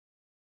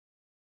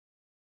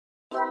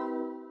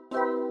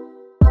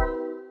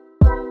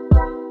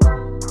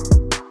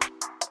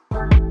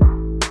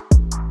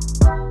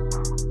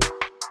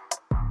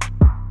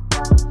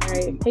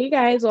right. Hey, you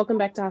guys. Welcome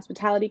back to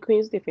Hospitality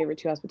Queens, your favorite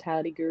two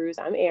hospitality gurus.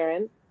 I'm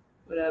Erin.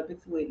 What up?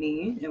 It's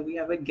Whitney, and we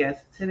have a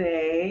guest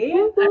today.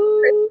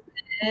 Woo-hoo.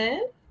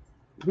 And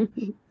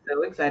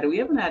So excited. We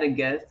haven't had a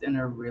guest in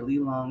a really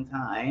long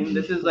time.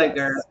 This is like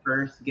our Yes.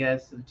 first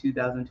guest of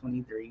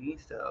 2023.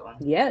 So,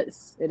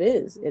 Yes, it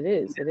is. It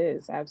is. It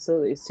is.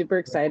 Absolutely. Super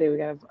excited. We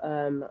have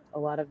a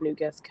lot of new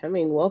guests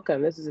coming.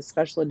 Welcome. This is a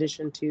special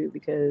edition, too,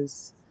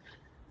 because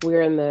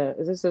we're in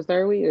is this the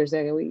third week or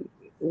second week?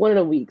 One of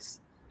the weeks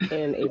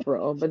in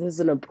April, but this is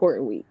an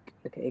important week,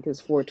 okay,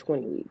 because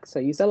 420 week. So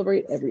you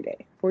celebrate every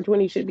day.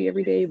 420 should be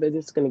every day, but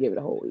this is going to give it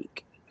a whole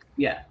week.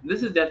 yeah,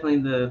 this is definitely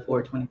the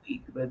 420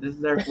 week, but this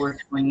is our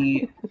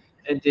 420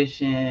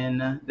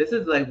 edition. This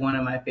is like one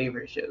of my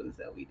favorite shows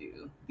that we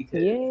do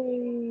because,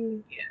 Yay.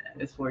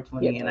 it's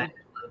 420 and I Yeah.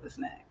 just love the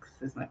snacks.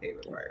 It's my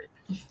favorite part.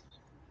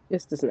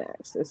 It's the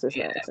snacks. It's the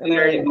Yeah, snacks. we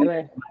already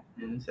And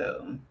and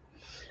so.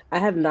 I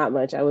have not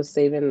much. I was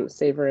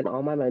savoring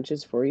all my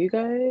munches for you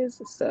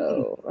guys,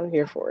 so I'm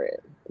here for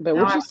it. But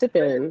Now what you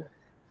sipping?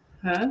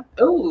 Huh?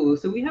 Oh,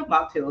 so we have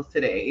mocktails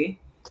today.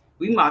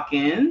 We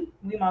mocking.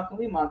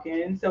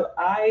 So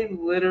I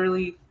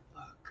literally,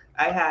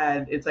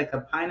 it's like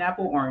a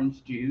pineapple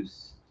orange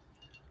juice.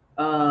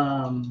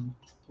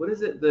 What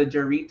is it? The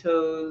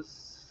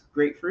Doritos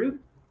grapefruit,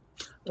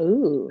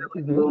 Ooh.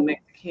 like little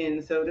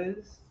Mexican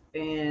sodas,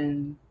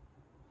 and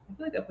I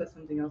feel like I put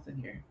something else in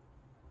here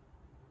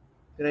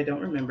that I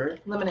don't remember.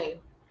 lemonade.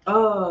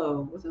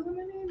 Oh, was it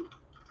lemonade?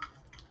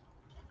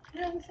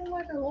 Yeah, this is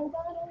like a little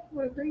bottle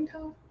with a green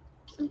top.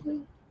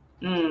 Simply.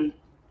 Mm,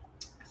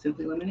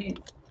 simply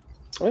lemonade.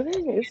 Okay,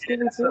 it's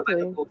giving I put like a simply.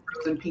 little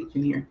frozen peach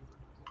in here.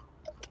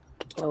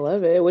 I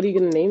love it. What are you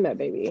gonna name that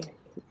baby?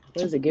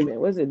 What is it giving?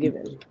 What is it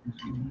giving?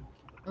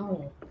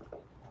 Oh,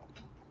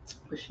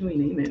 What should we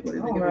name it? What I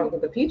is it don't know giving?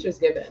 what the peach is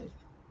given.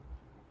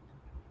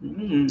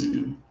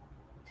 Mm.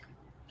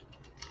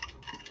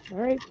 All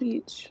right,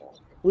 peach.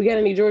 We got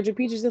any Georgia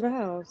peaches in the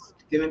house?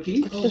 Giving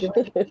peach. Oh, Giving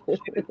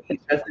peach.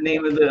 That's the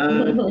name of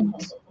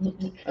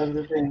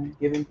the thing.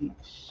 Giving peach.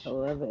 I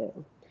love it.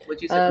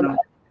 What you sipping on?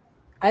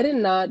 I did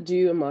not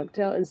do a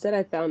mocktail. Instead,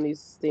 I found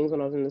these things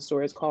when I was in the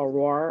store. It's called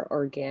Raw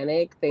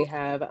Organic. They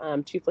have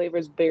two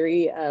flavors: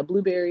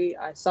 blueberry,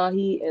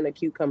 acai, and a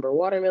cucumber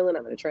watermelon.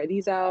 I'm going to try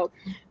these out.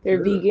 They're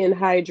Ugh. vegan,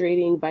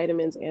 hydrating,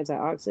 vitamins,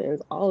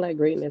 antioxidants, all that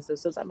greatness. So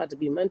since I'm about to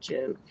be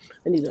munching,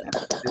 I need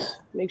to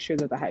make sure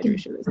that the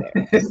hydration is there.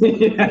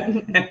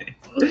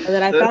 And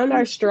then I found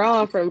our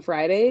straw from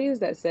Fridays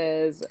that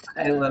says,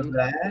 I love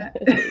that.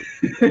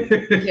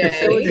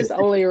 it was just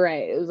only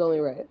right. It was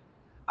only right.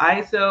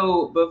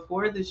 So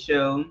before the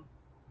show,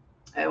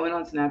 I went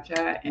on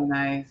Snapchat and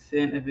I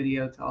sent a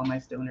video to all my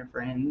stoner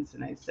friends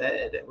and I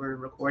said, we're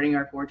recording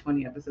our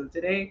 420 episode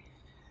today.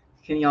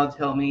 Can y'all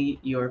tell me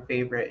your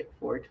favorite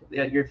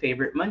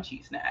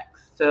munchie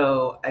snacks?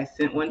 So I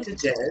sent one to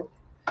Jess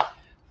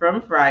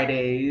from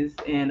Fridays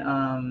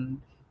and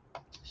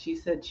she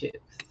said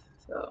chips.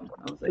 So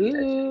I was like,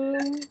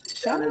 Ooh,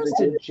 shout out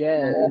to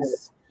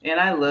Jess. And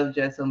I love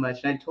Jess so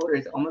much. And I told her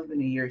it's almost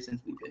been a year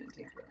since we've been in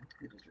Tampa,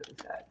 which is really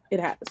sad. It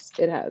has.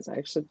 It has. I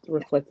actually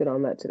reflected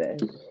on that today.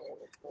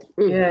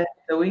 Yeah,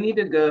 so we need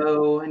to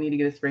go. I need to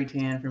get a spray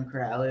tan from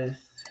Corrales.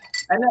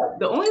 I know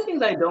the only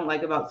things I don't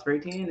like about spray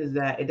tan is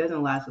that it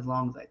doesn't last as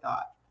long as I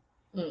thought.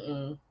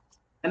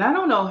 And I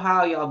don't know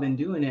how y'all been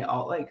doing it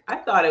all. Like I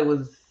thought it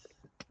was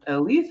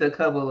at least a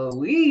couple of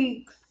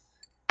weeks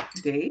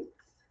dates.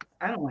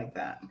 I don't like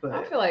that, but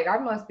I feel like I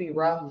must be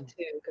rough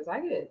too because I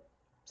get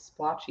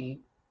splotchy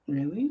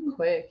really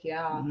quick.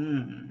 Yeah.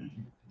 You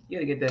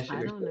gotta get that I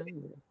sugar. don't know.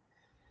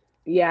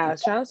 Yeah,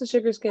 shout out to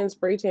Sugar Skin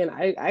Spray Tan.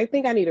 I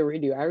think I need a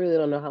redo. I really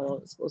don't know how long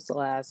it's supposed to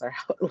last or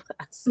how it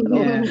lasts.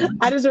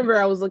 I just remember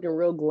I was looking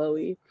real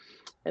glowy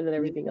and then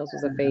everything else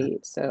was a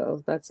fade.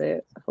 So that's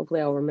it.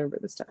 Hopefully I'll remember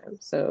this time.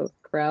 So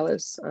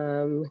Corrales,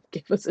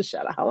 give us a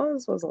shout out. How long is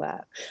it supposed to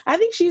last? I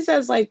think she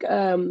says like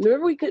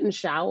remember we couldn't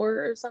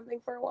shower or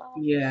something for a while?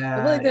 Yeah.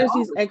 I feel like there's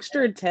these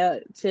extra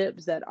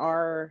tips that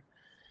are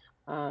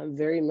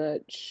very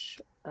much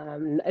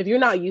if you're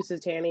not used to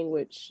tanning,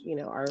 which we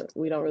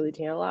don't really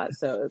tan a lot,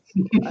 so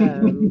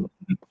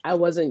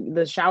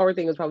the shower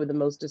thing was probably the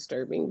most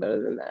disturbing, but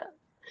other than that,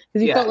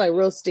 because you felt like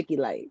real sticky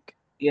like.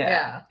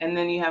 Yeah. And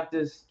then you have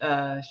to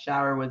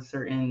shower with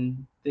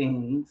certain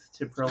things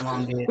to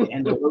prolong it,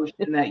 and the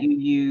lotion that you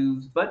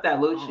use, but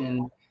that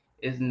lotion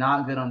is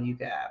not good on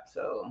UCAP,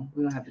 so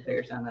we're gonna have to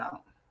figure something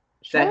out.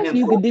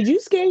 Did you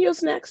scan your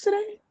snacks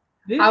today?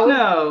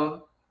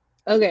 No.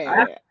 Okay.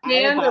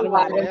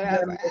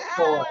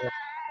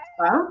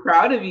 I'm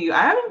proud of you.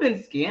 I haven't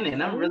been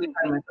scanning. I'm really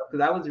proud of myself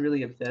because I was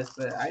really obsessed,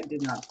 but I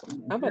did not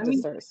scan. I'm about to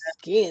start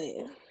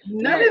scanning.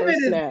 None of it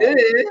is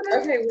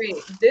good. Okay, wait.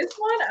 This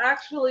one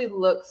actually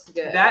looks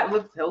good. That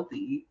looks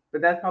healthy, but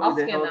that's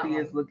probably the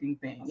healthiest looking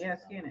thing. Yeah,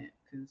 scan it.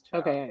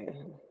 Okay.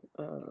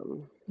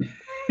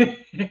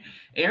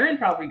 Aaron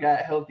probably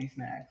got healthy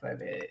snacks, I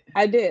bet.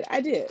 I did. I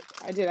was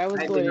I did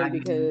going in not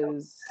get any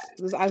healthy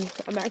because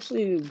I'm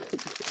actually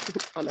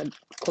on a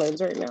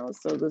cleanse right now,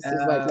 so this is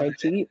like snacks. my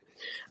cheat.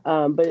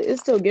 But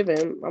it's still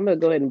giving. I'm gonna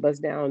go ahead and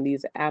bust down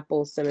these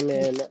apple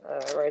cinnamon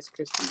Rice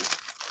Krispies.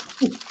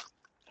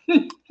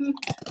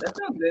 That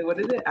sounds good. What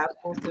is it?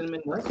 Apple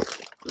cinnamon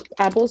what?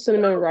 Apple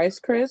cinnamon Rice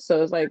Crisp,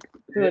 so it's like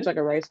pretty much like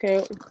a rice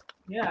cake.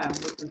 Yeah,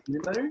 with some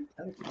peanut butter.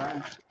 That was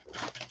fine.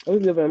 It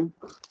was giving.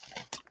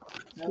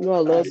 That You know, I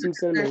was love fine. some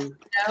cinnamon.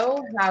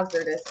 No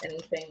hazardous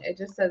anything. It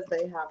just says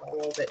they have a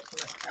little bit too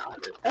much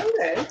calories.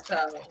 Okay. So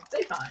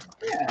they fine.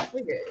 Yeah.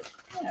 We're good.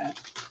 Yeah.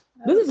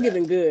 This is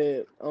giving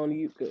good on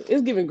you.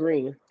 It's giving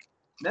green.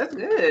 That's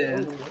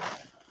good.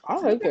 I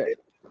like it.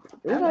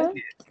 I like Okay.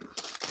 it.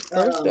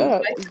 First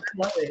up. I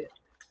love it.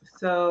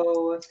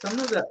 So some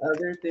of the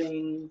other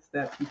things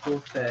that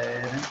people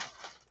said,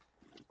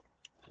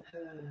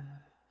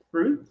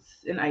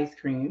 fruits and ice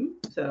cream.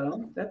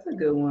 So that's a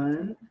good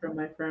one from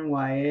my friend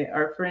Wyatt.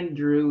 Our friend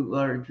Drew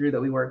that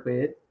we work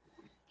with,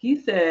 he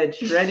said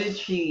shredded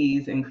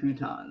cheese and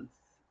croutons.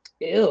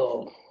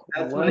 Ew.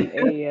 That's What a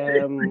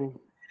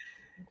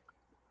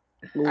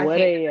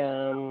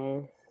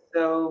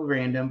so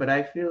random, but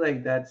I feel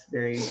like that's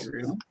very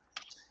true.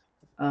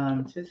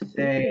 To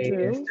say,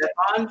 True.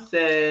 Stefan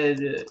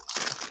said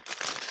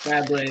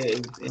crab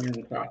legs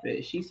and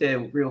crawfish. She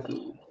said real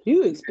food.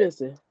 You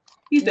expensive.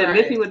 He said, Right.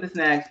 miss me with the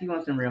snacks. He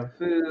wants some real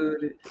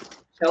food.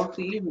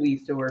 Chelsea, who we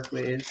used to work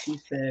with, she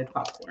said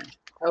popcorn.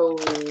 Oh,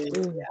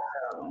 Mm. yeah.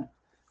 So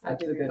I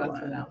that's give a you good bust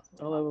for one. that.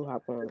 I love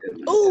popcorn. That's a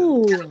good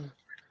one, too. Ooh.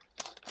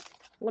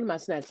 One of my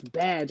snacks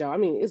bad, y'all. I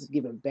mean, it's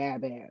giving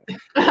bad. It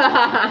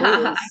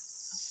is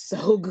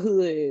so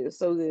good.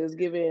 So good. It's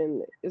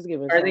giving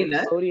Are they some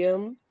nuts?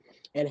 sodium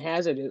and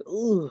hazardous.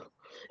 Ooh.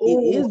 It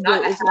Ooh, is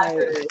not good. It's like,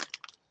 hazardous.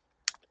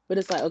 but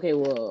it's like, okay,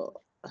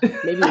 well,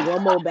 maybe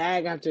one more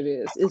bag after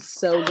this. It's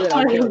so good.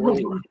 I can't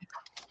wait.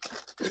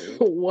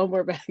 One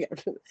more bag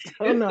after this.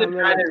 I don't know. I'm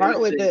gonna part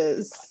with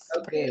this.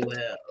 Okay,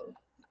 well,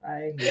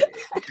 I hear it.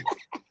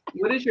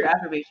 What is your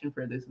affirmation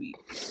for this week?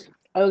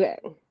 Okay.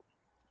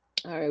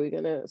 All right, we're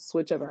gonna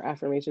switch up our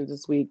affirmations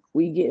this week.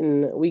 We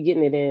getting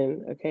it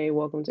in. Okay,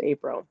 welcome to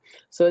April.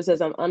 So it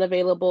says I'm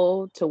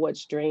unavailable to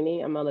what's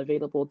draining. I'm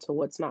unavailable to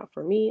what's not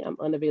for me. I'm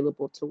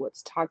unavailable to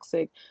what's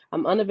toxic.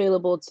 I'm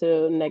unavailable to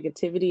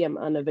negativity. I'm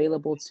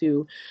unavailable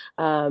to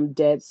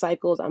dead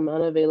cycles. I'm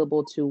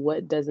unavailable to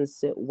what doesn't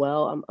sit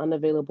well. I'm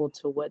unavailable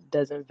to what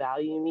doesn't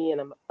value me,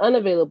 and I'm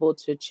unavailable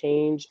to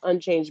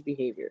unchanged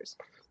behaviors.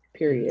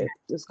 Period.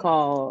 It's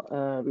called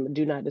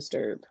Do Not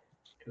Disturb.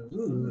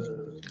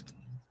 Ooh,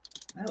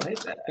 I like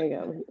that. There you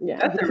go. Yeah.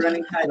 That's a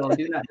running title.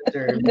 Do not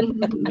disturb.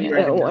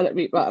 I don't want to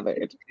be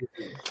bothered.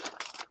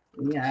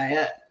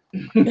 Yeah.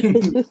 I'm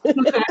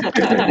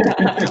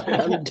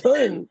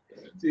done.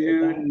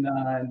 Do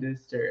not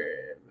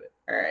disturb.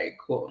 All right,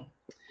 cool.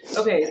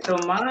 Okay, so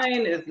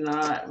mine is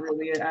not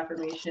really an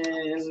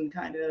affirmation,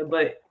 kind of,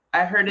 but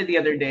I heard it the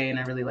other day and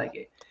I really like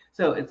it.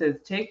 So it says,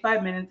 take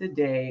 5 minutes a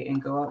day and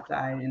go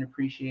outside and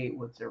appreciate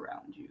what's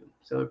around you.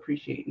 So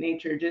appreciate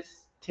nature.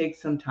 Just take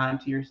some time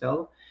to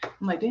yourself.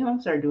 I'm like, damn,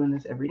 I'm starting doing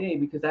this every day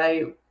because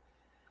I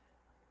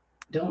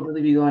don't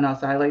really be going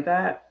outside like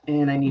that,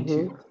 and I need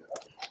to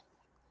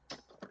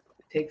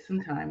take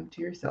some time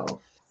to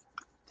yourself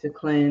to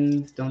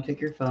cleanse. Don't take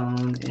your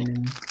phone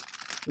and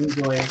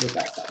enjoy what's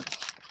outside.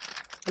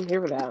 I'm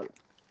here for that.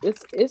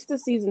 It's the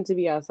season to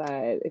be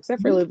outside,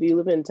 except for if you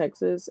live in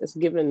Texas. It's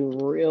given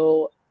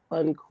real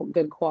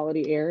good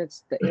quality air.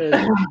 The air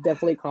is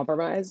definitely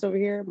compromised over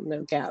here.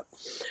 No cap.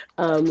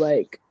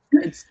 Like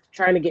it's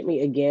trying to get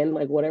me again.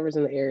 Like whatever's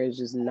in the air is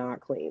just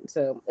not clean.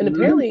 So, and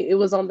apparently it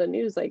was on the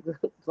news. Like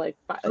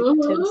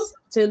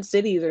 10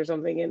 cities or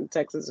something in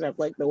Texas have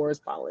like the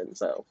worst pollen.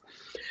 So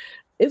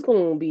it's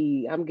gonna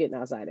be. I'm getting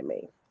outside in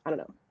May. I don't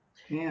know.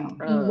 Yeah.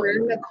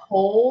 Where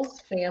Nicole's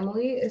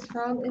family is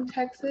from in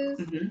Texas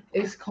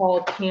is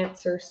called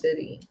Cancer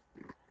City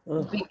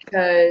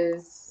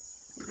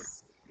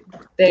because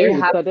they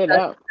have such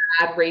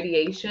bad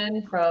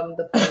radiation from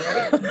the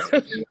plant.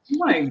 Oh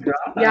my God.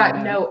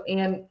 Yeah, no,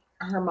 and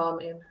her mom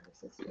and her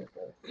sister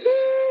both.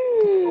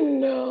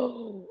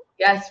 No.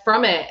 Yes,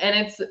 from it. And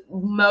it's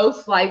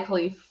most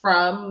likely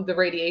from the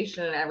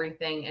radiation and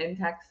everything in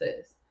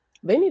Texas.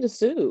 They need to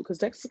sue because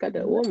Texas got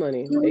that oil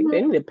money. They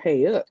need to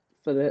pay up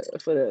for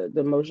the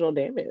emotional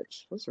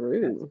damage. That's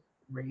rude. That's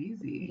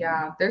crazy.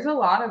 Yeah, there's a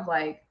lot of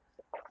like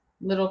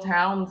little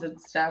towns and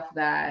stuff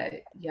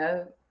that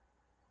Yeah.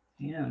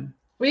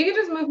 We could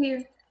just move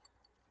here.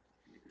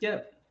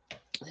 Yep.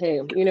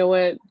 Hey, you know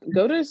what?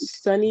 Go to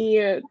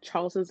sunny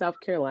Charleston, South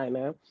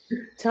Carolina.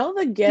 Tell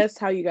the guests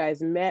how you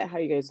guys met, how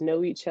you guys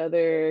know each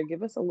other.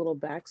 Give us a little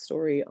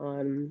backstory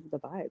on the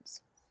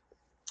vibes.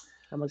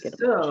 I'm gonna get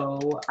So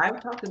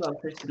I've talked about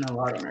Kristen a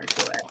lot on our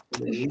show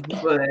actually,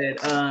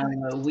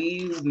 but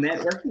we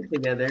met working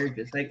together,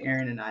 just like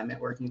Aaron and I met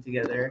working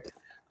together,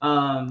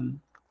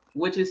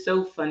 which is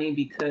so funny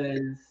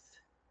because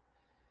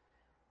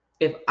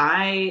if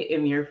I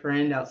am your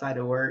friend outside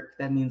of work,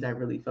 that means I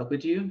really fuck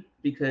with you,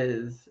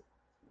 because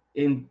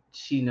and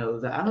she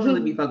knows that I don't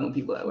really be fucking with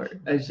people at work.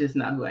 It's just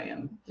not who I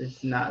am.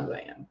 It's not who I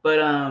am. But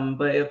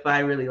if I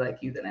really like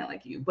you, then I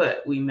like you.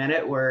 But we met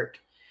at work,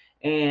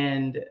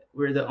 and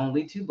we're the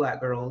only two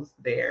Black girls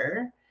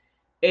there,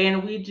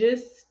 and we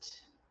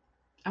just,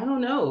 I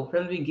don't know.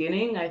 From the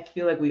beginning, I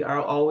feel like we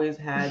are always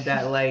had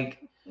that, like,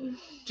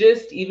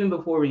 just even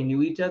before we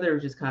knew each other, it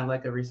was just kind of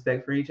like a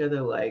respect for each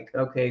other. Like,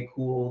 okay,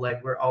 cool.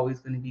 Like, we're always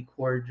going to be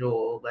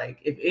cordial. Like,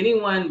 if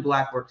anyone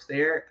Black works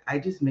there, I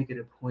just make it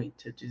a point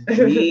to just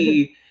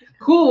be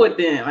cool with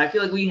them. I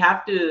feel like we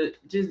have to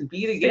just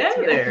be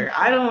together.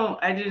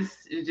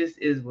 It just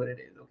is what it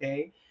is.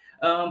 Okay.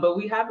 But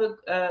we have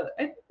I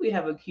think we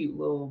have a cute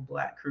little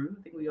Black crew.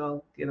 I think we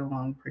all get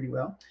along pretty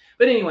well.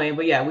 But anyway,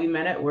 but yeah, we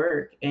met at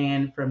work,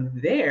 and from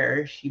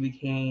there, she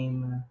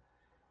became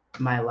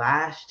my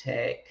Lash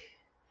Tech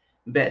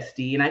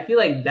bestie, and I feel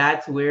like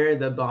that's where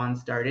the bond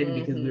started,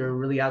 because we were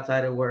really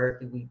outside of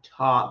work and we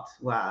talked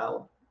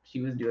while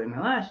she was doing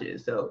my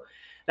lashes. So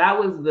that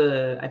was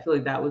I feel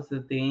like that was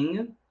the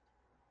thing.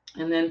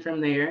 And then from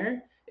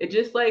there, it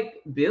just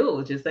like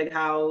built, just like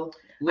how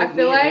I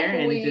feel like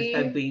Aaron we just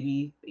had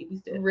baby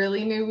steps.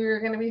 Really knew we were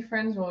gonna be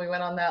friends when we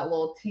went on that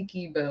little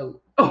tiki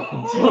boat.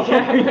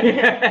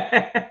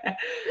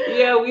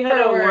 Yeah, we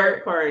had a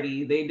work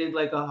party. They did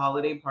like a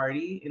holiday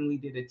party, and we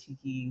did a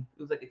tiki.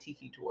 It was like a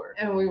tiki tour.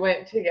 And we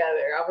went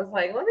together. I was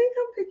like, "Let me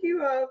come pick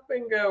you up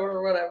and go,"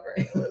 or whatever.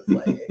 It was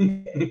like,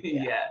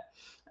 yeah,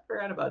 I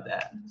forgot about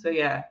that. So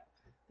yeah,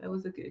 that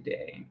was a good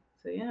day.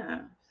 So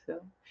yeah,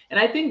 and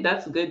I think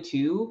that's good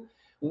too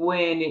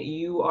when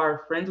you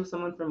are friends with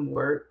someone from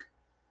work,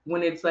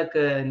 when it's like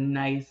a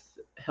nice,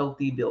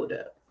 healthy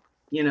buildup,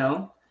 you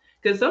know?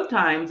 Because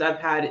sometimes I've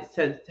had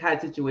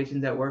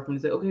situations at work when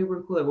it's like, okay,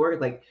 we're cool at work,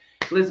 like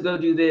let's go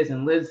do this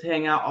and let's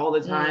hang out all the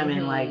time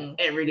and like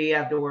every day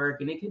after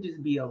work, and it could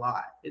just be a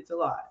lot. It's a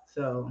lot.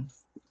 So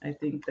I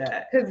think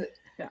that, because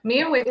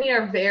me and Whitney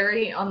are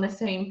very on the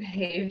same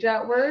page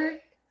at work.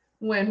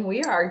 When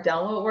we are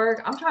done with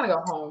work, I'm trying to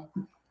go home.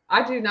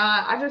 I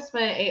just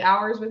spent 8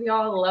 hours with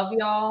y'all. Love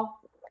y'all.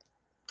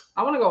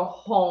 I want to go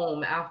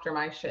home after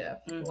my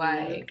shift.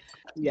 Like,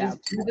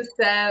 just do the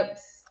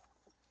steps,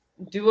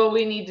 do what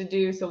we need to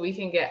do so we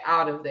can get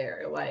out of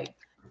there. Like,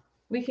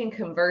 we can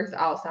converse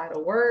outside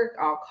of work.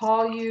 I'll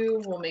call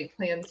you. We'll make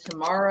plans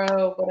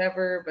tomorrow,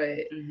 whatever.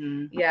 But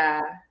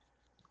yeah,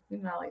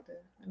 I'm not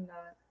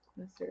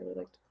necessarily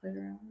like to play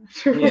around.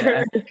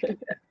 Yeah.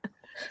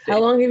 How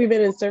long have you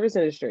been in the service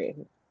industry?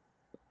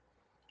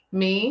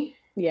 Me?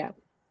 Yeah.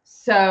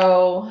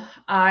 So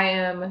I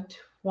am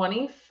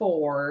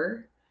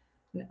 24.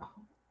 No,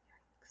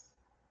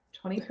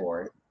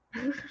 24.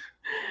 And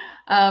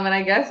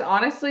I guess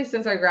honestly,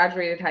 since I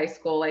graduated high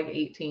school, like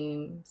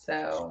 18.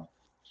 So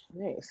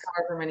nice.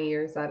 However many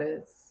years that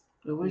is.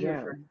 What was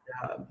your first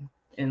job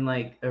in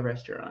like a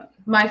restaurant?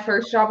 My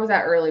first job was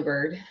at Early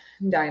Bird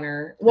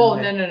Diner. Well,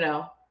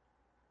 no.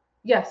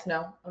 Yes,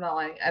 no, I'm not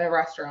lying. At a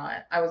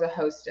restaurant. I was a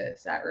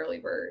hostess at Early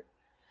Bird.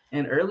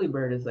 And Early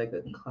Bird is like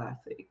a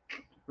classic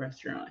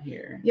restaurant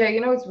here. Yeah,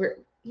 you know, it's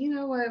weird. You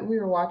know what we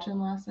were watching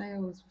last night? It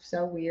was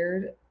so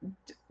weird.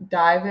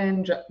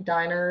 Dive-in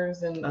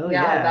diners and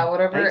that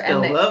whatever. I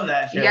still love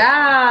that show.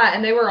 Yeah,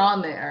 and they were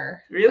on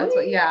there. Really? That's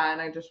what. Yeah,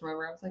 and I just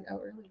remember I was like, oh,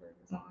 Early Bird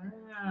was on.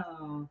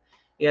 Wow.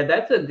 Yeah,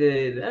 that's a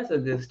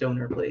good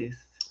stoner place.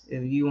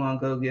 If you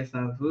want to go get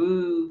some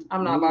food.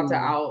 I'm not about to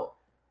out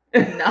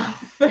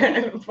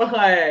nothing,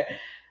 but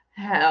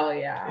hell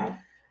yeah.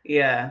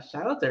 Yeah,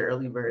 shout out to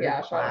Early Bird.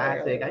 Yeah,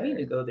 classic. I need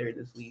to go there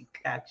this week,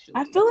 actually.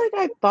 I feel like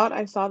I thought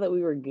I saw that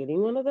we were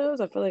getting one of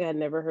those. I feel like I'd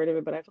never heard of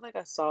it, but I feel like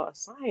I saw a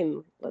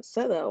sign that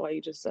said that while you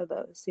just said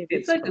that. Let's see if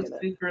it's like a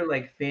super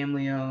like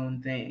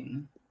family-owned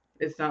thing.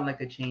 It's not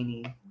like a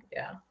chainy.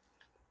 Yeah.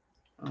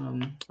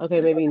 Okay,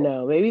 maybe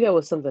no. Maybe that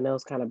was something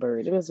else kind of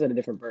bird. It must have been a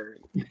different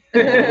bird. We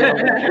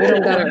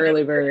don't got an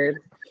Early Bird.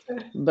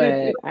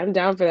 But I'm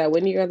down for that.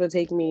 When are you going to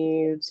take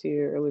me to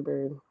Early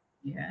Bird?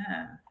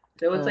 Yeah.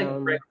 So it's like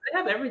breakfast. They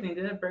have everything.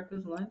 They have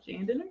breakfast, lunch,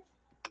 and dinner.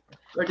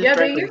 Or just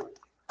breakfast?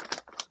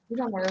 You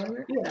talking about Early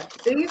Bird? Yeah.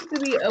 They used to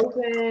be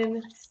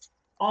open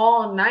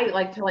all night,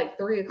 like till like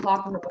 3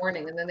 o'clock in the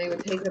morning, and then they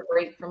would take a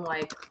break from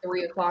like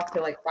 3 o'clock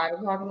to like 5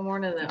 o'clock in the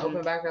morning, and then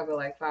open back up at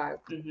like 5.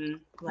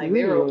 Like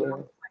they were open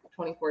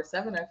like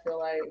 24/7. I feel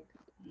like.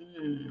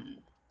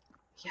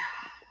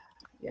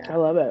 Yeah. I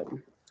love it.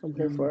 I'm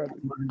here for it.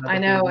 I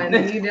know, and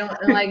you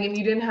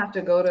didn't have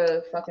to go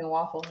to fucking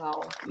Waffle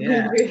House.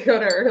 Yeah, you could go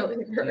to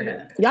Early Bird.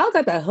 Yeah. Y'all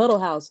got that Huddle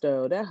House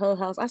though. That Huddle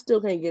House, I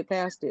still can't get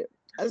past it.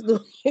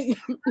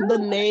 The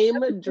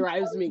name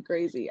drives me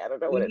crazy. I don't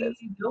know what it is.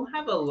 We don't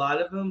have a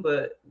lot of them,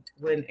 but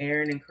when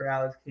Aaron and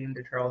Corrales came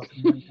to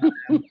Charleston one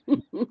time,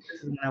 this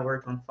is when I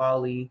worked on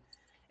Folly,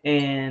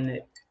 and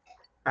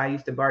I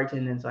used to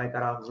bartend, and so I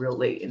got off real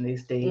late, and they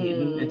stayed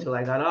until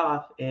I got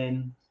off,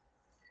 and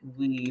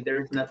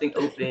there's nothing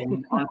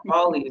open on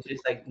Folly. It's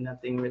just like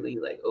nothing really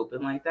like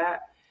open like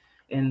that.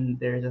 And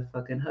there's a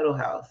fucking Huddle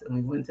House, and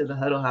we went to the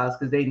Huddle House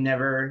because they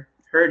never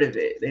heard of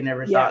it. They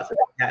never saw it, so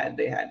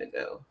they had to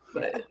go.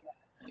 But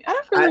yeah. I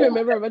don't really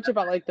remember much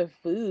about like the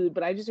food,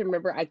 but I just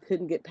remember I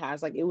couldn't get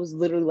past like it was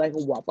literally like a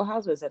Waffle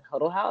House, but it said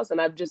Huddle House, and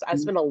I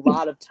spent a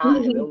lot of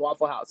time in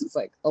Waffle House. It's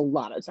like a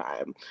lot of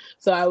time,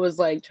 so I was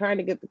like trying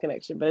to get the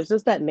connection, but it's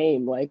just that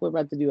name. Like we're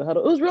about to do a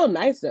huddle. It was real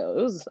nice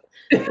though.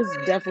 It's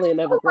definitely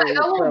another great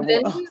from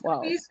Waffle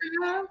House.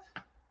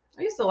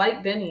 I used to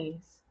like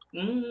Denny's.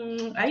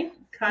 I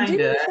kind of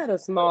Denny's had a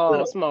small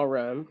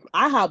run.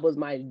 IHOP was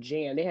my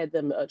jam. They had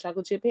them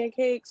chocolate chip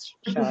pancakes.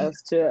 Shout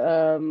outs to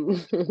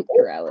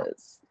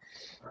Corrales.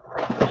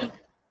 What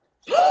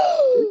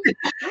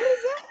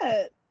is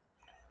that?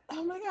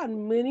 Oh my god,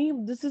 Minnie!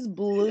 This is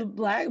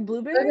black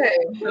blueberry. Okay.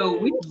 So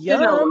we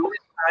spent a lot of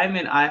time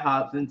in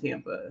IHOPs in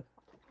Tampa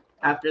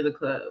after the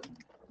club.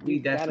 We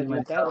definitely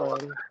went that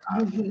one.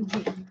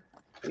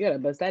 You gotta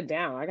bust that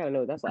down. I gotta know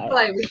what that's like. I feel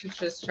like we should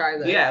just try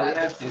that. Yeah, we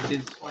have to.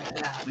 Just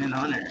in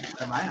honor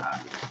of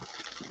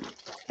IHOP.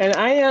 And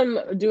I am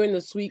doing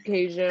the sweet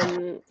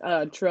Cajun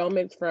trail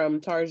mix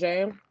from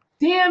Tarjay.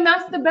 Damn,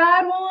 that's the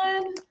bad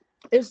one.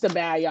 It's the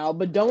bad, y'all,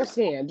 but don't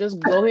stand. Just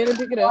go ahead and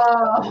pick it up.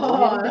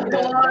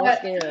 Don't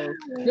stand.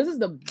 This is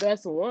the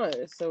best one.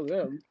 It's so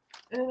good.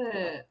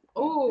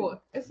 Oh,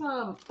 it's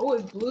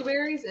it's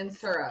blueberries and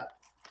syrup.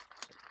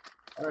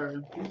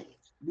 It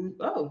is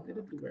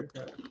blueberry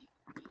syrup.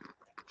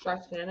 Should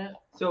I stand it?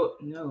 So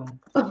no.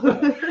 I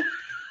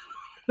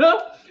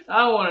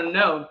don't want to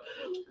know.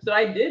 So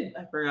I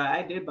forgot.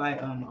 I did buy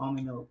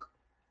almond milk.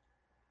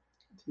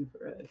 2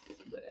 for us.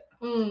 But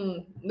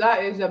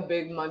that is a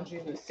big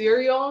munchie.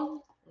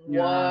 Cereal?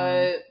 Yeah.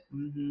 What?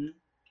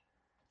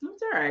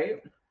 It's all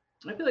right.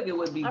 I feel like it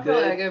would be good. I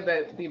feel like it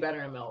would be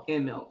better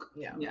in milk.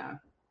 Yeah. Yeah.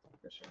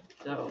 For sure.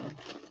 So,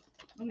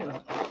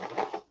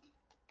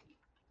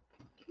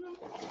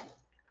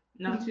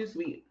 not too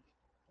sweet.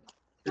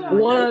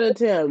 1 out of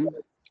 10.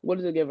 What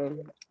does it give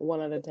him?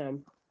 1 out of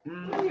 10.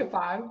 Maybe a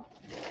 5.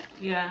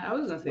 Yeah, I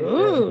was gonna say.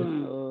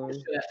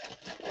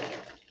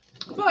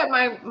 I feel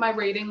like my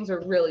ratings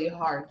are really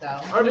hard though.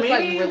 Or just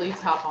maybe, like really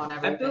tough on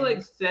everything. I feel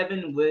like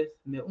 7 with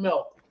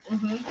milk.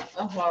 Because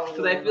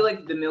I feel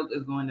like the milk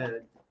is going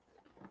to.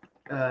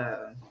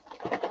 But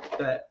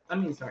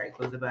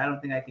close it. But I don't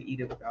think I could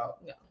eat it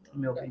without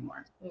milk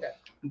anymore. Okay.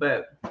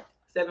 But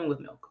 7 with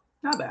milk,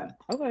 not bad.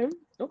 Okay.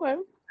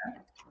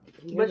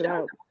 But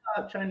y'all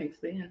trying to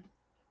expand.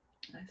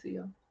 I see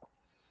y'all.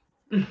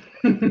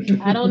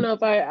 I don't know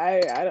if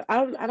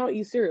I don't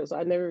eat cereal, so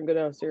I never even go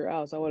down cereal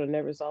aisle, so I would have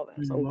never saw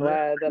that. So I'm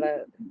glad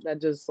that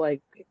just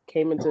like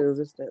came into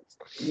existence.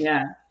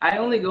 Yeah, I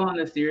only go on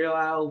the cereal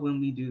aisle when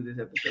we do this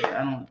episode.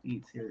 I don't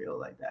eat cereal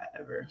like that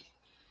ever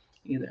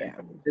either.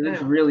 Because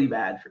it's really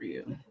bad for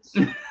you.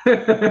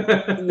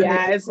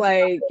 Yeah, it's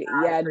like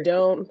I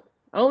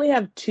only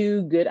have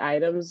 2 good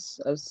items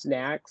of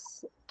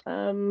snacks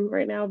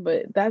right now,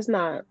 but that's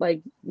not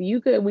like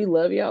we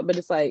love y'all, but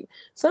it's like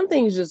some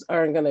things just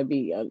aren't gonna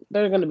be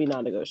they're gonna be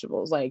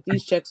non-negotiables. Like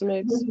these Chex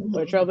Mix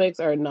or trail mix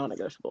are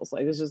non-negotiables.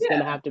 Like it's just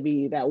gonna have to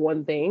be that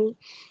one thing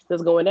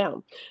that's going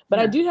down. But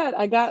I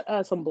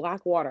got some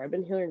black water. I've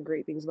been hearing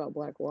great things about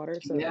black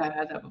water. So yeah, I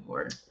had that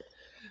before.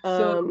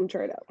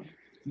 Try it out.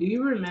 Do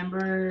you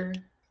remember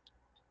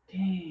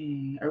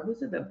or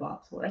was it that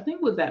box water? I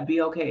think it was that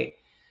BLK.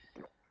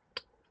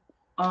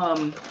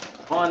 On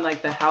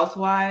like the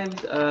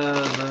Housewives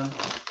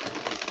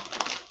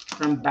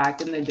from back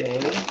in the day,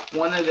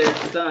 one of their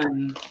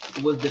sons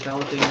was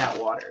developing that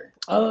water.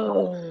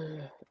 Oh,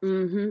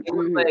 It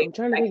was like, I'm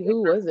trying to think,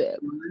 who was it?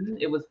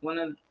 It was one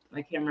of,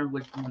 I can't remember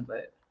which one,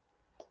 but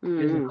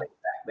it was like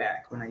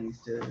back when I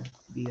used to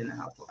be in the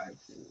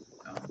Housewives.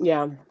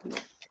 Yeah,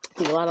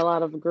 a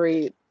lot of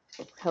great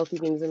healthy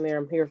things in there.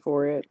 I'm here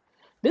for it.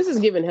 This is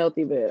giving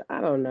healthy, but I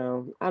don't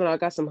know. I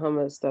got some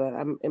hummus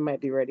that it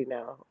might be ready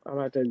now. I'm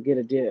about to get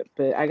a dip,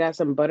 but I got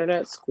some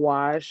butternut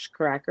squash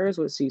crackers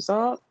with sea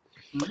salt.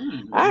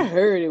 I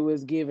heard it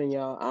was giving,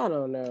 y'all. I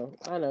don't know.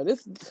 I know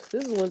this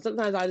is when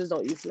sometimes I just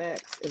don't eat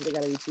snacks if they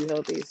gotta be too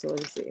healthy. So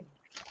let's see.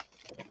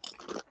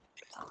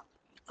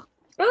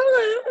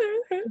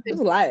 It's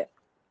light.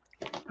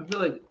 I feel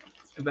like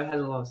if it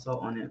has a lot of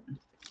salt on it.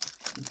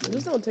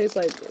 This don't taste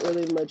like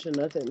really much of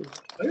nothing.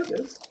 What is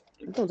this?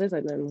 It don't taste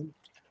like nothing.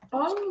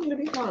 Oh,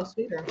 maybe kind of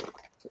sweeter.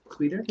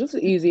 Sweeter? This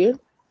is easier.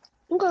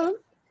 Okay.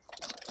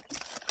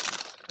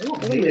 I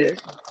don't hate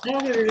it. I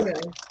don't hate it either.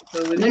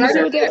 So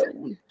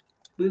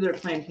these are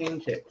plantain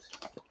chips.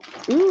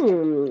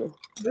 Mmm.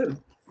 Good.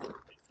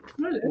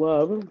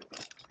 Love.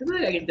 I feel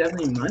like I can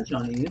definitely munch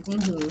on these.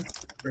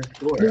 For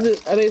sure.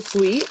 Are they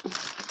sweet?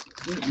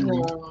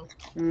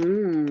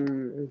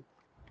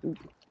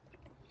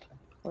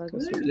 Like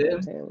a sweet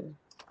plantain.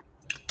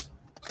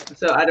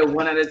 So out of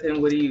 1 out of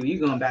 10, what are you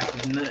going back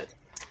to nuts?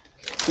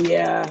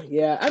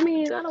 Yeah. I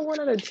mean, out of 1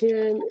 out of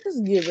 10, it's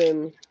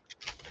given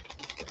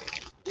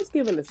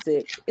a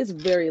 6. It's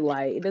very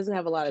light. It doesn't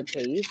have a lot of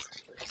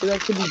taste, so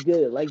that could be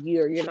good. Like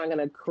you're not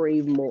gonna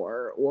crave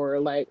more, or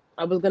like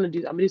I'm gonna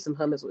do some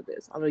hummus with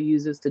this. I'm gonna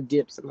use this to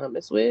dip some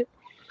hummus with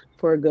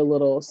for a good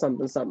little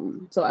something.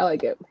 So I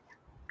like it.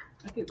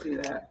 I can see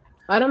that.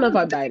 I don't know if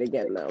I'd buy it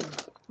again though.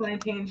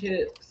 Plantain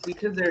chips,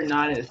 because they're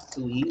not as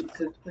sweet,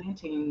 because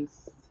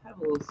plantains have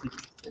a little sweet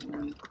in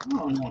them. I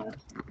don't know.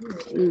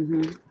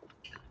 Mm-hmm.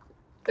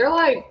 They're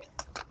like,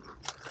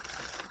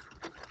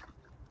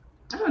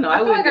 I don't know. I I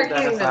feel would like I give that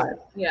can't a even. 5.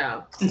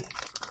 Yeah.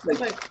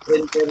 Like,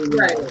 it's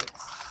Right.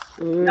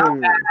 not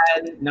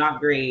bad,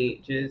 not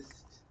great, just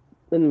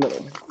in the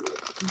middle.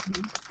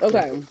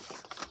 Okay.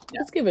 Yeah.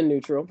 Let's give it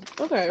neutral.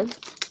 Okay.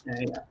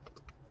 yeah.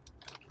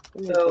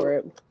 So for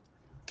it.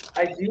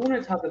 I do want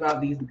to talk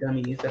about these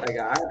gummies that I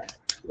got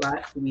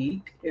last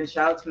week. And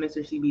shout out to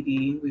Mr.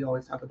 CBD. We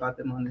always talk about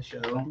them on the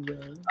show.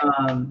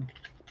 Yeah.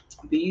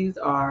 These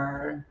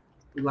are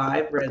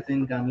live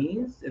resin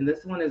gummies, and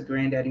this one is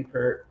Granddaddy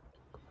Perk.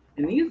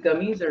 And these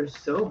gummies are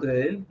so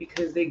good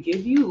because they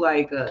give you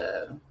like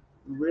a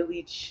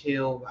really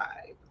chill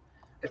vibe.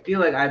 I feel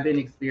like I've been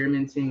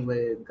experimenting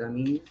with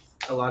gummies,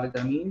 a lot of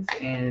gummies,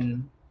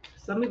 and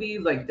some of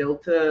these like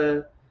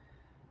Delta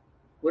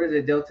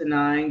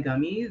 9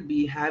 gummies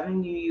be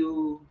having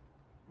you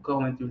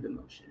going through the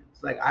motions.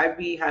 Like I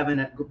be on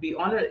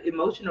an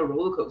emotional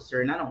roller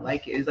coaster, and I don't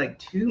like it. It's like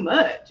too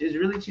much. It's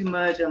really too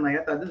much. I'm like,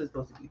 I thought this is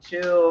supposed to be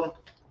chill,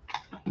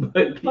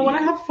 but I want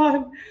to have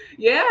fun.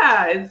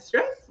 Yeah, it's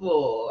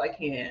stressful. I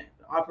can't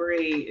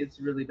operate. It's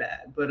really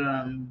bad. But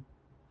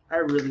I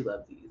really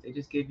love these. They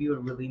just give you a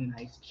really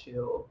nice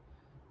chill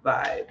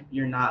vibe.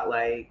 You're not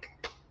like,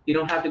 you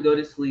don't have to go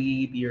to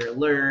sleep. You're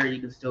alert. You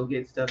can still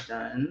get stuff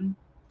done.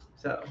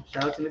 So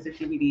shout out to Mr.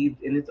 CBD,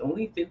 and it's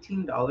only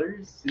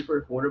 $15,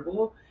 super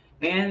affordable,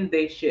 and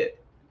they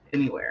ship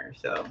anywhere.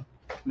 So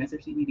Mr.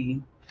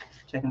 CBD,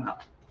 check them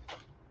out.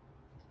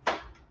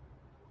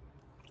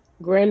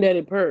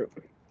 Granddaddy Perk.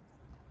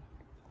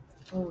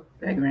 Oh,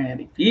 that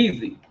Granddaddy,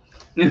 easy.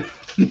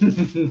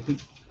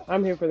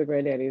 I'm here for the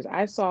Granddaddies.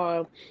 I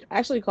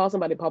actually called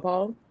somebody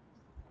Pawpaw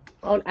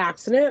on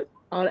accident.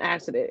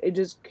 It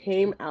just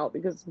came out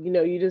because,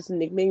 you just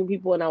nickname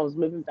people, and I was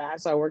moving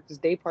fast. So I worked this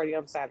day party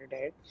on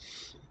Saturday.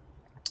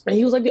 And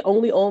he was like the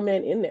only old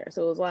man in there.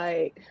 So it was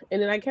like,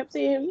 and then I kept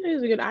seeing him, he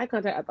was a good eye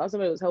contact. I thought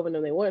somebody was helping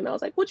him. They weren't. And I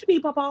was like, what you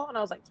need, Pawpaw? And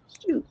I was like,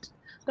 shoot,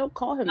 don't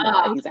call him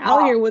that. He's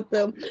out here with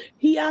them.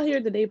 He out here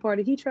at the day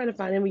party. He trying to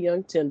find him a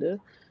young tender.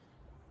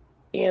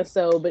 And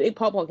so, but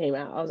Pawpaw came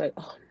out. I was like,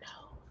 oh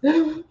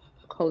no.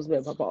 Close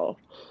Pawpaw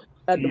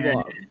at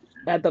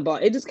the bar.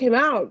 It just came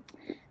out.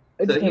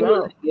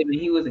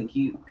 He wasn't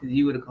cute because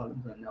you would have called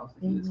him something else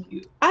if he was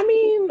cute. I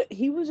mean,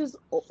 he was just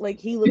like,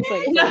 he looks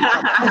like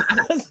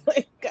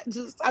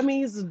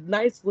he's a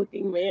nice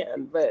looking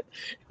man, but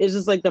it's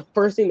just like the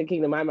first thing that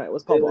came to my mind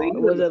was Pawpaw. It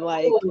wasn't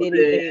like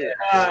anything.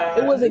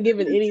 It wasn't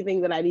giving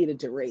anything that I needed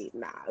to rate.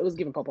 Nah, it was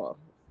giving Pawpaw.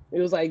 It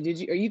was like,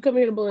 are you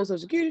coming here to bully a Social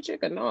Security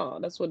check or no?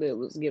 That's what it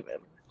was giving.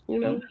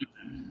 Mm-hmm.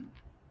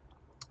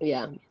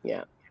 Yeah.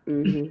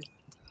 Mm-hmm.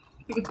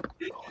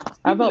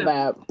 I felt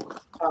bad.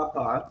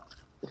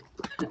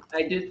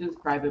 I did this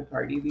private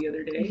party the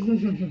other day,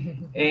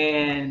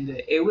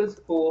 and it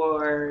was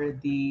for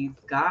these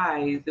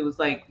guys. It was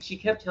like, she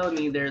kept telling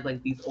me they're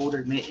like these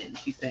older men.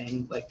 She's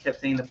saying, like, kept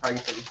saying the party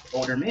for these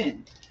older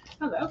men.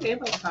 I was like, okay,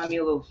 if I find me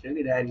a little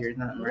sugar daddy or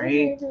something,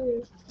 right?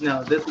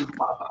 No, this was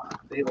Pawpaw.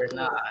 They were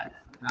not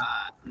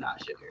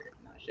sugar.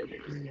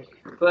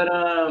 But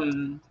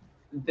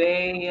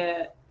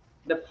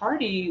the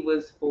party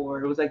was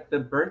it was like the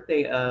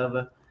birthday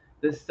of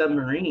the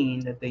submarine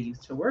that they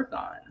used to work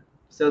on.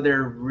 So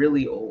they're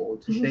really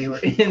old. They were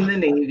in the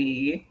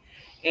Navy,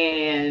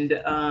 and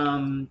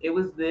it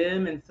was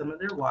them and some of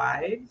their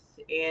wives,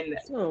 and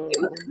it was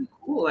really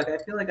cool. Like, I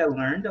feel like I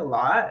learned a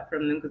lot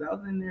from them because I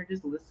was in there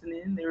just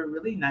listening. They were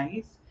really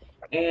nice,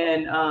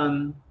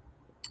 and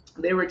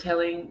they were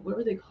telling, what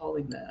were they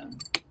calling them?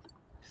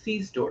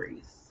 Sea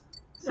stories.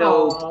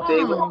 So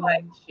they would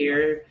like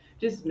share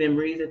just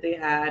memories that they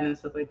had and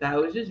stuff like that.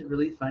 It was just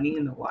really funny,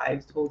 and the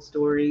wives told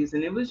stories,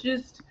 and it was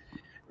just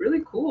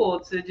really cool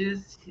to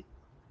just,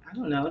 I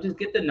don't know, just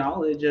get the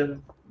knowledge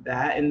of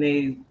that. And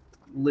they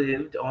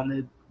lived on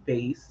the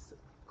base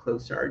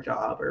close to our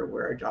job, or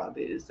where our job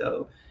is.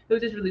 So it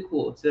was just really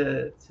cool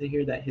to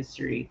hear that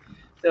history.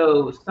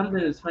 So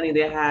something that's funny,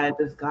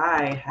 this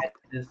guy had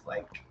this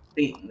like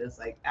thing, this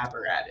like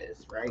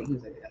apparatus, right? He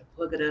was like, I gotta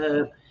plug it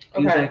up.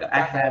 He was like, I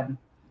have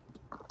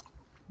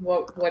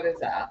what is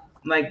that?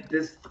 Like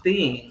this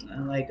thing,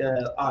 like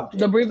a object.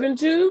 The breathing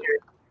tube?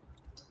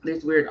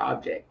 This weird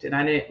object. And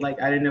I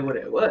didn't know what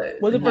it was.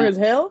 Was it for his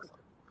health?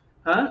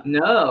 Huh?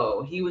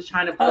 No, he was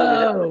trying to plug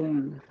it up.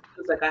 It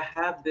was like, I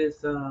have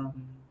this, I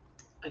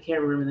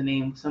can't remember the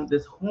name,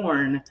 this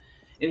horn,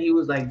 and he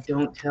was like,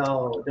 don't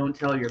tell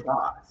your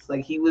boss.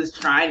 Like, he was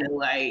trying to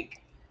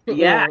like,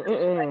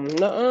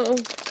 No,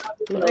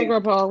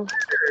 Grandpa.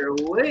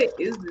 What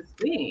is this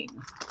thing?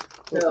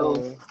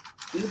 So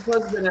he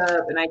plugs it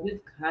up, and I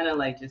just kind of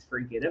like just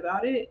forget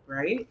about it,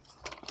 right?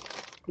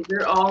 Because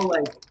they're all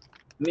like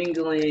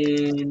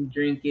mingling,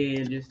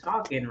 drinking, just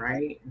talking,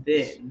 right?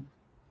 Then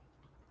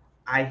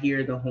I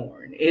hear the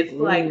horn. It's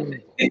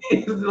like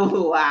it's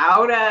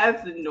loud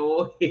ass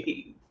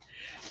noise.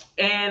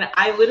 And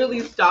I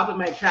literally stop in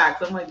my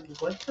tracks. I'm like,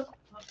 what the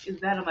fuck fuck is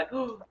that? I'm like,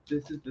 oh,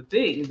 this is the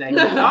thing that he's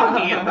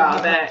talking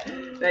about that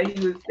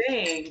he was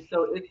saying.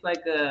 So it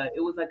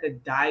was like a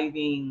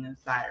diving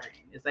siren.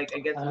 It's like, I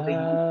guess what they use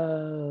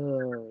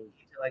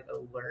to like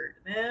alert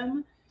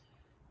them.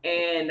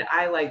 And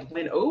I like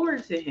went over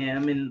to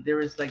him, and there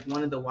was like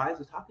one of the wives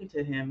was talking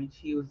to him, and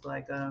she was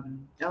like, I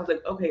was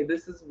like, okay,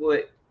 this is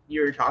what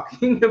you're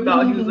talking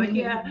about. He was like,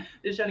 yeah,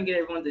 just trying to get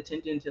everyone's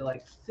attention to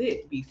like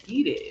be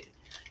seated.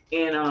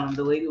 And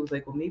the lady was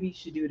like, well, maybe you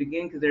should do it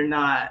again because they're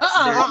not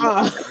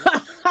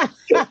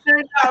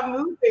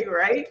moving,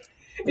 right?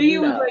 And he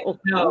was like,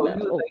 no.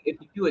 He was like, if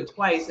you do it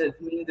twice,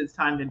 it means it's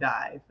time to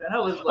dive. And I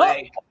was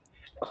like,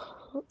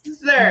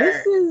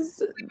 sir,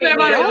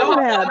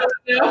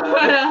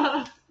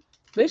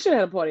 they should have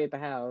had a party at the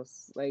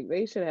house. Like,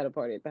 they should have had a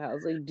party at the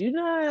house. Like,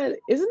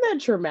 isn't that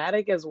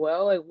traumatic as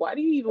well? Like, why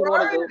do you even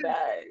want to go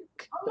back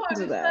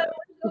to that?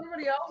 What's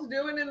everybody else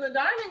doing in the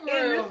dining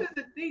room? And this is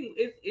the thing.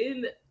 It's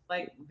in,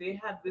 like, they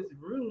have this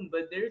room,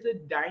 but there's a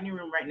dining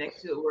room right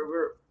next to it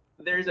where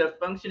there's a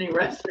functioning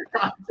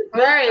restaurant.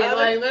 Right,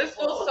 like, there's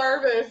still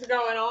service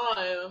going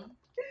on.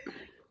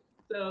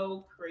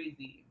 So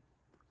crazy.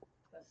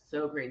 That's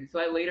so crazy. So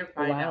I later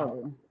find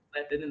out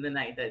at the end of the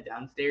night that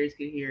downstairs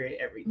could hear it,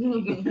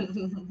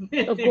 everything.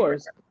 Of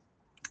course.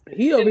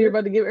 He over here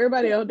about to give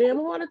everybody a damn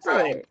heart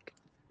attack.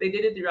 They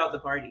did it throughout the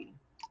party.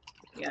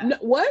 Yeah. No,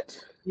 what?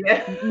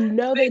 Yeah.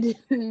 No, they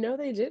didn't. No,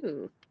 they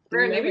didn't.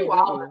 They be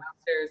wild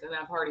downstairs in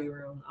that party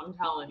room. I'm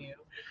telling you.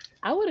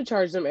 I would have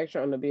charged them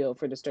extra on the bill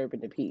for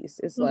disturbing the peace.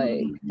 It's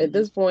like, at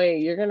this point,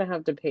 you're going to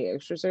have to pay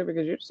extra, sir,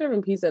 because you're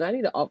serving pizza and I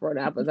need to offer an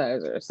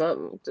appetizer or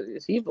something to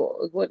these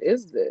people. What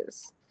is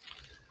this?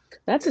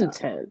 That's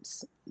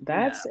intense.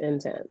 That's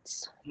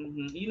intense.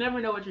 You never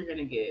know what you're going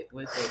to get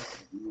with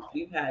this.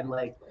 We've had,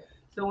 like,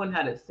 someone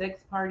had a sex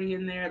party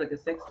in there, like a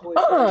sex toy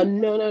party.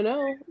 No.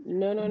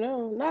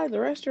 Not at the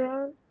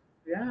restaurant.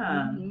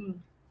 Yeah.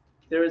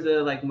 There was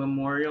a, like,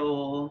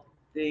 memorial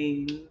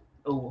thing,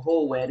 a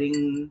whole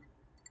wedding.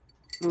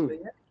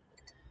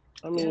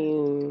 I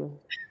mean,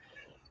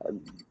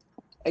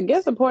 I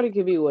guess a party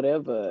could be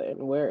whatever and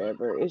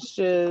wherever. It's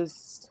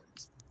just,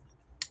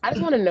 I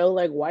just want to know,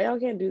 like, why y'all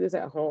can't do this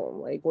at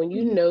home? Like, when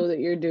you know that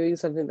you're doing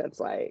something that's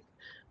like,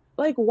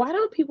 why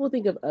don't people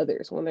think of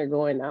others when they're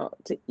going out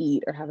to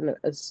eat or having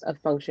a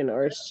function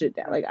or a shit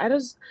down? Like,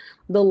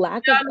 the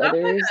lack of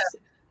others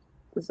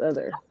is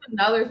other.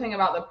 Another thing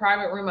about the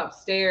private room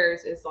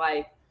upstairs is,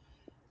 like,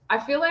 I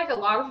feel like a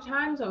lot of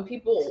times when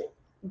people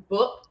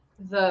book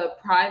the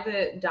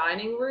private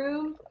dining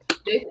room,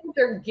 they think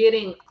they're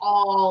getting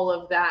all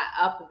of that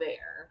up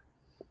there.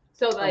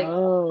 So, like,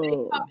 they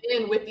come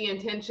in with the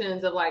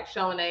intentions of, like,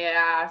 showing their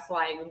ass,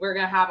 like, we're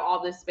going to have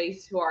all this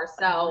space to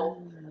ourselves,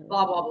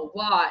 blah, blah, blah,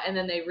 blah. And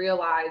then they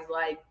realize,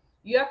 like,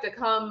 you have to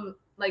come,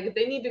 like, if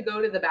they need to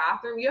go to the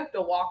bathroom, you have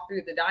to walk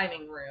through the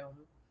dining room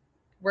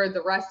where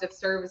the rest of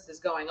service is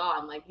going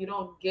on. Like, you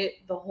don't get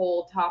the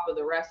whole top of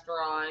the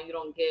restaurant. You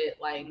don't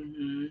get, like,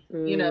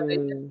 you know, they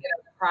just get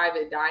a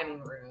private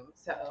dining room.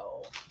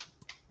 So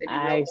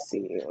I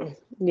see.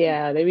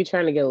 Yeah, they be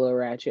trying to get a little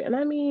ratchet. And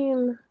I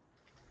mean,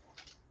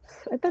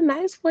 at the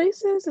nice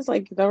places, it's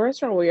like the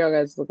restaurant where y'all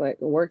guys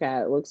work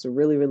at looks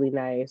really, really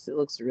nice. It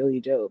looks really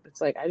dope. It's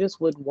like, I just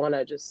would want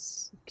to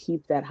just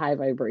keep that high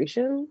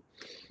vibration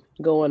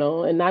going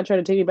on and not try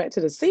to take you back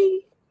to the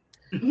sea.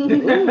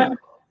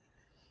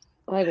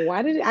 Like,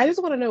 I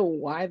just want to know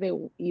why they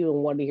even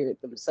want to hear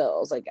it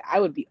themselves. Like,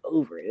 I would be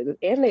over it.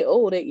 And they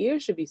old, their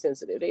ears should be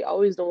sensitive. They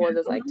always the ones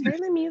that's like,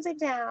 turn the music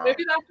down.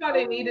 Maybe that's why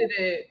they needed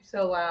it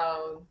so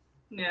loud.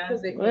 Yeah.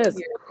 That's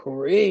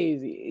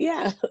crazy.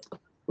 Yeah.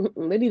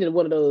 They needed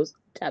one of those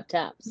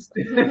taps.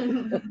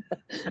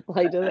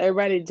 Like, just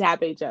everybody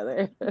tap each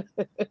other.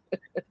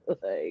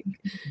 Like,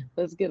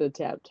 let's get a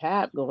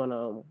tap going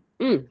on.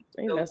 Ain't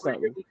that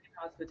something?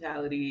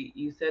 Hospitality,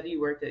 you said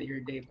you worked at your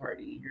day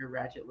party, your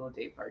ratchet little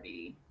day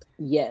party.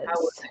 Yes. How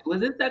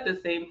was this at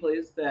the same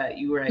place that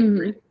you were at?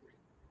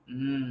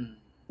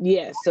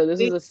 Yes. So this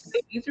is a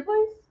Easter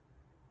place.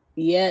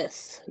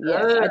 Yes.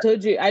 I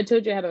told you I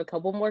had a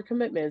couple more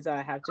commitments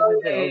I have to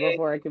fulfill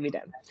before it can be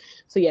done.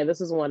 So yeah,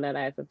 this is one that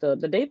I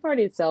fulfilled. The day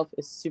party itself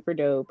is super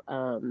dope.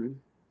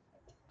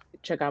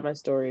 Check out my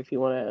story if you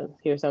want to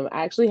hear something.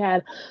 I actually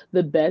had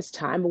the best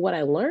time, but what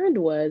I learned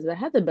was I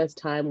had the best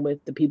time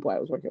with the people I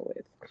was working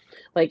with.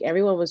 Like,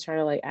 everyone was trying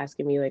to, like,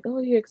 asking me, like, oh,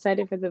 are you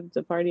excited for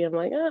the party? I'm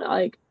like,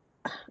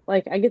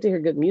 like I get to hear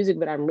good music,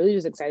 but I'm really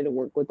just excited to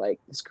work with, like,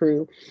 this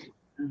crew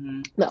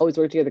that always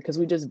work together because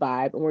we just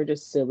vibe and we're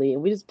just silly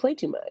and we just play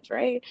too much,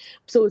 right?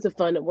 So it's a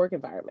fun work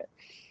environment.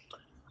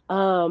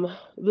 But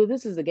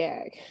this is a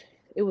gag.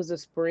 It was a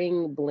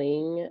spring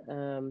bling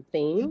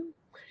theme.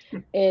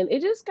 And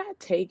it just got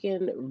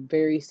taken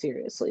very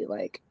seriously.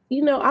 Like,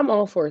 you know, I'm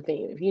all for a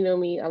theme. If you know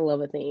me, I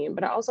love a theme.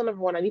 But I also, number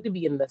one, I need to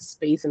be in the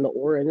space and the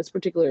aura. In this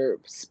particular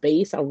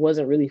space, I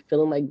wasn't really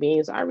feeling like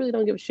being. So I really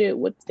don't give a shit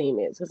what the theme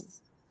is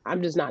because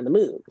I'm just not in the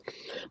mood.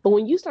 But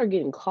when you start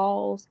getting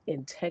calls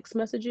and text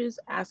messages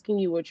asking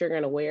you what you're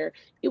going to wear,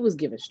 it was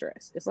giving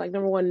stress. It's like,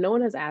 number one, no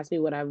one has asked me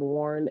what I've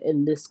worn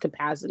in this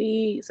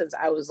capacity since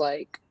I was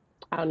like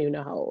I don't even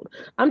know how old.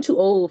 I'm too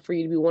old for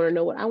you to be want to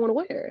know what I want to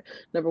wear.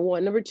 Number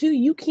one. Number two,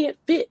 you can't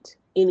fit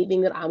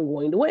anything that I'm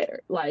going to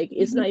wear. Like,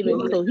 it's not even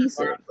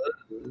cohesive.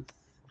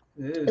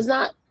 It's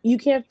not, you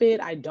can't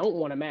fit. I don't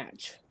want to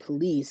match.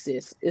 Please,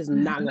 sis, it's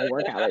not going to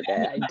work out like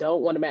that. I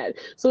don't want to match.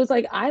 So it's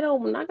like,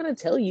 I'm not going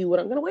to tell you what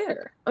I'm going to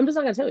wear. I'm just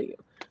not going to tell you.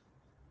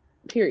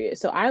 Period.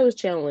 So I was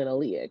channeling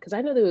Aaliyah because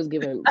I know they was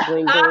giving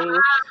bling bling,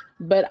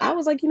 but I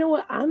was like, you know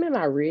what? I'm in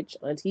my rich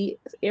auntie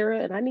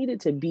era and I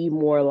needed to be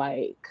more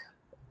like,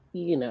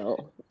 you know,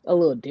 a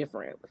little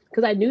different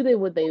because I knew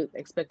what they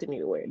expected me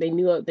to wear. They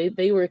knew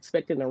they were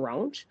expecting the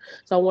raunch,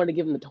 so I wanted to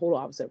give them the total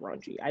opposite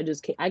raunchy.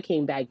 I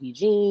came baggy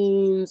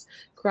jeans,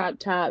 crop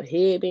top,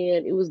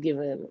 headband. It was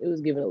given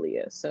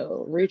Aaliyah.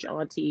 So rich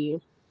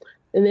auntie,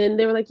 and then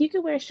they were like, you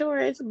can wear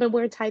shorts but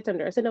wear tights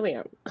under. I said, no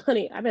ma'am,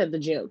 honey, I'm at the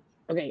gym.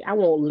 Okay, I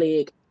want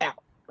leg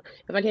out.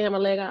 If I can't have my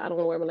leg out, I don't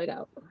want to wear my leg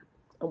out.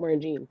 I'm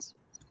wearing jeans.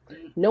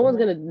 No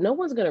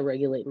one's gonna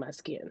regulate my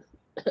skin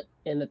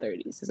in the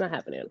 30s. It's not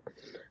happening.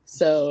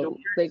 So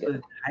like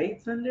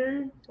tights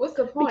under. What's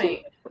the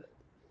point?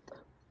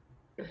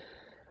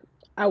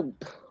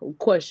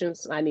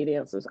 Questions. I need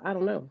answers. I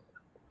don't know.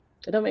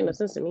 It don't make no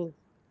sense to me. It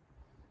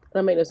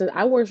don't make no sense.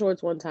 I wore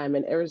shorts one time,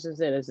 and ever since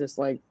then, it's just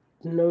like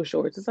no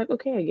shorts. It's like,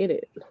 okay, I get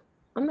it.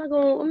 I'm not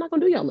gonna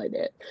do y'all like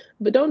that.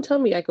 But don't tell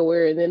me I can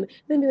wear it and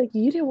then be like,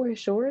 you didn't wear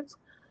shorts?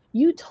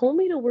 You told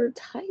me to wear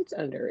tights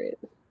under it.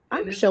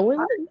 I'm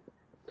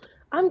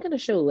gonna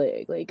show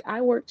leg. Like, I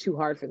work too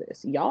hard for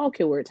this. Y'all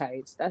can wear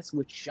tights. That's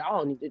what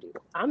y'all need to do.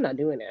 I'm not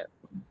doing that.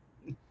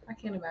 I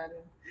can't imagine.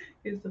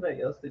 It's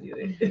somebody else to do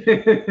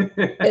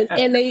it.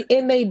 and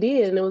they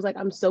did, and it was like,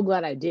 I'm so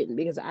glad I didn't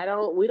because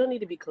we don't need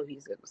to be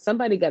cohesive.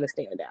 Somebody got to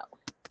stand out.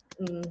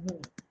 Mm-hmm.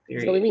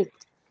 It's gonna be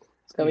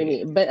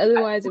me. But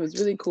otherwise, it was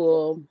really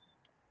cool.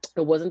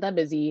 It wasn't that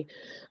busy.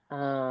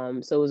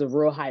 So it was a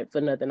real hype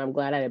for nothing. I'm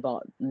glad I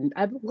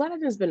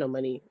didn't spend no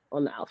money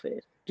on the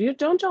outfit.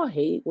 Don't y'all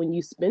hate when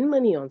you spend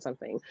money on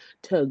something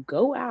to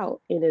go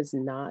out and it's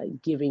not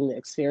giving the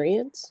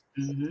experience?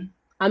 Mm-hmm.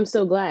 I'm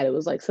so glad. It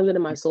was like something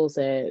in my soul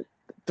said,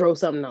 throw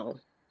something on.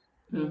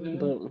 Mm-hmm.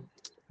 Boom.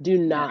 Do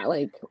not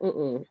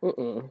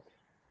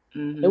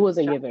Mm-hmm. It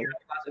wasn't given.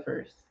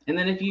 First. And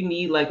then if you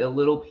need like a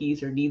little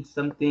piece or need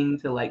something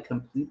to like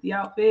complete the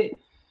outfit,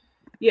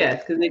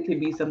 yes, because it could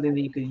be something that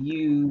you could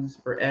use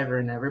forever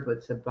and ever,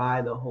 but to buy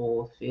the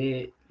whole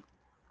fit,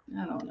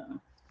 I don't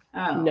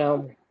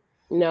know.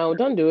 No,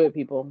 don't do it,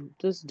 people.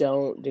 Just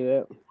don't do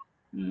it.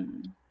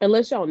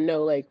 Unless y'all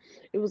know, like,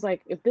 it was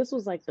like, if this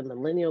was like the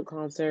millennial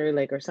concert,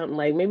 like, or something,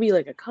 like maybe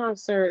like a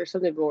concert or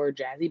something more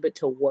jazzy, but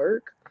to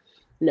work,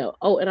 no.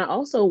 Oh, and I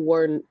also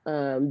wore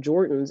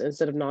Jordans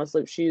instead of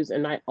non-slip shoes,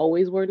 and I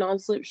always wear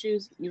non-slip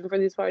shoes even for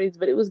these parties,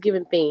 but it was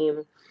given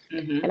theme.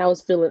 And I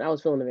was feeling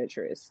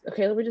adventurous.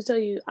 Okay, let me just tell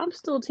you, I'm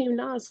still team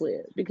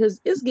non-slip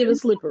because it's given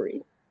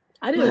slippery.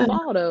 I didn't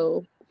fall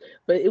though,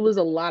 but it was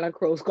a lot of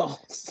close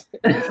calls.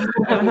 Like,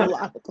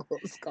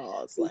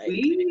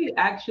 we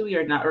actually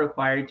are not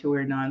required to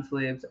wear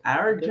non-slips.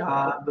 Our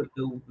job, but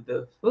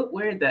the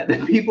footwear that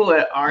the people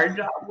at our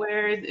job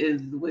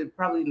wears would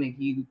probably make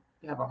you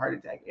have a heart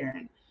attack,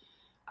 Erin.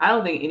 I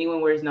don't think anyone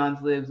wears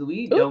non-slips.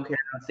 We don't care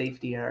about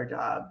safety at our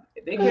job.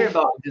 They care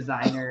about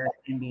designer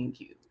and being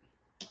cute.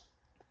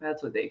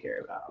 That's what they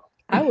care about.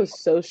 I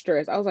was so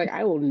stressed. I was like,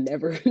 I will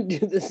never do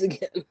this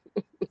again.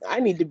 I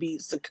need to be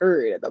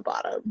secured at the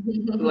bottom.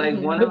 Like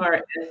one of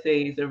our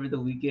essays over the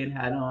weekend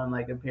had on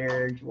like a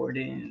pair of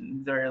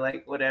Jordans or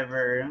like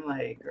whatever. I'm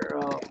like,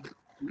 girl,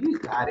 you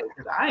got it,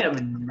 because I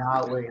am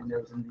not wearing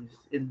those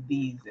in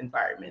these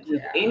environments.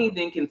 If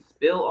anything can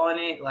spill on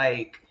it,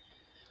 like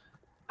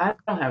I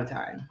don't have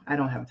time.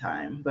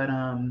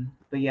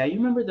 But yeah, you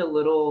remember the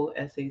little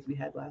essays we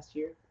had last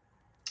year?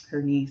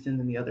 Her niece and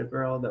then the other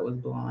girl that was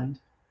blonde.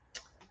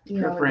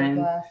 Her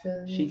friend,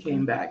 she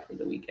came back for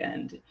the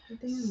weekend.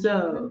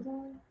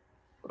 So,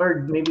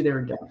 or maybe they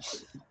were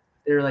dunks.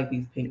 They were like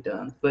these pink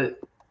dunks, but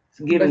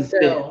given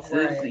still,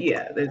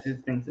 there's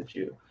just things to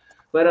chew.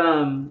 But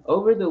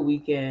over the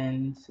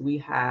weekend we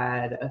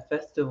had a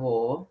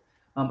festival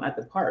at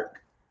the park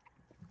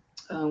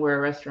where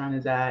a restaurant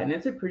is at, and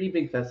it's a pretty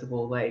big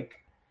festival. Like,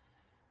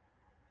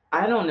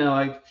 I don't know,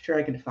 I'm sure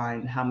I can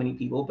find how many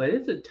people, but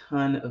it's a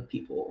ton of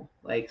people.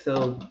 Like,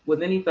 so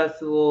with any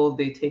festival,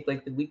 they take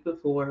like the week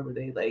before where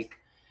they like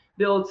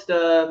build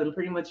stuff and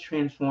pretty much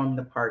transform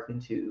the park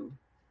into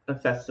a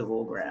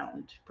festival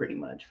ground pretty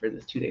much for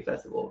this 2-day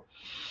festival.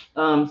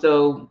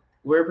 So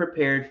we're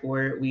prepared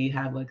for it. We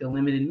have like a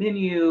limited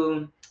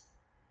menu,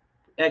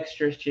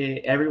 extra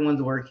shit.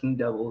 Everyone's working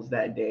doubles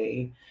that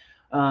day.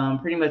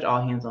 Pretty much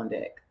all hands on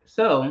deck.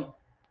 So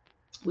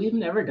we've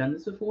never done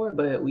this before,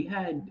 but we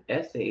had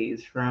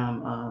essays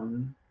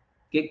from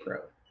Gig Pro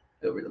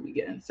over the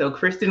weekend. So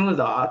Kristen was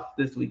off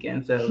this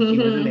weekend, so she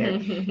wasn't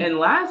there. And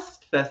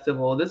last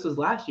festival, this was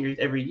last year's,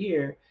 every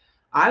year,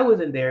 I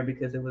wasn't there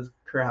because it was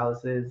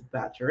Corrales'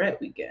 bachelorette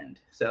weekend.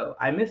 So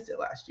I missed it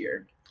last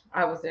year.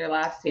 I was there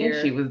last year.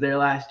 And she was there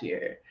last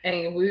year.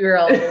 And we were,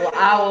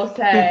 I will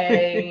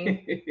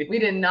say, we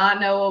did not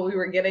know what we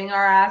were getting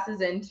our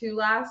asses into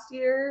last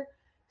year.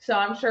 So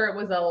I'm sure it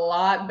was a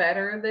lot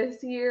better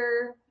this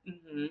year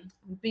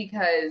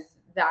because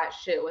that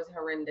shit was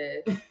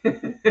horrendous.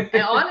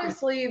 And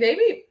honestly,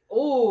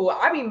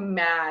 I be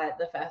mad at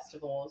the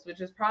festivals,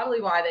 which is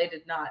probably why they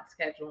did not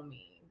schedule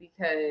me,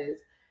 because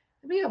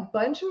there'd be a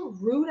bunch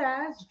of rude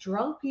ass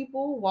drunk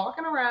people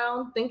walking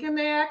around thinking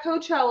they're at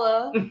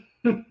Coachella.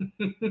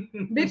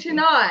 Bitch, you're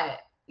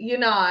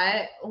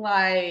not.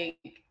 Like,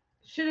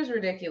 shit is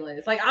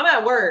ridiculous. Like, I'm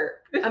at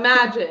work.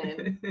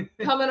 Imagine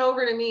coming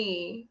over to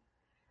me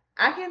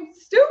acting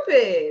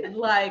stupid.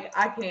 Like,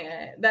 I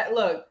can't.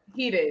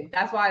 Heated.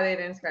 That's why they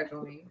didn't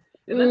schedule me.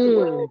 And that's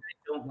what I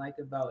don't like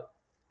about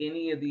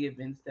any of the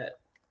events that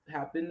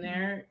happen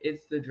there.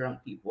 It's the drunk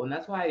people. And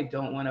that's why I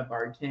don't want to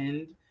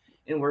bartend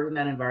and work in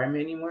that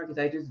environment anymore, because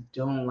I just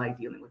don't like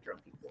dealing with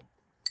drunk people.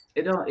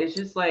 It's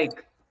just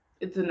like,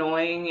 it's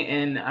annoying,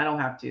 and I don't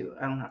have to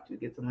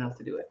get someone else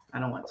to do it. I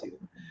don't want to.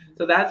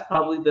 So that's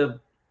probably the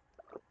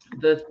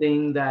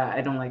thing that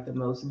I don't like the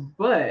most.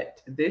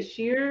 But this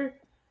year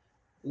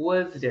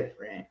was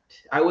different.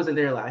 I wasn't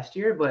there last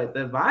year, but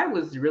the vibe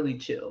was really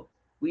chill.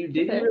 We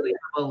didn't really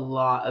have a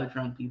lot of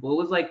drunk people. It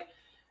was like,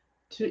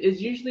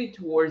 it's usually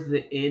towards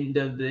the end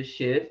of the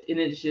shift, and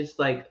it's just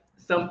like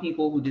some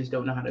people who just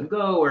don't know how to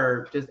go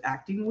or just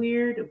acting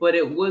weird, but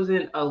it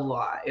wasn't a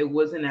lot. It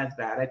wasn't as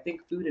bad. I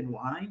think Food and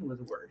Wine was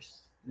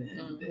worse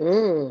than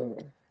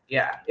this.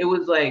 Yeah, it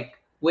was like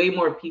way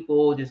more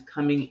people just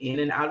coming in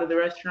and out of the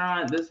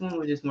restaurant. This one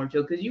was just more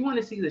chill because you want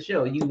to see the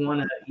show. You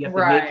have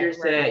to make your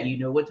set. You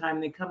know what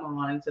time they come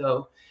on.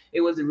 So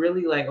it was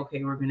really like,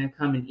 okay, we're gonna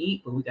come and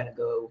eat, but we gotta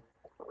go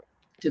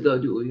do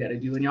what we gotta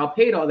do. And y'all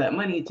paid all that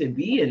money to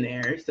be in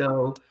there.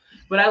 So,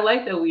 but I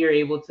like that we are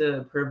able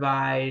to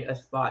provide a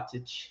spot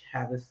to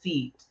have a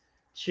seat,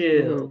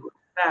 chill,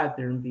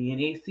 bathroom, be in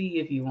AC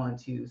if you want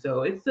to.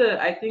 So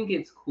I think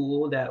it's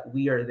cool that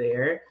we are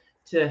there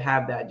to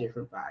have that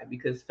different vibe,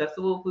 because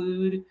festival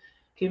food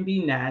can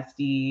be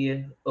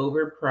nasty,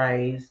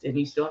 overpriced, and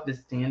you still have to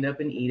stand up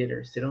and eat it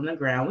or sit on the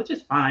ground, which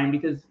is fine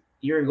because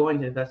you're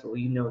going to the festival.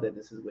 You know that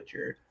this is what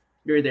you're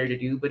there to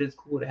do, but it's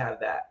cool to have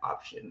that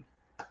option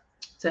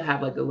to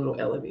have like a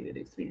little elevated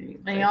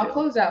experience. And y'all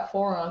closed at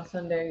 4 on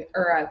Sunday,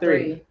 or at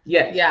 3.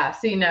 Yes. Yeah.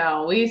 See,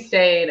 no, we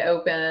stayed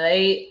open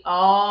late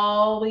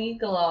all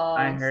week long.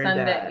 I heard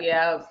Sunday, that.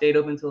 Yeah. Stayed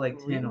open till like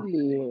 10 on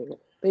Sunday.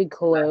 They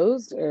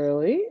closed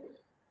early?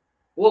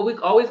 Well, we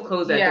always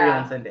close at 3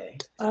 on Sunday.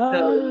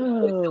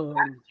 So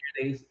last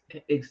year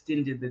they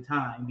extended the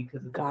time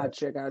because of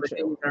gotcha. It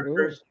was our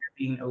first year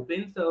being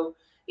open. So,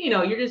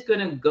 you're just going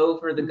to go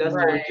for the gusto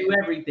and do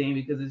everything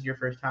because it's your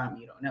first time.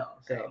 You don't know.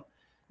 So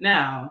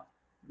now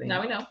we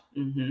know.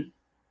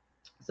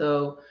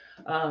 So,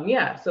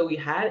 so we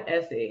had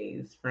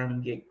essays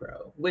from Gig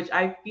Pro, which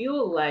I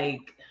feel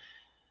like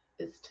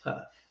it's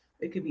tough.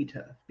 It could be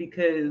tough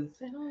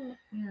because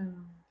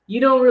you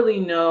don't really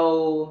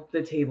know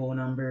the table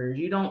numbers.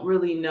 You don't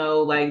really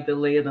know like the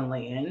lay of the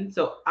land.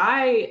 So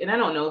I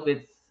don't know if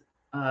it's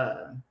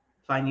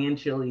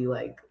financially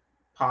like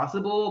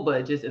possible,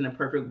 but just in a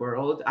perfect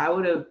world, I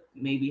would have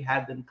maybe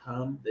had them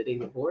come the day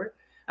before.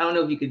 I don't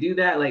know if you could do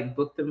that, like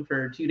book them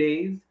for 2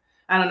 days.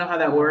 I don't know how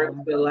that works,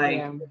 but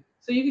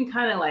so you can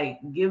kind of like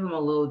give them a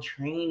little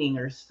training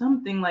or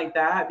something like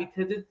that,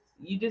 because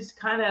you just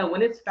kind of,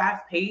 when it's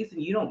fast paced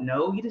and you don't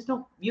know, you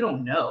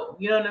don't know,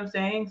 you know what I'm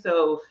saying?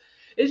 So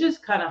it's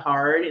just kind of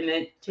hard, and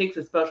it takes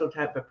a special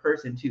type of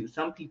person too.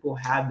 Some people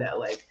have that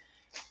like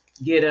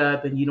get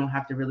up and you don't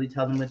have to really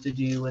tell them what to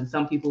do, and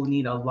some people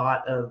need a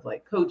lot of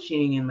like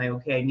coaching and like,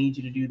 okay, I need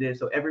you to do this.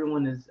 So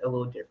everyone is a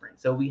little different.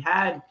 So we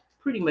had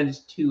pretty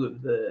much 2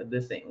 of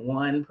the same.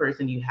 One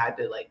person you had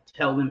to like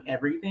tell them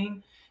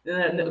everything. And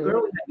then the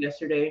girl we had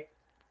yesterday,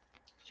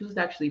 she was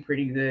actually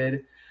pretty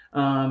good.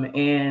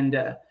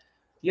 And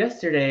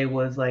yesterday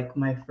was like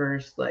my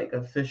first like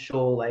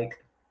official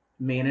like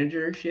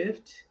manager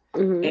shift.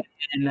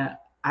 And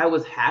I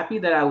was happy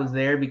that I was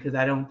there because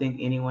I don't think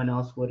anyone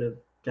else would have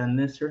done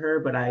this for her,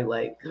 but I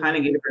like kind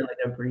of gave her like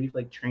a brief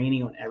like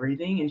training on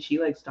everything, and she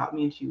like stopped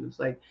me and she was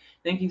like,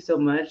 thank you so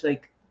much,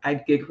 like I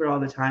gig her all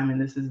the time,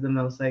 and this is the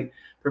most like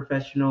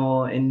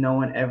professional, and no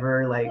one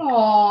ever like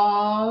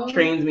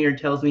trains me or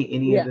tells me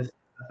any of this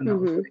stuff. And I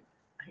was like,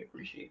 I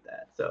appreciate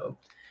that. So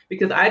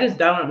because I just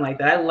don't like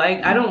that.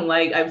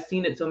 I've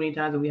seen it so many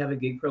times when we have a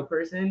Gig Pro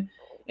person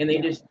and they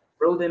just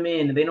throw them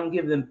in and they don't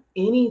give them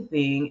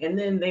anything, and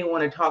then they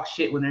want to talk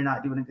shit when they're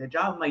not doing a good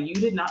job. I'm like, you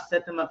did not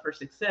set them up for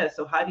success,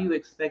 so how do you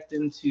expect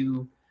them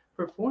to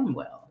perform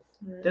well?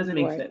 Doesn't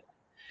make sense.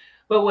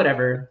 But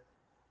whatever.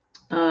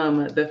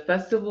 The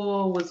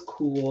festival was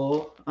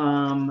cool.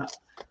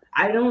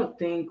 I don't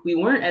think we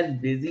weren't as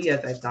busy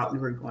as I thought we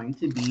were going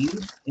to be.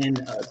 And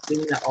a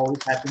thing that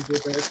always happens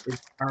with us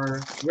is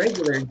our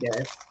regular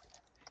guests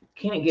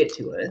can't get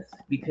to us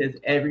because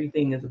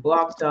everything is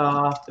blocked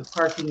off. The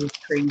parking is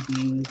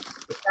crazy.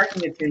 The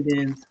parking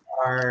attendants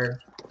are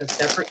a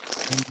separate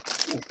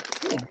thing.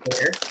 They don't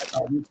care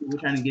about these people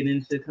trying to get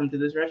in to come to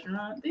this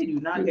restaurant. They do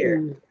not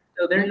care.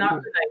 So they're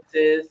not the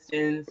nicest.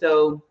 And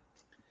so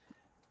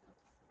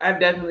I've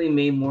definitely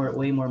made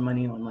way more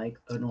money on like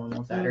a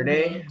normal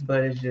Saturday,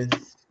 but it's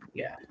just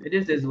it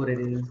just is what it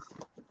is.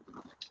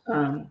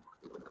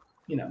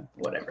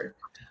 Whatever.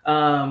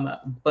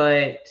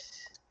 But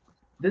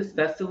this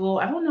festival,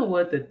 I don't know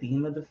what the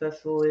theme of the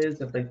festival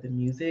is of like the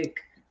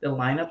music. The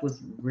lineup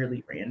was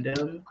really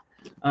random.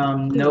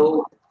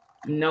 No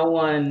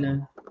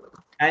one.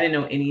 I didn't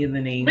know any of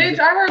the names. Bitch,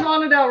 I heard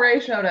Lana Del Rey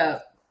showed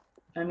up.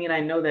 I mean, I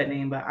know that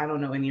name, but I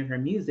don't know any of her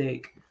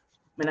music.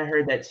 And I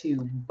heard that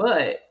too.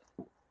 But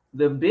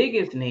the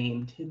biggest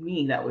name to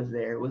me that was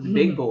there was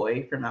Big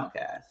Boy from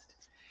Outkast.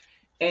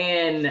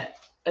 And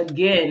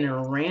again,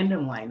 a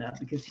random lineup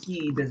because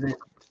he doesn't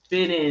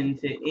fit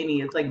into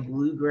any. It's like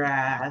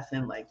bluegrass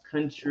and like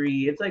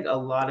country. It's like a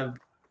lot of,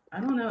 I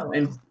don't know.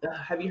 And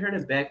have you heard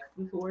of Beck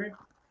before?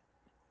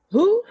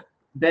 Who?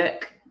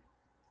 Beck.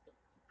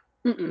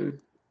 Mm-mm.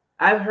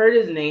 I've heard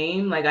his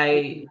name like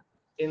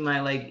in my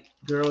like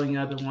growing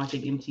up and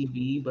watching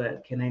MTV,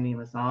 but can I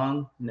name a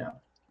song? No.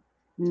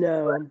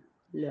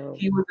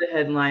 He was the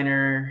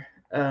headliner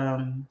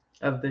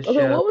of the show.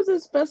 Okay, what was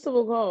this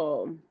festival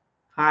called?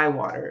 High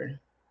Water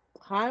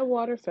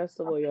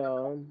Festival,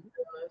 y'all.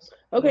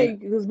 Okay,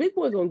 because Big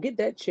Boy's gonna get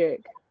that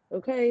check.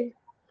 Okay.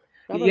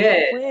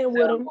 Playing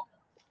with him.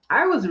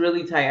 I was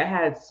really tight. I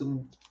had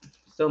so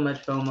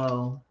much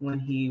FOMO when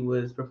he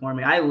was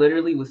performing. I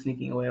literally was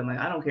sneaking away. I'm like,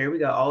 I don't care. We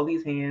got all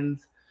these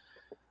hands.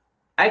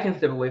 I can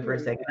step away for a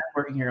second. I'm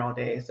working here all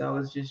day, so I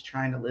was just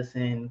trying to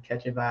listen,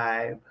 catch a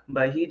vibe.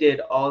 But he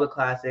did all the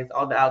classics,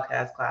 all the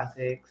Outkast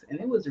classics, and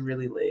it was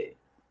really lit.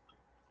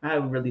 I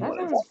really that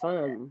wanted sounds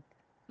fun.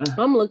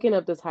 I'm looking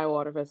up this High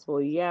Water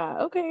Festival. Yeah,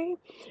 okay.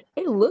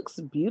 It looks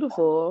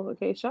beautiful.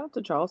 Okay, shout out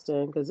to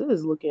Charleston because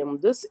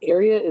this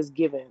area is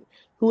given.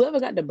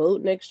 Whoever got the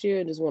boat next year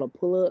and just want to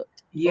pull up.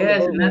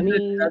 Yes, and that's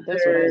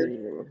what I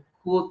need.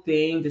 Cool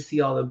thing to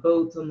see all the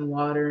boats on the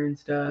water and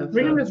stuff.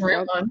 Bring this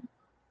rent one.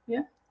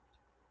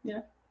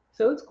 Yeah.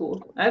 So it's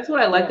cool. That's what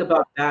I like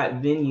about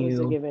that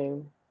venue.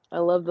 Giving. I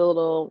love the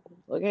little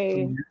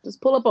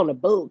just pull up on the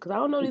boat because I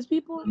don't know these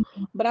people,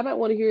 but I might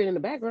want to hear it in the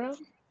background.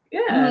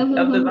 Yeah, of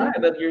the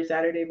vibe of your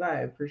Saturday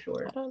vibe for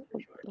sure. I don't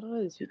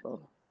know these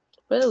people,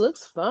 but it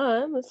looks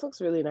fun. This looks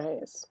really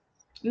nice.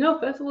 No,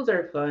 festivals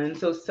are fun.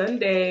 So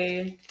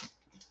Sunday,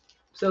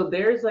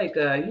 there's like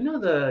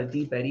the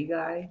Deep Eddy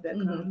guy that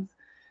comes.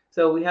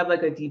 So we have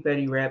like a Deep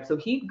Eddy rep. So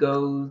he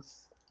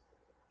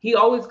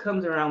always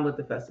comes around with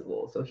the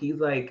festival. So he's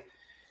like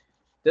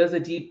does a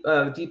Deep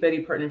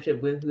Eddy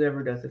partnership with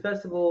whoever does the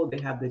festival. They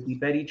have the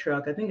Deep Eddy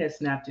truck. I think I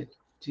snapped it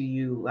to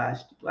you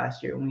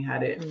last year when we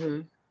had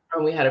it.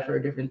 Or we had it for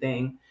a different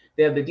thing.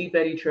 They have the Deep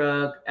Eddy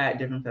truck at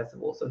different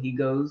festivals. So he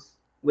goes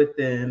with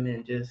them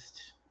and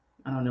just,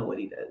 I don't know what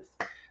he does.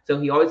 So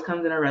he always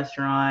comes in a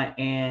restaurant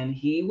and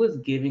he was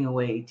giving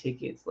away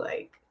tickets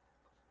like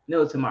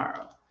no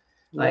tomorrow.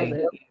 Like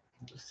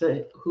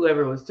so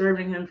whoever was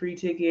serving him free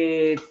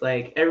tickets,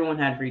 like everyone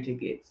had free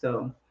tickets.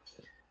 So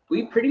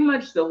we pretty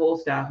much, the whole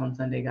staff on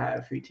Sunday got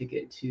a free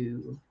ticket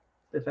to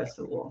the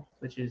festival,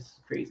 which is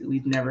crazy.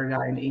 We've never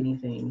gotten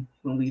anything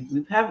when we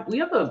have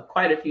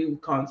quite a few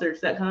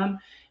concerts that come,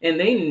 and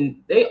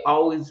they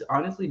always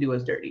honestly do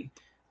us dirty.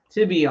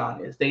 To be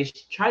honest, they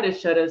try to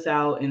shut us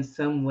out in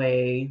some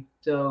way.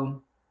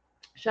 So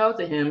shout out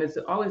to him. It's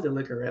always the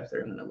liquor reps that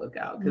are going to look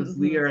out because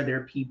we are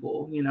their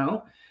people,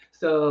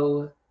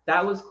 So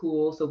that was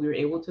cool. So we were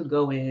able to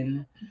go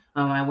in.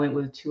 I went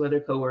with 2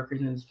 other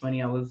coworkers, and it's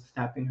funny. I was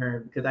snapping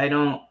her because I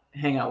don't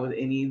hang out with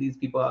any of these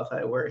people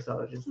outside of work, so I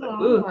was just like,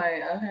 ooh.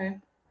 Okay.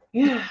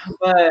 Yeah,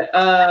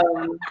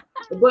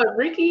 but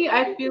Ricky,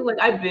 I feel like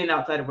I've been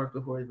outside of work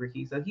before with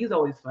Ricky, so he's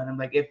always fun. I'm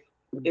like, if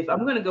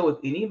I'm gonna go with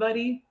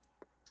anybody,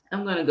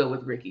 I'm gonna go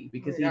with Ricky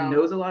because he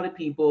knows a lot of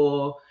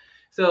people,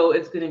 so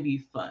it's gonna be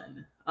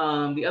fun.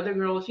 The other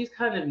girl, she's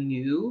kind of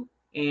new,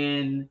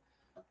 and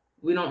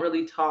we don't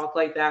really talk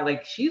like that.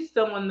 Like she's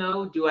someone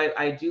though,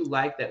 I do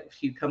like that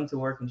she comes to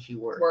work and she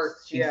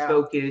works. She's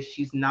focused.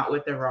 She's not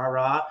with the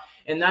rah-rah.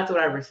 And that's what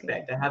I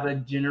respect. I have a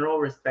general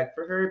respect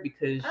for her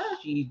because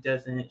she's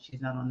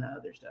not on the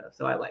other stuff.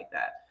 So I like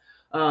that.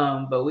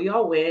 But we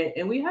all went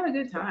and we had a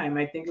good time.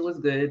 I think it was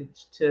good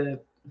to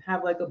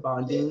have like a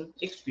bonding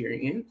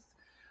experience.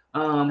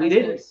 We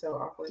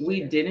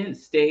didn't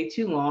stay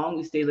too long.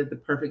 We stayed like the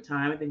perfect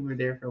time. I think we were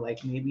there for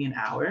like maybe an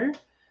hour.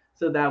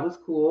 So that was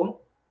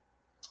cool.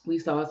 We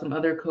saw some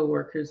other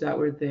coworkers that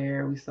were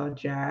there. We saw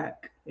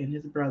Jack and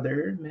his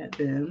brother, met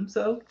them.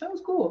 So that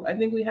was cool. I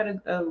think we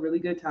had a really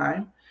good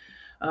time.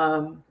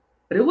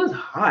 But it was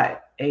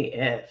hot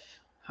AF.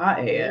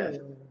 Hot AF.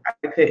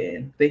 I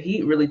couldn't. The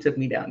heat really took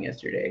me down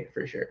yesterday,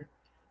 for sure.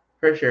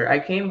 For sure. I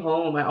came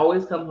home. I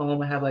always come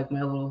home. I have like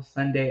my little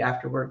Sunday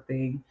after work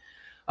thing.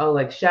 I'll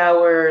like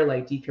shower,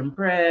 like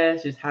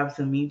decompress, just have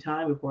some me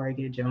time before I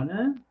get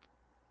Jonah.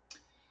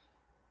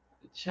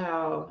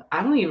 Child,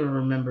 I don't even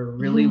remember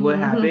really what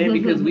happened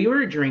because we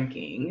were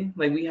drinking.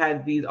 Like we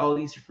had all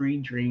these free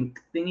drink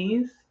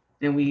thingies,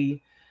 and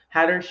we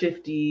had our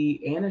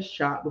shifty and a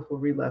shot before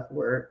we left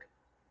work.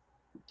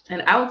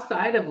 And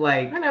outside of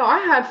like, I know I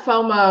had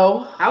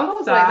FOMO. I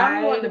was like, I'm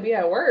outside, wanting to be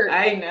at work.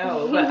 I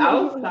know, but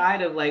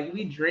outside of like,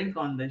 we drink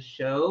on the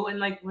show, and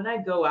like when I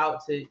go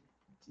out to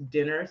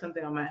dinner or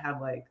something, I might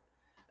have like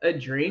a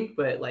drink,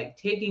 but like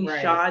taking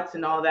Right. shots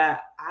and all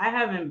that, I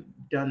haven't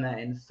done that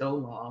in so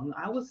long.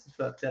 I was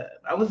fucked up.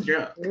 I was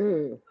drunk.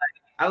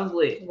 I was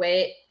lit.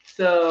 Wet.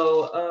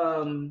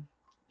 So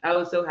I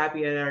was so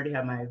happy I already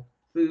had my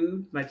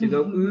food, my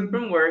to-go food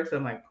from work. So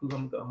I'm like, cool,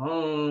 I'm gonna go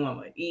home, I'm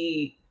gonna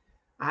eat.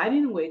 I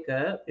didn't wake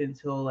up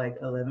until like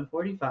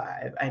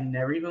 11:45. I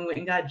never even went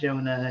and got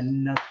Jonah,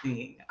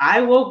 nothing.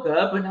 I woke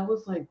up and I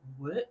was like,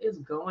 what is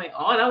going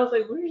on? I was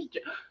like, where's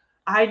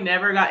I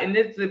never got, and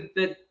it's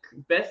the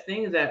best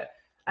thing is that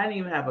I didn't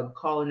even have a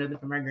call or nothing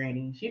from my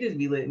granny. She just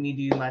be letting me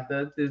do my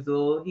thug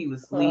sizzle. He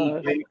was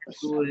asleep, ready for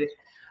school.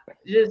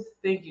 Just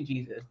thank you,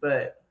 Jesus.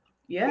 But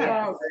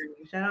yeah,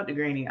 shout out to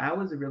Granny. I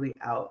was really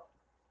out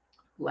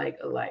like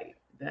a light.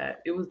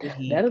 That it was the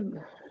heat.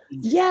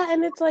 Yeah,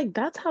 and it's like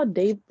that's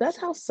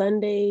how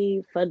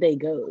Sunday fun day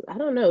goes. I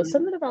don't know.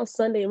 Something about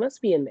Sunday, it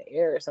must be in the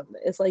air or something.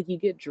 It's like you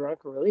get drunk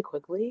really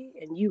quickly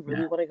and you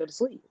really want to go to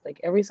sleep. Like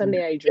every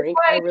Sunday I drink,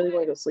 I really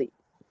want to go to sleep.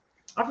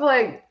 I feel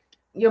like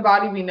your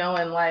body be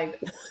knowing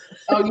like,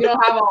 oh, you don't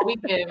have all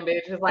weekend,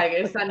 bitch. It's like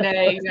it's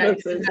Sunday. You gotta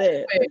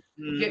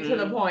get to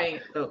the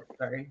point. Oh,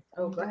 sorry.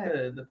 Oh, go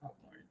ahead. The popcorn.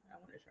 I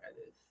want to try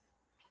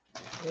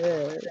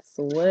this. Yes.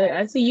 What?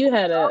 I see you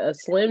had a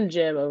Slim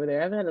Jim over there.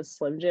 I haven't had a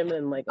Slim Jim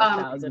in like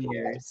 1,000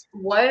 years.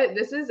 What?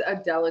 This is a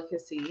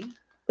delicacy.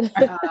 And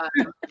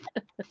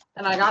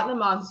I got the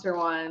monster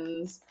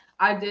ones.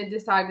 I did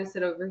decide to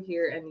sit over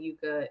here and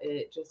Yuka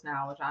it just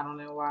now, which I don't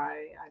know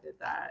why I did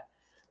that.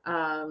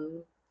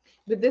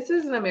 But this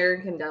is an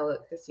American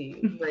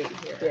delicacy right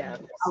here. Yeah,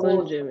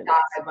 Slim Jim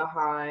die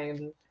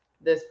behind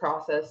this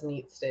processed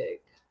meat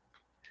stick.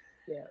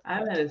 Yeah,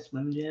 I've had a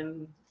Slim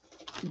Jim.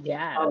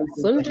 Yeah,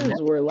 Slim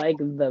Jims were like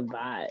the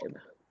vibe.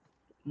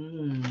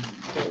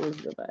 It was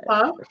the vibe.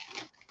 Huh?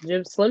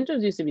 Slim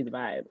Jims used to be the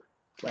vibe,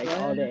 like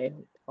all day,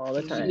 all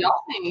the time. Y'all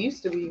think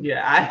used to be.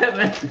 Yeah, I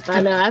haven't.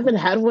 I know. I haven't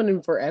had one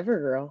in forever,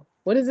 girl.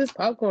 What is this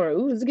popcorn?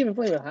 Ooh, it's giving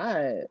flaming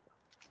hot.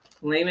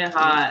 Flaming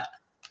hot.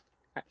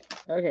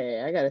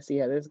 Okay, I gotta see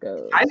how this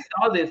goes. I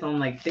saw this on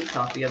like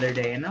TikTok the other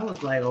day, and I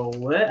was like, "Oh,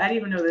 what? I didn't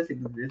even know this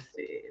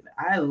existed."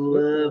 I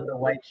love the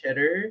white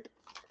cheddar.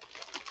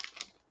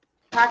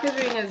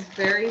 Packaging is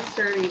very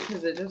sturdy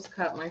because it just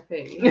cut my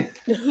face.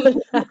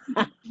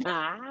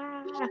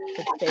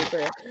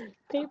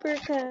 Paper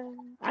cut.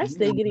 I'm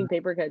still getting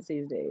paper cuts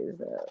these days,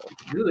 though.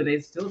 Dude, they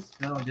still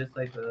smell just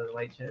like the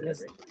white cheddar.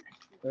 Yes.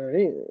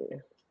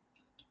 Really?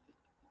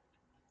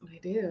 They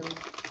do.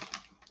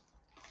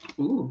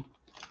 Ooh.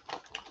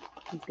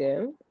 It's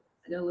good.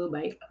 I got a little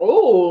bite.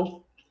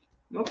 Oh.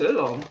 Okay,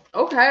 though.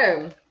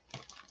 Okay.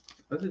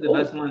 This is the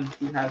best one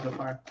we've had so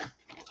far.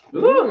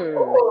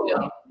 Ooh.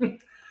 Yeah.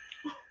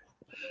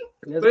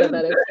 Let's get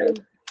that extra.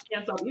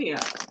 Can't stop eating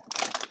it.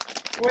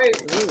 Wait,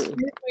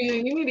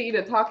 you need to eat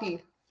a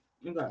Taki.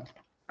 Okay.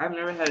 I've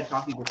never had a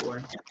Taki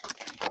before.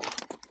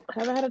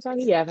 Have I had a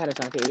Taki? Yeah, I've had a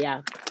Taki.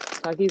 Yeah.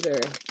 Takis are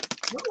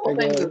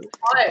good.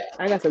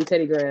 I got some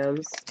Teddy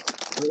Grahams.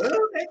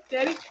 Okay,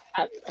 Teddy.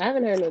 I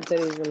haven't had no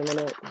Teddies in a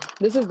minute.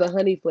 This is the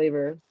honey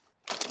flavor.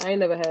 I ain't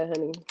never had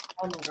honey.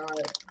 Oh my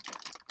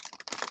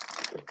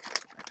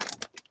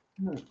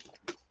God.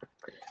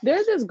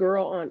 There's this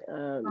girl on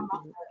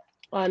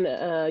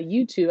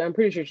YouTube. I'm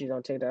pretty sure she's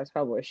on TikTok. That's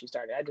probably where she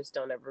started. I just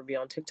don't ever be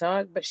on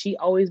TikTok, but she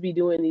always be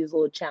doing these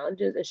little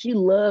challenges, and she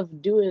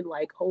loved doing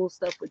like whole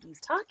stuff with these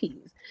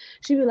Takis.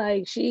 She be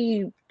like,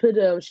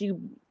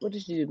 what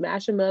did she do?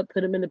 Mash them up,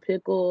 put them in a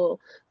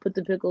pickle, put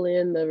the pickle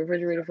in the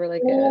refrigerator for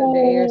like a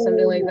day or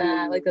something like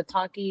that, like the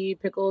Taki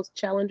pickles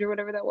challenge or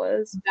whatever that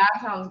was. That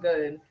sounds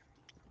good.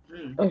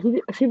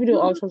 She be doing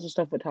all sorts of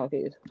stuff with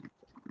Takis.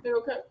 You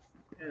okay?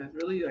 Yeah, it's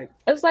really like.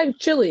 It's like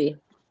chili.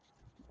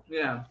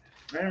 Yeah.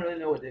 I don't really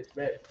know what to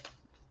expect.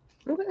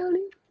 Okay,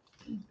 honey.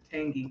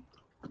 Tangy.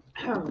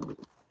 I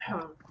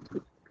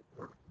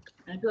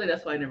feel like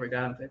that's why I never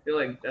got them. I feel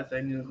like that's why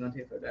I knew it was gonna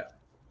taste like that.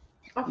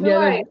 I feel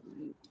like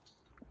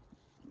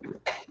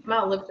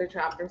my lips are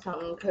chapped or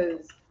something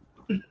because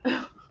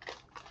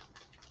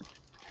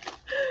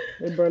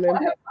they're burning.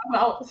 my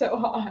mouth so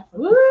hot.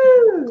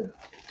 Woo!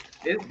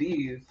 It's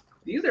these.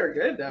 These are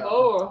good though.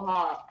 Oh,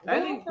 hot. I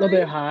think A little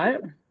bit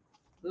hot.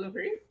 Gluten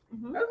free.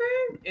 Mm-hmm.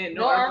 Okay. And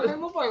no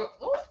artificial flavor,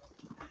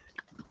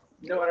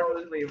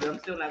 but I'm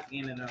still not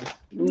scanning them.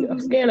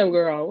 Scan them,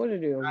 girl. What to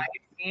do? I am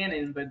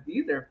scanning, but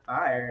these are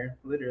fire,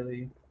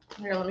 literally.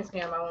 Here, let me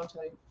scan them. I won't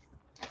tell you.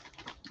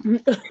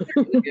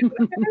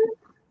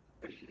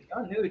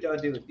 Y'all knew what y'all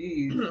do with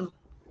these.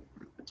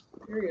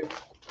 Period.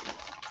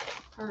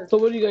 So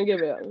what are you gonna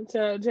give it?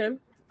 10 out of 10?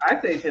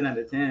 I'd say 10 out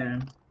of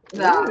 10.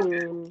 Nah.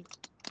 I'm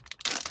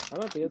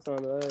about to get some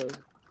of those.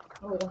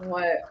 Oh,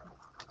 what?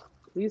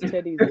 These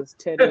teddies is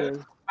teddying.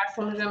 My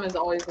Slim Jim is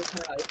always the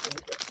 10 out of 10.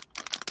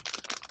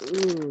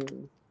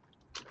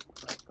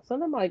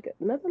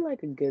 Nothing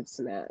like a good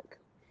snack.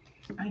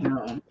 I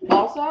know.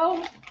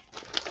 Also,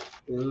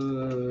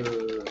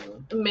 Ooh.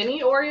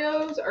 Mini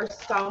Oreos are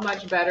so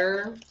much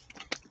better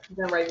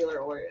than regular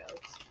Oreos.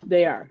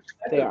 They are.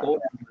 Like They the are.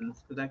 golden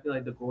ones, because I feel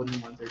like the golden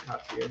ones are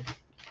top tier.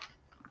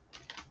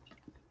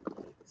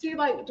 See,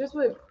 like just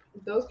with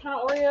those kind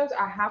of Oreos,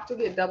 I have to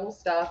get double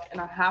stuffed and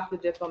I have to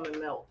dip them in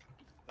milk,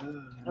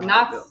 and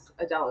that's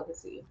a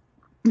delicacy.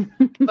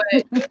 But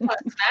just a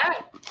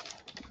snack,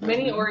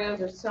 mini Oreos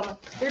are so much.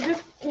 They're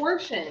just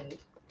portioned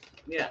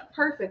Yeah.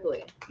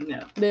 perfectly.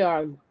 Yeah. They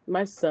are.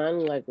 My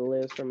son like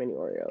lives for mini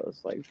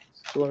Oreos. Like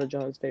it's one of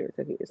John's favorite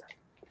cookies.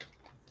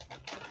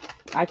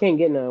 I can't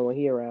get none when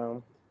he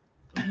around.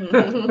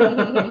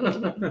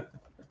 I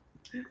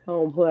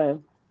don't play.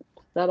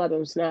 Not about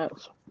them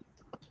snacks.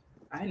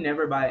 I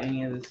never buy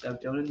any of this stuff.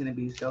 Jonah's gonna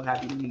be so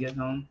happy when he gets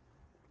home.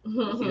 See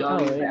all Oh,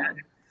 these yeah. bags.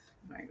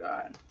 My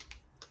God.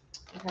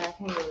 Okay, I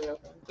can't get it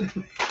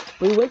open.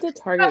 We went to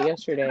Target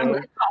yesterday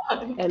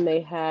and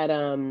they had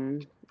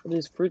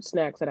these fruit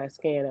snacks that I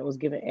scanned that was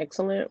given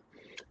excellent,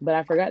 but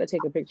I forgot to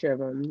take a picture of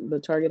them.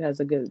 But Target has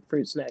a good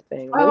fruit snack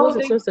thing. It was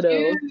they expensive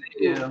though.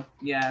 do.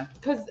 Yeah.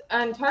 Because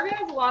Target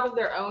has a lot of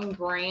their own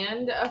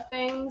brand of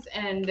things,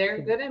 and they're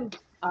good in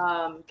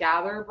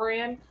Gather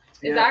brand.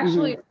 It's Yeah.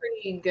 actually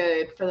pretty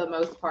good for the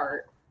most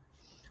part.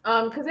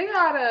 Because they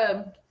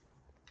got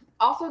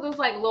also those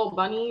like little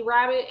bunny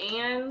rabbit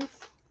Ann's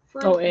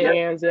fruit. Oh,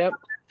 Ann's, yep.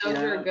 Those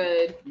Yeah. are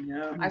good.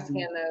 Yeah. I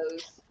scan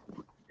those.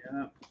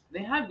 Yeah.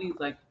 They have these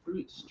like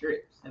fruit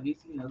strips. Have you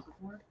seen those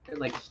before? They're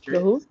like The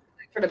strips. who?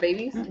 For the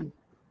babies? No,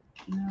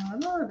 I don't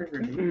know if they're for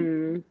babies.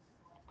 Mm.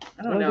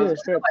 I don't I'll know. do the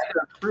It's kind of like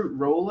a fruit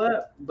roll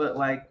up, but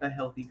like a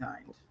healthy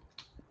kind.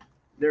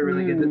 They're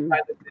really good. This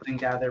by the Good and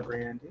Gather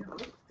brand. Yeah,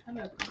 what kind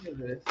of thing is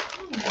this?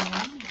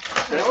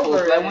 That's cool.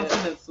 So I want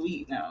something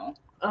sweet now.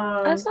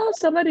 I saw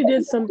somebody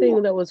did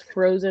something that was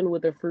frozen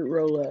with a fruit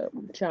roll up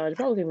challenge.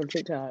 Probably came from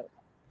TikTok.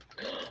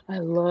 I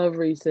love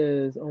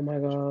Reese's. Oh my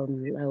god,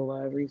 I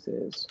love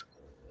Reese's.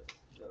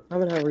 I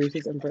haven't had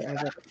Reese's in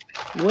forever.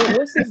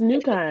 What's this new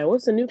kind?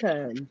 What's the new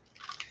kind?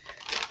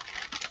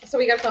 So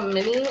we got some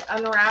mini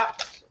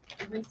unwrapped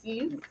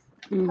Reese's.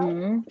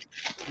 Mm-hmm.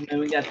 And then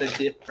we got the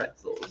dip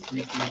pretzels.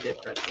 Reese's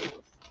dip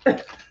pretzels.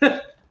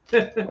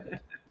 I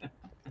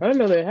didn't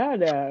know they had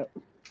that.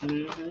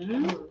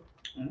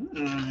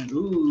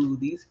 Ooh,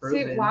 these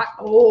frozen. See, why?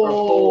 Or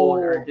cold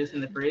or just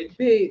in the fridge.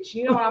 Bitch,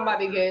 you know what I'm about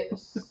to get?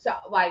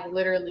 Like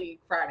literally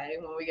Friday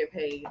when we get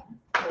paid.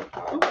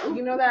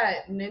 You know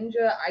that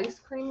Ninja ice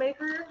cream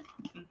maker?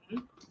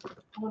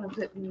 I want to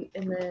put the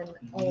and then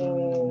I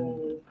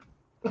don't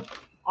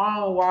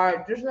know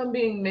why. Just them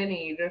being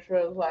mini just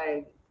feels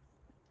like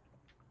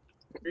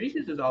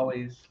Reese's is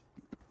always.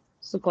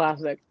 It's a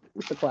classic.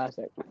 It's a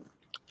classic.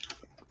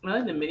 I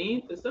like the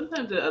mini, but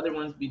sometimes the other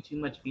ones be too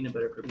much peanut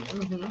butter for me.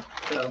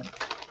 So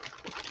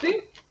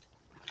see,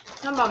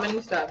 something about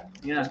mini stuff.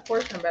 yeah, Just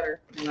portion better.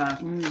 yeah.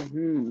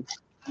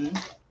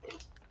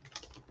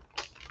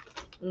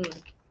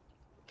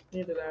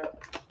 Neither that.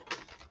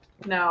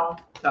 Now,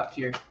 Top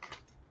tier.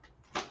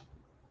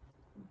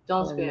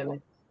 don't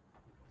scan.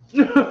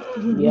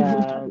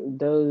 Yeah,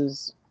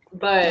 those.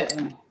 But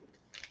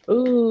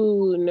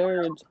Ooh,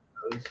 nerds.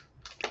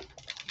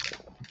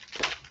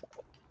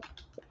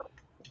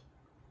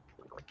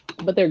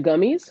 But they're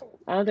gummies?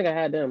 I don't think I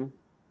had them.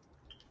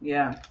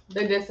 Yeah.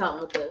 they did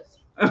something with this.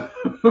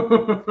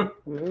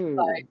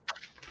 Mm.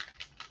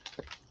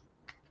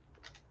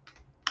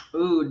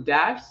 Ooh,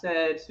 Dash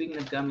said, speaking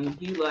of gummies,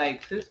 he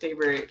likes his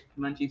favorite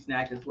munchie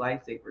snack is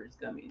Lifesavers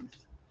gummies.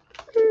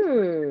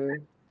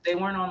 They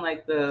weren't on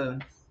like the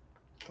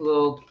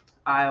little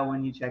aisle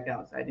when you check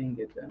out, so I didn't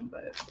get them,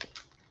 but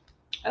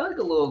I like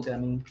a little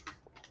gummy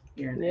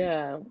here and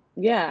there.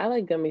 Yeah, I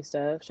like gummy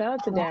stuff. Shout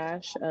out to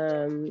Dash.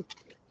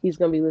 He's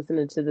gonna be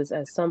listening to this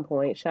at some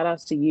point. Shout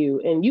outs to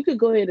you. And you could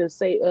go ahead and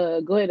save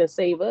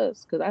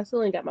us because I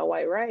still ain't got my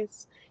white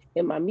rice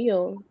in my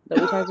meal that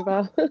we talked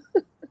about.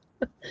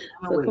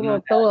 So come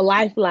on, throw a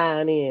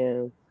lifeline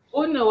in.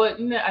 Well, you know what?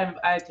 No,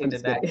 I take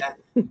it back.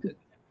 kidding.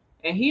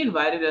 And he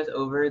invited us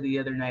over the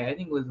other night. I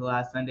think it was the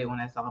last Sunday when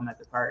I saw him at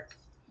the park.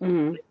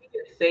 Mm-hmm. He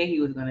didn't say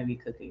he was going to be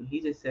cooking. He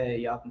just said,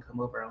 y'all can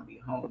come over and be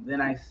home. Then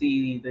I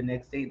see the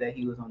next day that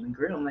he was on the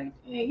grill. I'm like,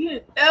 hey, you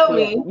didn't tell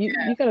me.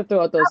 You gotta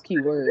throw out those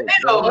keywords.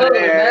 Over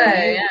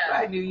there. Yeah.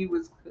 I knew he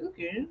was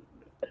cooking.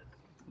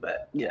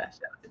 But yeah,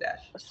 shout out to Dash.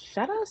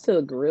 Shout outs to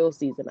the grill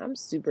season. I'm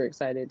super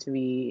excited to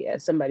be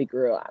at somebody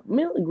grill.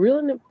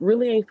 Grilling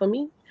really ain't for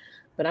me,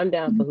 but I'm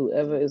down for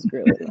whoever is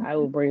grilling. I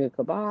will bring a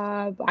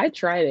kebab. I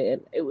tried it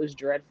and it was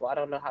dreadful. I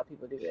don't know how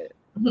people do it.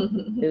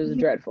 It was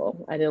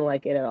dreadful. I didn't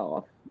like it at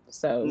all.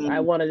 So I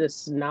want to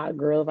just not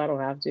grill if I don't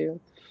have to.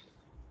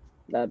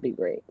 That'd be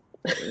great.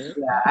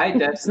 Yeah, I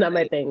definitely. It's not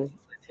my thing.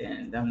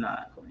 Attend. I'm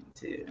not going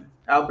to.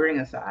 I'll bring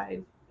a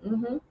side.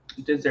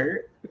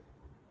 Dessert.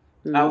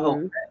 Mm-hmm. I'll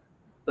help that.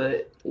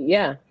 But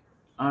yeah,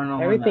 I don't know.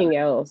 Everything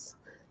else.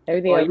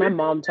 My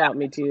mom taught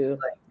me to.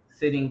 Like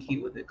sitting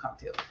cute with the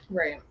cocktail.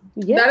 Right.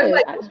 Yeah, that is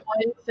like the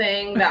one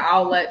thing that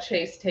I'll let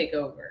Chase take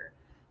over.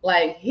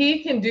 Like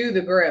he can do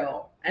the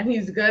grill and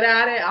he's good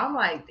at it. I'm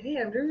like,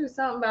 damn, there's just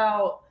something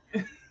about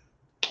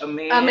a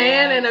man. A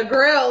man and a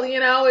grill, you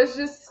know, it's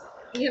just,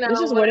 you know, It's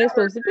just where they're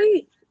supposed to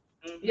be.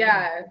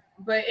 Yeah,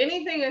 but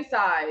anything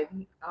inside,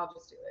 I'll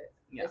just do it.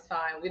 Yeah. It's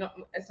fine. We don't.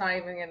 It's not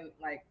even in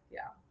like,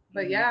 yeah.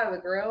 But yeah, the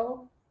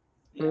grill.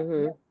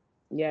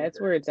 Yeah,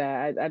 it's where it's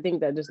at. I think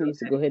that just needs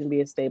to go ahead and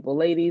be a staple.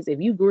 Ladies, if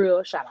you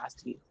grill, shout outs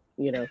to you.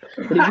 You know,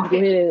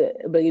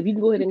 but if you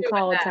can go ahead and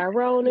call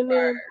Tyrone and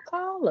then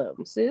call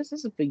him, sis.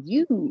 This is for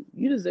you.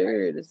 You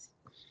deserve this.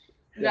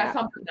 That's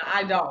something that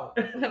I don't.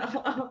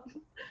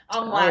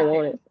 I'm I don't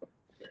want lacking. it.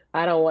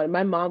 I don't want it.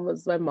 My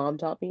mom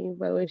taught me,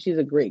 by the way. She's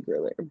a great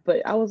griller.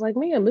 But I was like,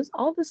 man,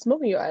 all this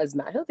smoke in your eyes is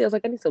not healthy. I was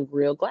like, I need some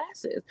grill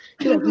glasses.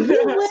 She's like,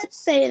 you would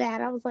say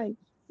that. I was like,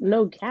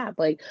 no cap.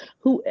 Like,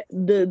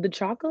 the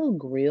charcoal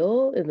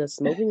grill and the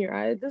smoke in your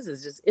eyes,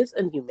 it's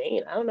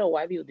inhumane. I don't know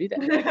why people do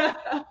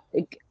that.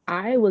 Like,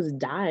 I was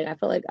dying. I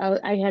felt like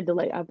I had to,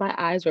 like, my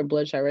eyes were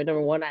bloodshot. Right?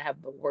 Number one, I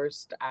have the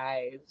worst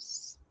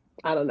eyes.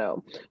 I don't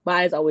know.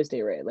 My eyes always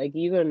stay red. Like,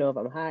 you're gonna know if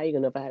I'm high, you're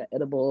gonna know if I had an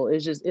edible.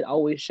 It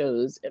always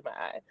shows in my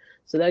eye.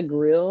 So that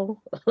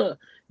grill,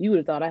 you would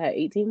have thought I had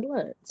 18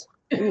 bloods.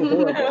 It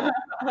was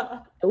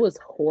horrible. It was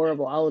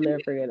horrible. I will never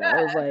forget it.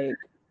 I was like,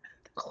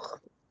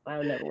 I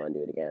would never want to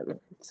do it again.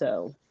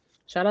 So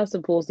shout out to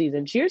pool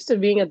season. Cheers to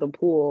being at the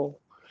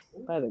pool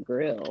by the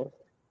grill.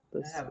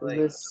 Let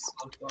me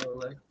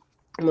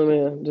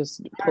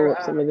just pull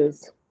up some of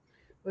this.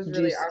 Was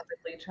really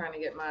awkwardly trying to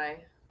get my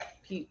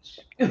peach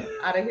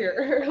out of here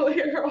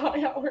earlier while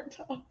y'all were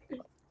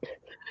talking.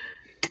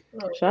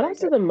 Shout out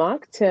to the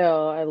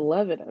mocktail. I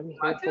love it. I'm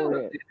here for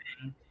it.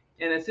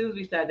 And as soon as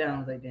we sat down, I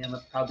was like, damn, I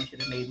probably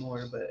should have made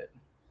more, but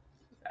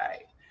all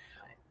right.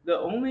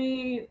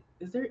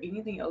 Is there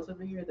anything else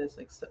over here that's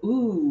like,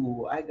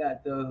 ooh, I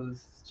got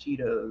those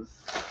Cheetos.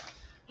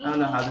 I don't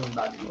know how this is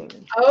about to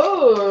be.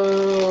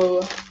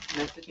 Oh.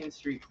 Mexican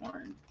street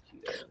corn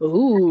Cheetos.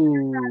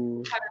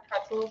 Ooh. Cheddar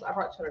pretzels. I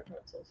brought cheddar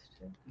pretzels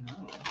too.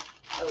 No.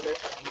 Oh, there's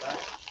something back.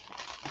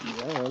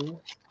 Yum.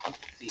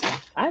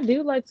 I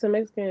do like some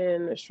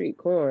Mexican street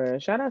corn.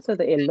 Shout out to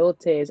the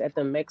elotes at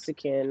the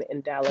Mexican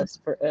in Dallas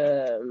for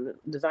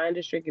Design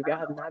District. If y'all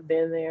have not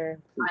been there,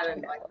 I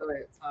didn't like the way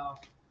it smelled.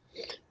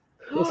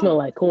 It smells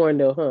like corn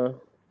though, huh?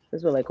 It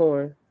smells like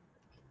corn.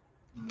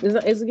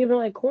 It's giving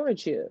like corn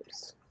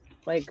chips,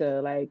 like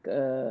a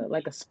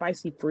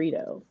spicy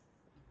Frito.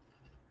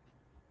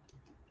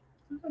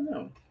 I don't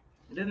know.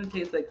 It doesn't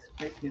taste like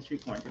Mexican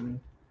street corn to me.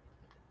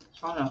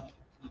 I don't know.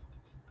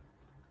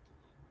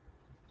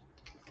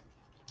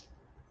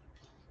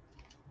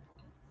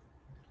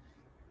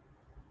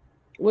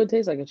 What it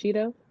tastes like, a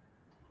Cheeto?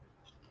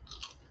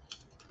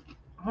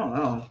 I don't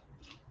know.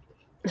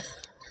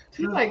 It's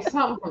like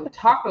something from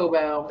Taco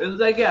Bell. It's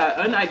like,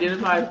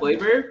 unidentified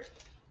flavor.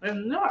 It's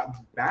not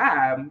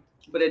bad,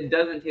 but it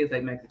doesn't taste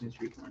like Mexican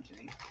street corn to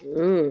me.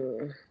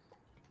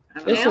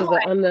 This is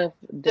the unidentified.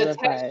 The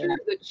texture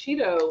of the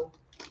Cheeto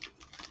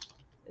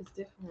is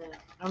different.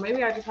 Or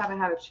maybe I just haven't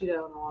had a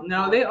Cheeto in a long time.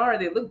 No, they are.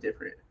 They look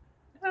different.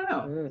 I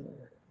don't know.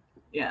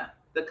 Yeah,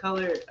 the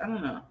color, I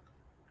don't know.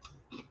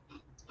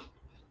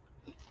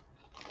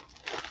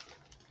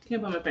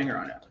 Can't put my finger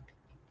on it.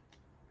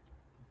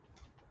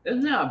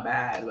 It's not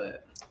bad,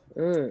 but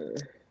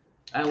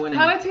I wouldn't.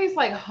 Kind of tastes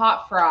like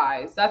hot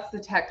fries. That's the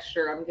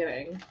texture I'm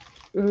getting.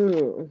 I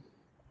don't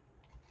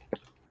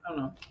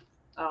know.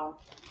 Oh,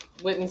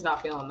 Whitney's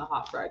not feeling the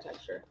hot fry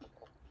texture.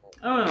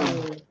 I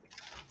don't know.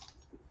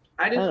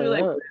 I just feel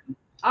like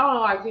I don't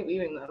know why I keep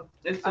eating them.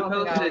 It's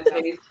supposed to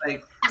taste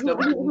like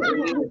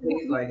it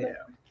tastes like it.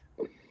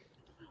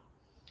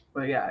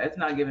 But yeah, it's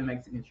not giving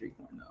Mexican street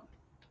corn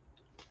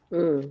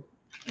though.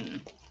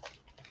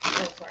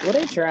 Well,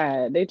 they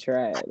tried.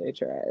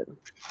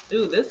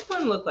 Dude, this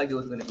one looked like it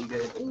was gonna be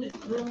good.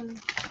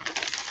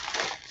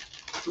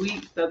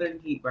 Sweet Southern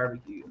Heat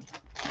barbecue.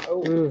 I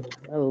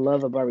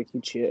love a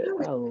barbecue chip. You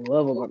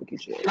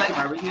like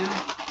barbecue?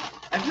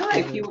 I feel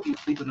like people be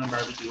sleeping on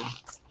barbecue.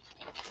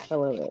 I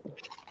love it.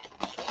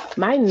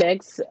 My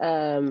next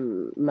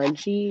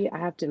munchie, I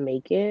have to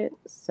make it,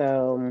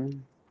 so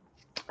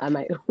I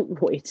might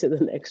wait till the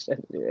next show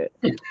to do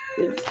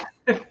it.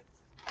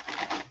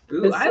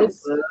 I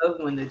love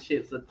when the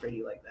chips look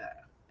pretty like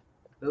that.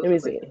 Let me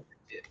see.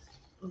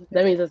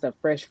 That means it's a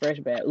fresh batch.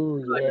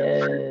 Ooh,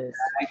 yes.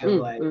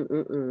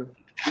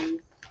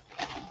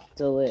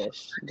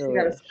 Delish.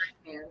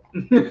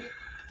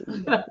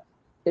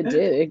 It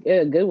did.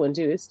 A good one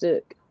too. It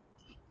stuck.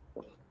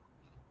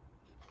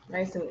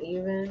 Nice and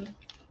even.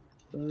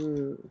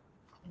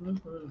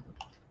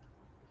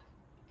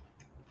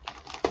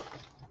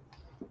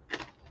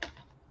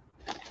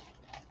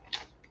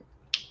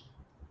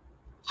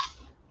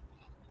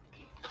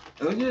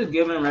 It was just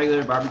giving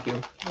regular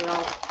barbecue.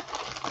 No.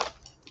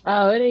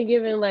 Oh, it ain't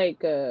giving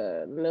like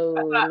no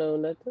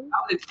nothing. I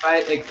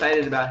was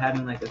excited about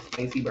having like a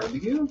spicy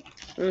barbecue,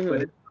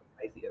 but it's not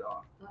spicy at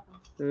all.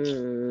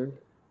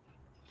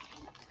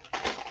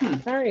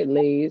 All right,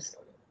 Liz.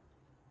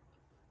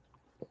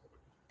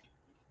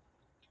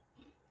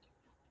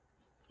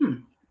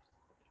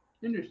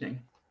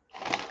 Interesting.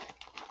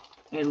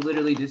 It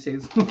literally just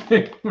tastes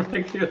like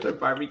regular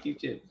barbecue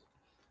chips.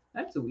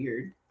 That's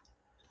weird.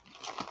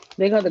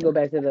 They got to go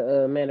back to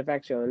the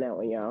manufacturer on that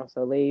one, y'all.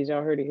 So, ladies,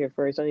 y'all heard it here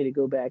first. I need to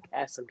go back,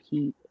 add some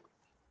heat.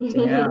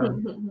 Yeah.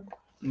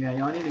 Yeah,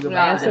 y'all need to go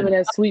Add back. some of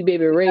that Sweet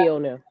Baby Ray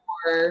on there.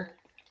 Or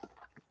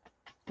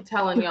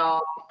telling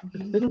y'all what to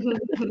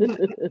improve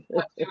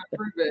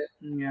it.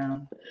 Yeah.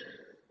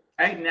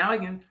 Now I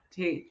can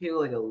feel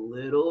like a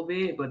little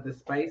bit, but the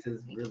spice is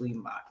really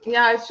mild.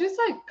 Yeah, it's just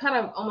like kind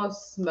of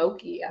almost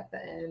smoky at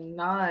the end,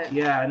 not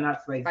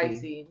not spicy.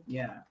 spicy.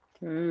 Yeah.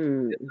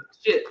 Mm.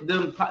 Shit,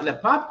 the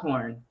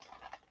popcorn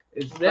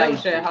is Them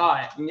spicy. shit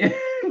hot. Yeah.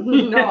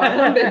 No,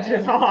 them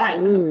bitches hot.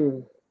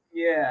 Mm.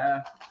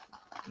 Yeah.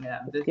 Yeah.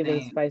 This Give it a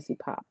ain't. spicy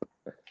pop.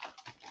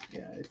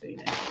 Yeah, this ain't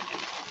it.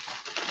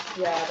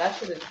 Yeah, that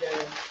shit is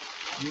good.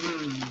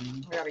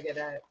 Mm. I gotta get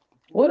that.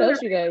 What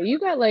else you got? You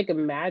got like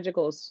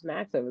magical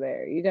snacks over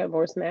there. You got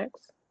more snacks?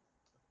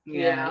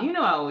 Yeah. Yeah. You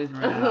know I always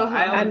run out.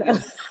 I I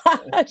always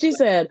know. She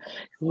said,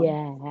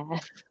 yeah.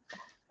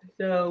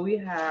 So we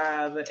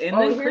have, and Oh,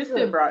 then here's Kristen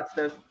the- brought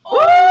stuff.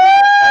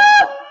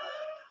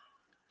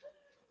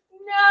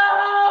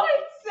 No,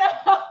 it's so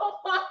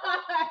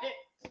hot.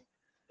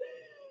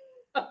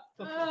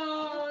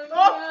 Oh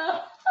no.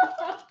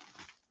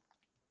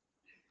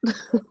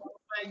 Oh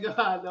my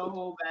god, the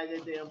whole bag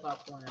of damn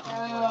popcorn.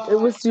 It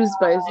was too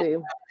spicy.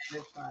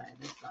 It's fine.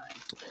 It's fine.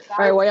 All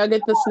right, while y'all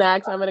get the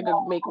snacks, I'm gonna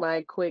go make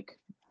my quick,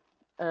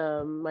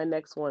 my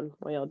next one.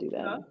 While y'all do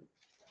that, Huh?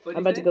 I'm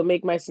about to go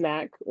make my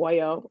snack. While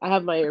y'all, I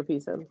have my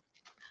earpiece in.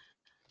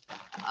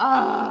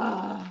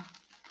 Ah,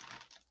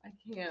 I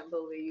can't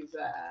believe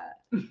that.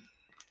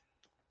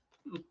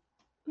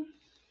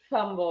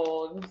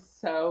 Fumbled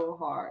so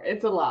hard.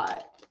 It's a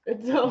lot.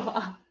 It's a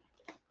lot.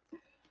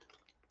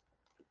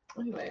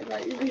 Anyway,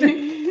 right.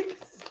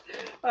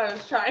 I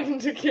was trying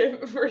to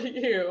get for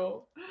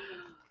you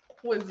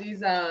was these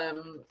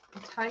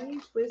tiny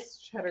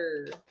twist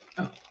cheddar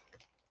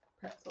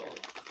pretzels.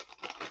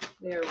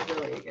 They're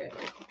really good.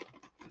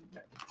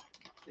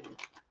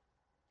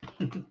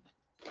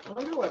 I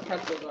wonder what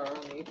pretzels are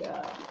on these.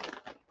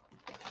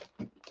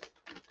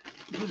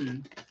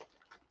 Mm.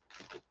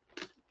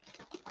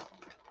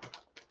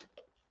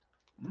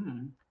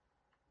 Mm.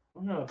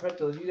 Oh no,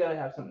 pretzels, you gotta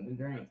have something to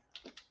drink.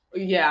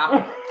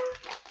 Yeah.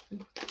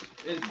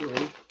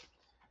 Instantly.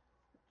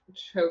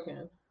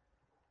 Choking.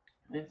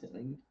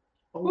 Instantly.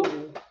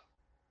 Oh.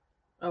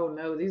 Oh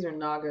no, these are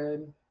not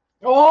good.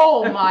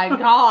 Oh my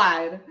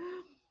god.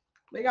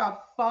 They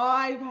got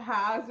 5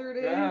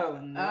 hazardous. Oh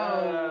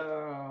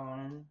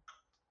no.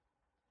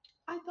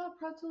 I thought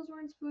pretzels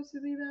weren't supposed to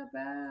be that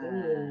bad.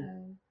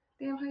 Ooh.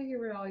 Damn, how you get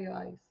rid of all your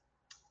ice?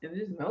 It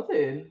just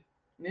melted.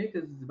 Maybe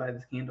because it's by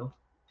this candle.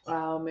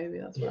 Oh, maybe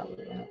that's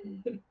probably what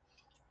happened.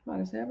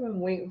 Honestly, I've been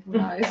waiting for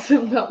my ice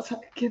to melt so I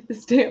can get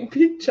this damn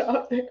peach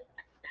out there.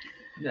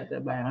 Got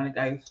that bionic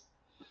ice.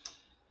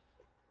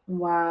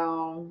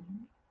 Wow.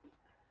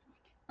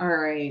 All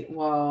right,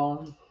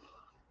 well,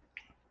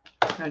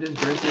 I just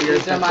burst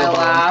these are my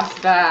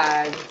last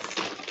bags.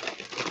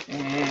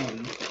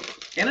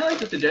 And I like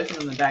the suggestion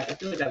on the back. I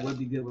feel like that would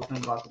be good with some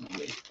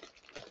guacamole.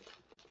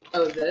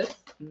 Oh, this?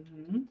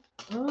 Mm-hmm.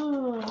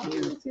 Oh, I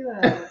didn't see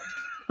that.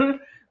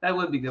 That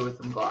would be good with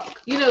some guac.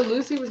 You know,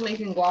 Lucy was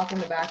making guac in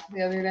the back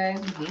the other day,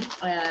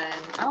 Mm-hmm. and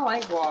I don't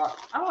like guac.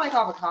 I don't like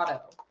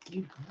avocado.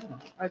 You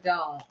don't. I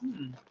don't.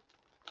 Hmm.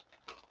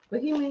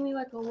 But he made me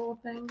like a little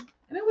thing,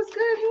 and it was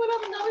good. He went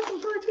up and got me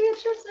some tortilla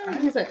chips,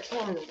 and he's like,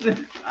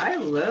 oh. I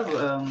love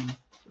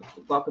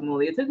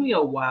guacamole. It took me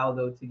a while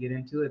though to get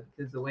into it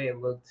because the way it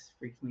looked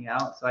freaked me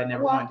out, so I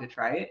never wanted to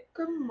try it.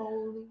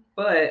 Guacamole.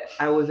 But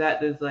I was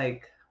at this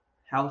like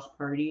house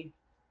party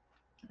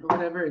or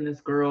whatever, and this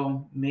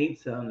girl made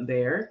some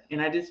there,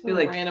 and I just feel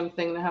like random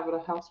thing to have at a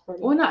house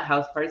party. well, not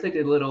house party. It's like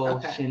a little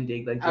Okay.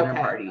 shindig, like dinner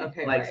party.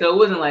 Okay, like right. so, it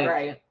wasn't like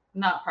right.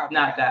 Not proper.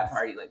 not that house.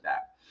 party like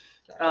that.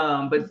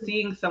 But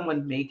seeing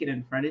someone make it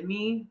in front of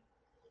me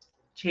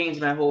changed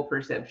my whole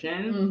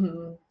perception.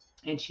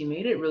 Mm-hmm. And she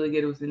made it really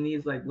good. It was in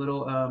these like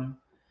little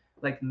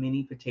like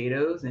mini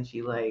potatoes, and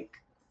she like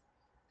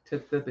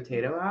took the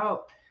potato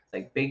out,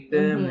 like baked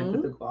them, and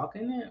put the guac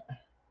in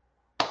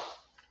it.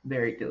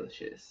 Very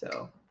delicious.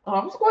 So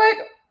I'm quick.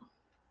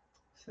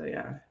 So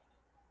yeah.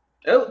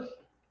 Oh.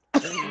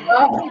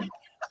 Oh.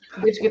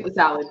 Bitch, get the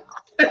salad.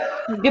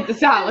 Get the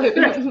salad.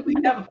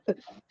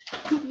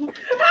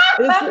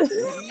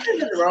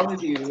 What's wrong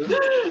with you?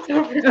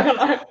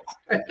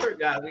 I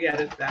forgot we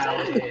had a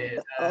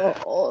salad.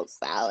 Oh,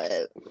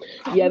 salad.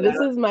 Yeah, this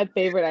is my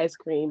favorite ice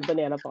cream,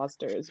 Banana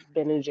Foster's,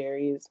 Ben &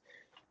 Jerry's.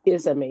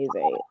 It's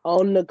amazing.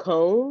 On the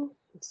cone,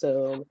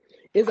 so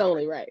it's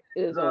only right.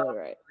 It is only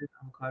right.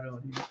 Avocado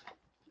on here.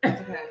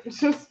 Okay.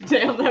 Just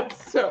damn,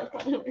 that's so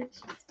funny.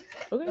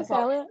 Okay, That's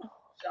salad.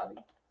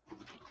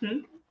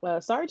 Shoddy.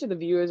 Sorry to the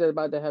viewers that are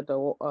about to have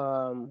to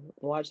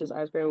watch this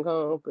ice cream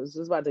cone because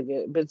it's about to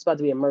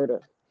be a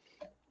murder.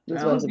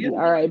 It's about to be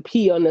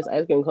R.I.P. on this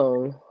ice cream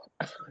cone.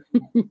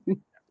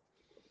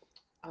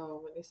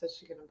 Oh, Whitney said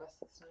she can invest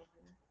this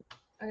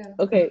now.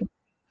 Okay.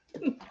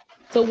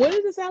 So where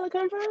does the salad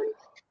come from?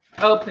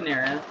 Oh,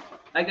 Panera.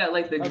 I got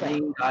like the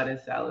green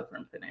goddess salad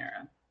from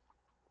Panera.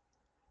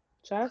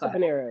 Shout out to Class.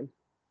 Panera. Shout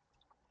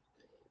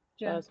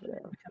Yeah, out to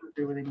Panera. come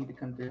through when they need to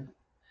come through.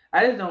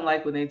 I just don't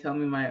like when they tell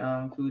me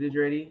my food is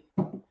ready.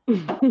 Ready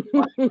on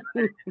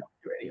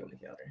the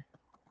counter.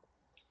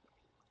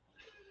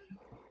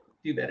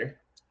 Do better.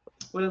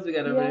 What else we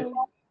got over there?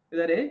 Is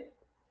that it?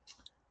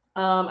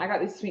 I got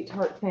these sweet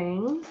tart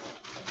things.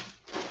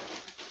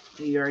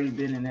 You already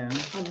been in them.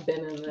 I've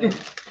been in them.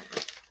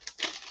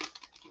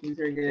 These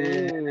are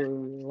good. I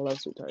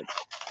love sweet tarts.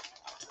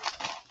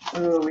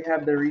 Oh, we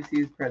have the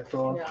Reese's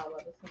pretzel. Yeah, I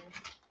love this one.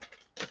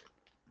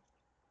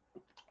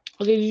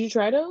 Okay, did you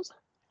try those?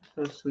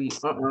 So sweet.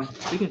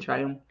 We can try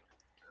them.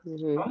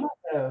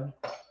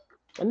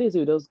 I need to see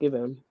what those give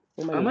him.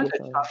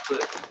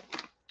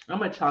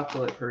 I'm a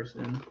chocolate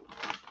person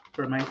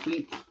for my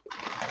sweets.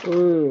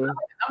 Mm.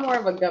 I'm more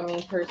of a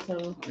gummy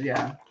person.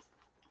 Yeah.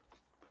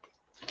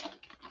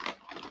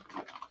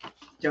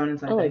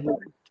 Jonas, I like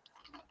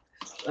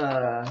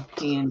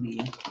candy.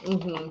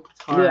 Mm-hmm.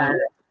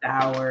 Tart,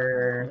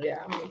 sour,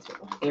 Yeah, me too.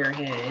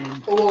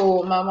 airhead.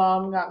 Oh, my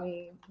mom got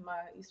me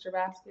my Easter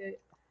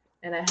basket,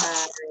 and it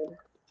had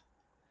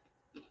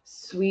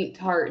sweet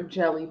tart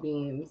jelly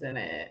beans in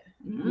it.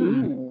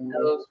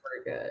 Those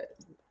were good.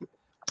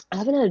 I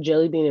haven't had a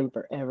jelly bean in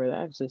forever. That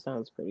actually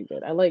sounds pretty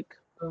good. I like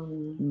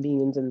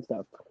beans and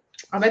stuff.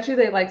 I bet you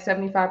they like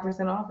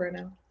 75% off right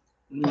now.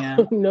 Yeah.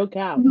 No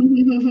cap.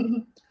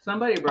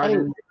 Somebody brought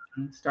in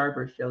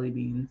Starburst jelly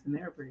beans, and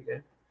they were pretty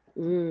good.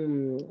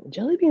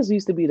 Jelly beans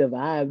used to be the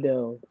vibe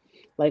though,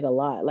 like a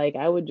lot. Like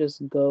I would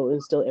just go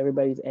and steal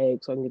everybody's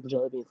eggs so I can get the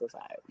jelly beans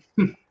inside.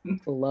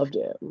 Loved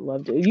it.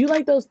 You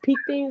like those peak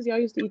things? Y'all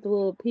used to eat the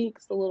little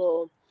peaks, the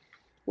little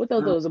what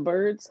are those? The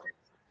birds?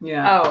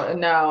 Yeah. Oh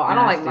no, I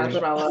don't like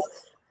marshmallows.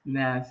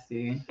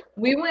 Nasty.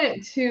 We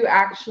went to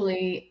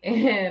actually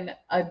an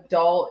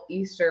adult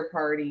Easter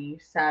party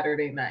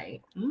Saturday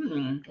night.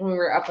 We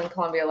were up in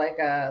Columbia, like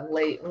a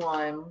late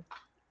one,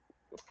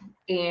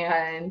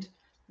 and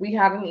we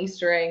had an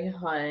Easter egg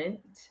hunt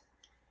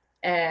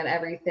and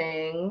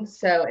everything.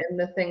 So in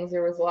the things,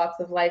 there was lots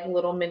of like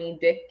little mini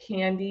dick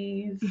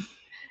candies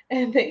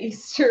and the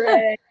Easter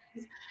eggs.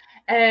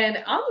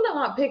 And I'm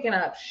not picking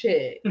up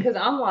shit because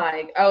I'm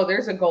like, oh,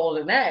 there's a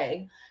golden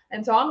egg.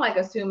 And so I'm like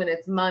assuming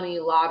it's money,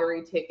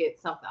 lottery ticket,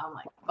 something. I'm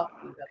like, fuck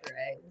these other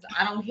eggs.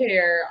 I don't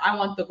care. I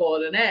want the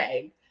golden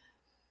egg.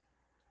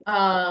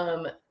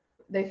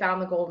 They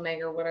found the golden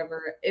egg or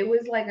whatever. It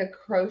was like a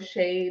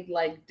crocheted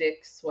like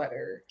dick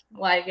sweater.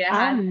 Like it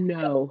had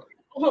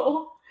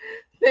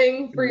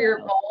thing for your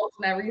balls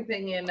and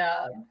everything. And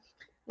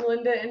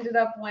Linda ended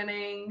up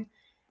winning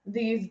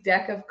these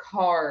deck of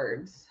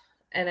cards.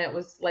 And it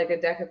was like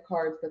a deck of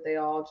cards, but they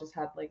all just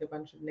had like a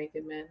bunch of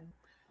naked men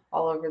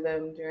all over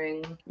them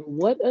during.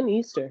 What an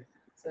Easter.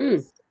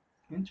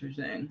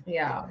 Interesting.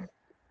 Yeah.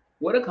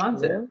 What a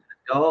concept. Yeah.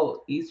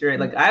 Adult Easter egg.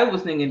 Like I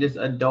was thinking just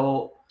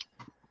adults,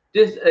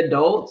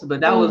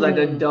 but that was like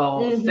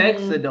adult,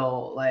 sex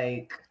adult.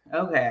 Like,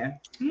 okay.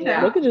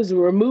 Yeah. They could just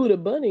remove the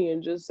bunny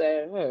and just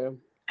say, hey.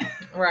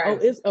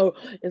 Right.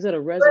 Instead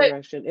of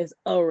resurrection, it's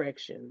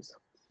erections.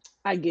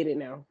 I get it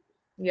now.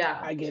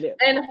 Yeah, I get it.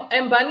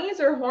 And bunnies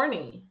are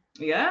horny.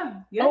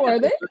 Yeah. Oh, are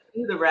they?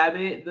 The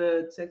rabbit,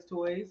 the sex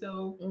toy.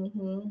 So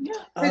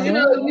yeah, because you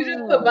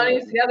just put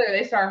bunnies together,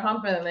 they start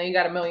humping, and then you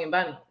got a million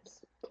bunnies.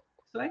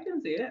 So I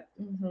can see it.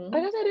 I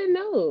guess I didn't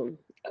know.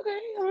 Okay,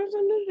 I learned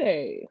something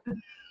today.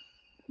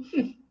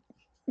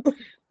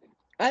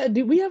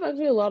 We have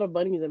actually a lot of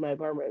bunnies in my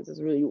apartment. It's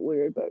really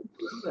weird, but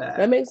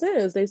that makes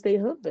sense. They stay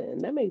humping.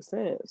 That makes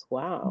sense.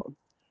 Wow.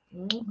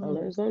 I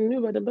learned something new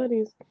about the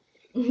bunnies.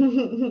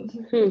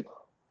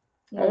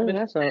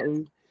 That's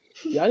something.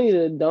 Y'all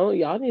need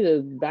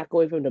to back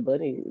away from the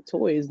bunny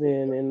toys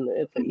then and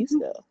for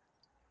Easter.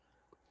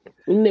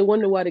 And they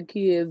wonder why the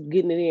kids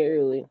getting it in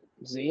early.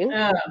 See?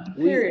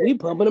 We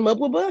pumping them up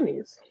with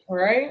bunnies.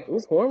 Right?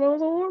 It's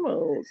hormones on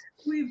hormones.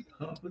 We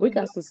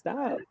got to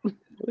stop.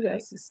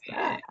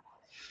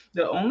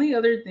 The only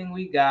other thing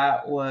we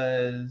got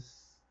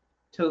was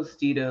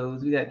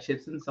Tostitos. We got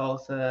chips and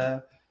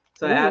salsa.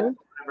 So I asked one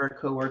of our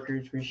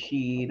coworkers,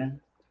 Rashid,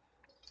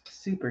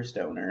 super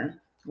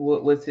stoner,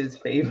 what was his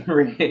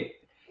favorite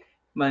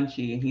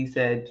munchie? He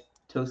said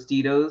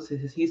Tostitos.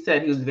 He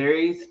said he was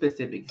very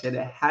specific. He said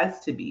it has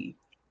to be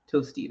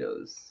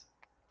Tostitos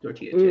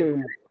tortilla chip.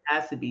 It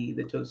has to be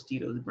the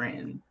Tostitos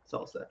brand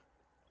salsa.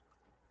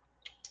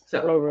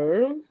 So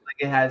like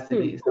it has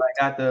to be. So I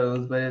got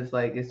those, but it's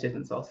chips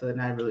and salsa,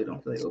 and I really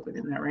don't feel like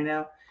opening that right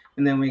now.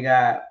 And then we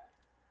got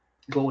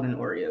golden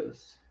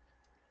Oreos.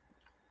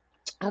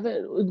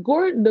 The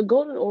golden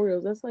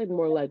Oreos, that's like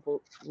more like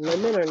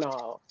lemon or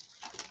no?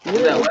 What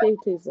do they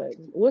taste like?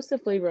 What's the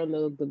flavor on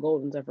the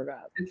Goldens? I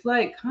forgot. It's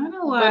like kind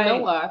of like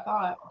vanilla, I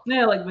thought.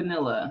 Yeah, like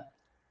vanilla.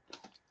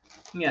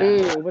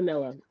 Yeah.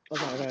 Vanilla.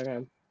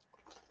 Okay.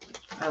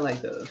 I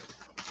like those.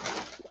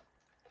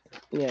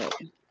 Yeah.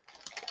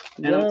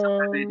 And I'm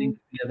not anything for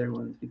the other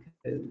ones because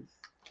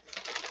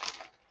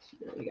she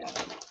really got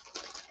them.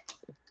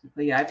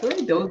 But yeah, I feel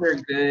like those are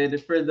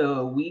good for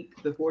the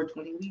week, the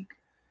 420 week.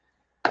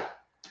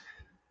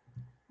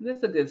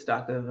 That's a good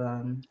stock of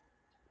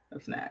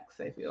of snacks,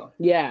 I feel.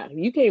 Yeah,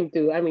 you came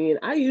through. I mean,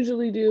 I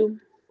usually do,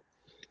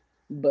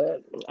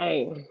 but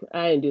I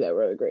didn't do that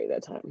really great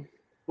that time.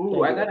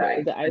 Ooh, I got an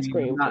ice The ice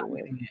cream. I'm cream not came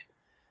in. getting it.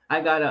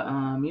 I got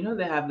a you know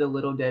they have the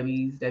little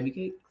Debbie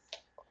cakes?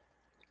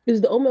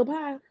 Is the oatmeal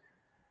pie?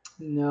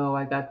 No,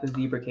 I got the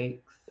zebra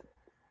cakes.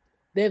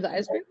 They have the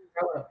ice cream?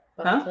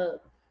 Huh?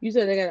 You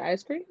said they got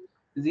ice cream?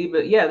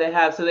 Zebra, yeah, they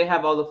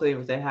have all the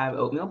flavors. They have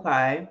oatmeal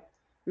pie,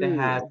 they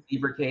have Mm.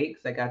 zebra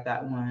cakes. I got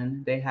that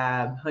one. They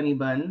have honey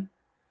bun,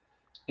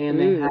 and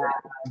they have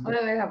I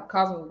know they have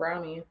cosmic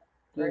brownie.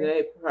 do Right?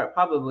 they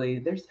probably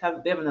they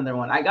have another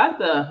one. I got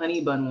the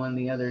honey bun one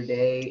the other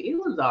day. It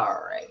was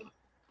all right.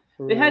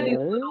 They had these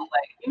Really? little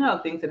like you know how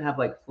things that have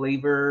like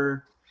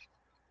flavor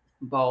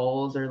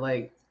balls or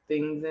like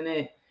things in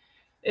it.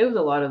 It was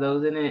a lot of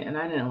those in it, and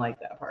I didn't like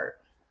that part.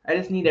 I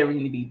just need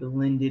everything to be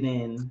blended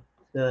in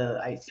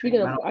the ice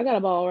Speaking cream. of, I got a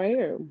ball right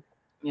here.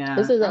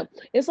 This Yeah. is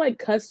it's like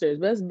custards,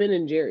 but that's Ben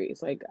and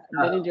Jerry's. Like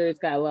Ben and Jerry's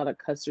got a lot of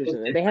custards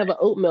in it. They have an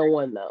oatmeal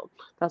one though.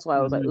 That's why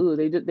I was like, ooh,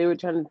 they were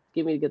trying to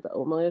get me to get the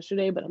oatmeal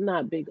yesterday, but I'm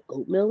not big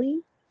oatmeal-y.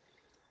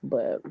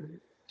 But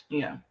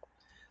yeah.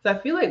 So I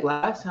feel like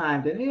last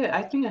time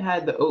I think I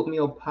had the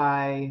oatmeal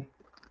pie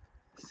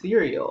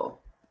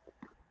cereal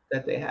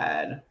that they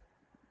had.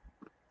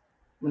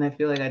 When I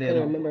feel like I I didn't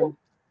don't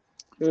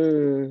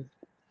remember.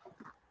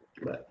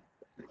 But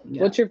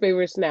yeah. What's your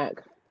favorite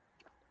snack?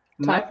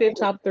 My favorite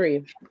top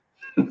 3.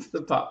 It's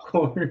the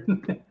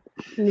popcorn.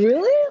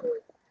 Really?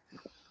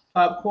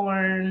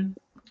 Popcorn.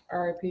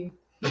 R.I.P.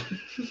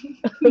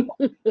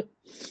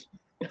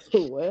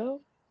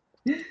 Well.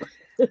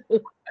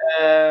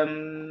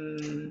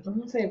 I'm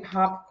gonna say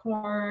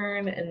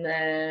popcorn, and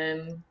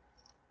then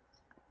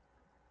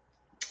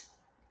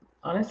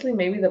honestly,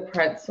 maybe the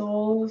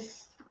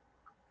pretzels.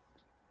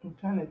 I'm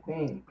trying to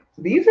think.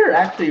 These are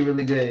actually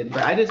really good,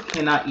 but I just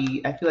cannot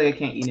eat. I feel like I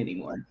can't eat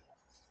anymore.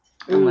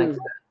 I'm like,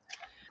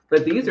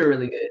 but these are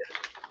really good.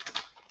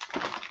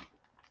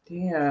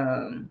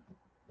 Damn.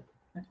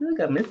 I feel like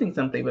I'm missing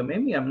something, but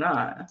maybe I'm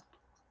not.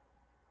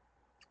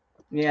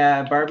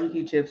 Yeah,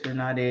 barbecue chips are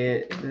not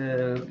it.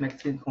 The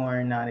Mexican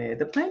corn, not it.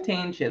 The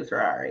plantain chips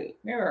are alright.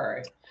 They're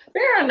alright.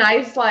 They're a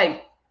nice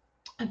like.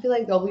 I feel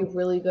like they'll be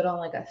really good on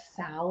like a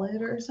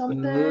salad or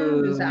something.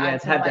 Ooh, just to yeah, add to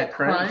some, have like, that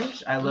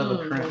crunch. I love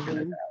a crunch in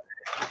a salad.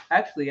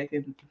 Actually, I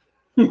can.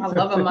 I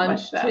love a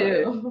munch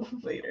too.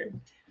 Later.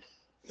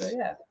 So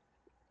yeah,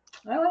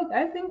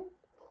 I think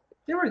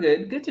they were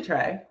good. Good to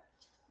try.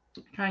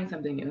 Trying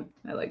something new.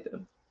 I like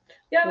them.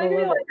 Yeah, they give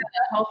you like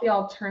a healthy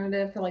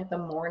alternative for like the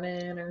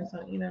morning or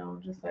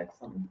something. Just like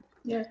something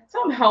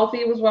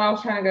healthy was what I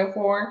was trying to go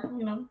for.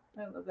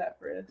 I love that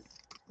for us.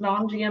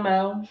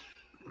 Non-GMO.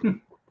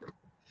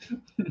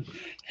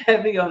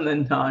 Heavy on the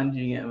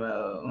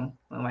non-GMO.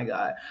 Oh my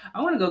god,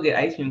 I want to go get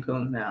ice cream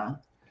cones now.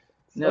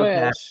 No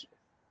cap.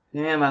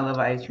 Damn, I love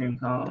ice cream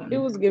cone. It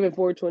was giving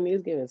 420.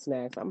 It's giving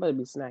snacks. I'm gonna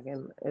be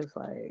snacking. It's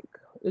like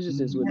it's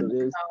just what it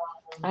is.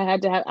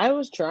 I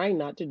was trying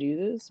not to do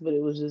this, but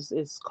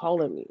it's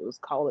calling me. It was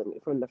calling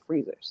me from the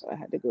freezer, so I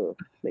had to go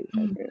make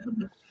it.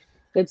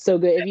 It's so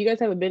good. If you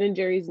guys have a Ben and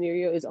Jerry's near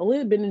you, it's only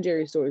the Ben and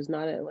Jerry's stores,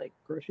 not at like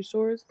grocery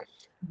stores.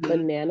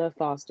 Banana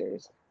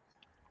Fosters.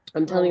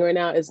 I'm telling you right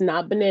now, it's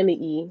not Banana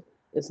E.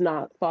 It's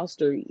not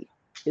Foster E.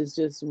 It's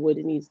just what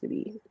it needs to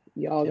be.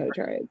 Y'all gotta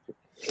try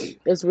it.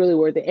 It's really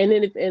worth it. And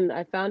then and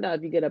I found out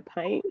if you get a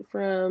pint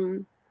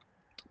from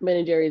Ben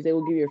and Jerry's, they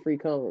will give you a free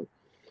cone.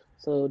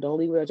 So don't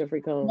leave without your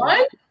free cone.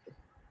 What?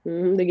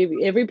 They give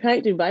you every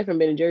pint you buy from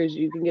Ben and Jerry's,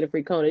 you can get a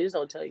free cone. They just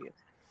don't tell you.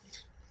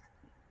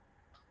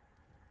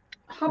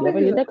 How big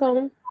is that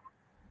cone?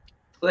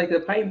 Like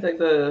the pints, like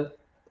the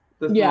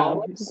small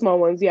ones? The small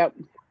ones. Yep.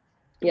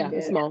 Yeah,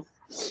 it's small.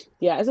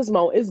 Yeah, it's a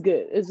small. It's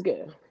good. It's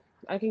good.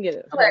 I can get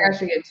it. I feel like I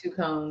should get 2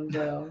 cones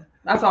though.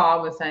 That's all I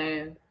was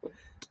saying.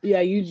 Yeah,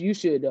 you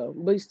should though.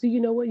 But still, you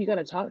know what? You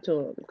gotta talk to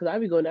them because I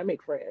be going there, I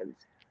make friends.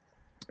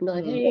 Be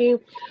like, hey,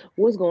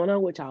 what's going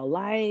on? What y'all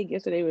like?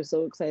 Yesterday, we were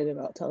so excited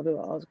about telling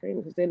people ice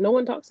cream because no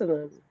one talks to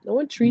them. No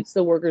one treats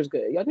the workers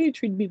good. Y'all need to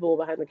treat people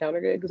behind the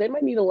counter good because they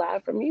might need a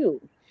laugh from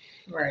you.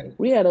 Right.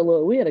 We had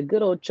a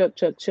good old chug,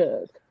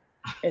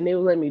 and they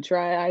would let me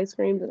try ice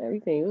creams and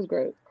everything. It was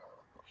great.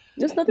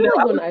 Just nothing like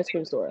going to the ice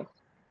cream store.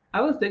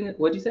 I was thinking,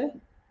 what'd you say?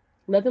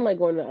 Nothing like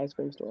going to the ice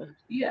cream store.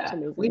 Yeah,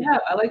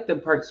 I like the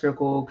Park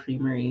Circle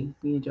Creamery.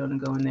 Me and Jonah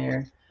go in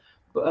there.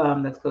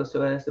 That's close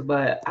to us.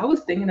 But I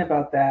was thinking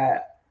about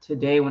that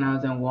today when I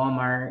was in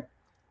Walmart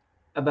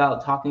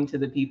about talking to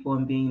the people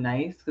and being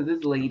nice because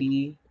this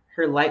lady,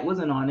 her light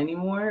wasn't on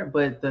anymore,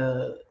 but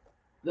the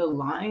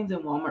lines in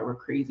Walmart were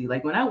crazy.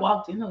 Like when I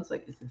walked in, I was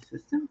like, is the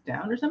system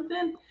down or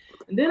something?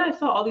 And then I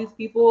saw all these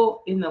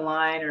people in the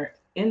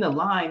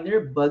line,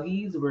 their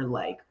buggies were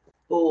like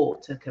full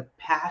to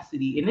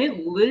capacity. And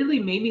it literally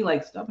made me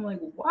like stop. I'm like,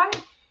 why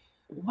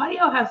do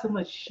y'all have so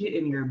much shit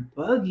in your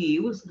buggy?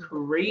 It was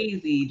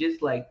crazy,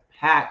 just like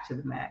packed to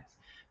the max.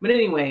 But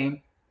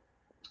anyway,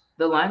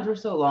 the lines were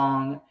so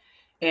long.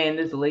 And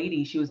this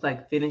lady, she was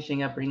like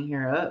finishing up, bringing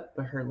her up,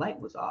 but her light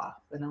was off.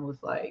 And I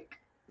was like,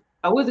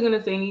 I wasn't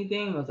gonna say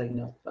anything. I was like,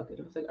 no, fuck it.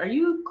 I was like, are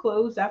you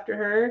closed after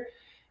her?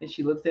 And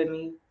she looked at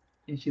me,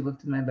 and she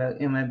looked in my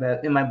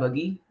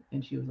buggy,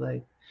 and she was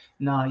like,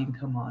 nah, you can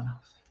come on. I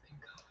was like,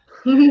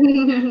 thank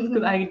God,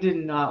 because I did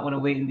not want to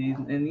wait in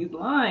these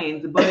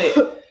lines,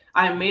 but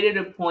I made it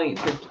a point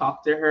to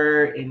talk to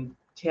her and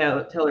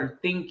tell her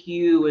thank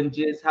you and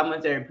just how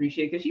much I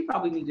appreciate it, because she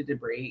probably needed a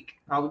break.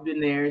 Probably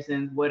been there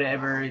since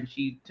whatever, and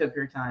she took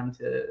her time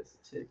to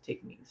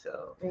take me.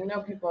 So You know,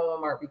 people in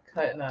Walmart be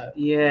cutting up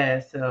yeah,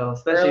 so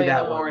especially early in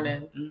that the one.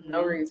 morning,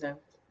 no reason.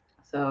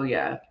 So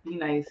yeah, be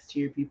nice to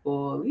your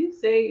people. At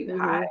least say Mhm.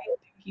 hi,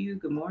 thank you,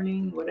 good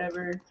morning,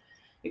 whatever.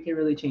 It can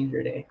really change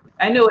your day.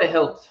 I know it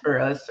helps for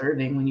us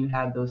serving when you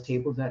have those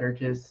tables that are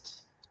just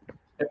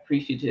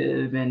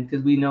appreciative, and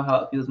because we know how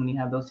it feels when you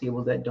have those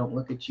tables that don't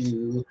look at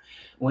you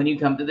when you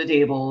come to the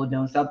table,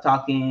 don't stop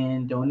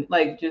talking,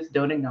 just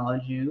don't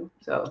acknowledge you.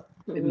 So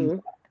it means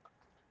Mhm.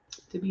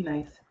 to be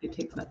nice. It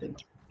takes nothing.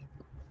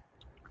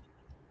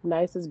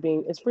 Nice as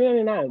being it's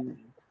 $3.99.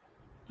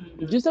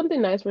 Do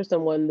something nice for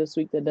someone this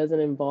week that doesn't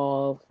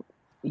involve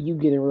you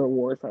getting a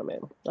reward from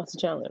it. That's a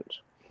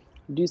challenge.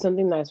 Do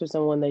something nice for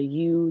someone that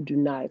you do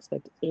not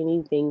expect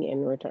anything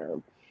in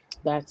return.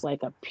 That's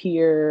like a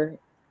pure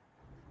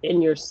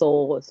in your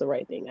soul. It's the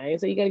right thing. I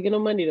didn't say you gotta get no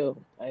money though.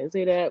 I didn't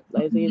say that. I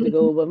didn't say you have to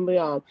go above and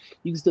beyond.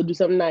 You can still do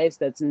something nice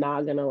that's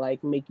not gonna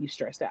like make you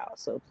stressed out.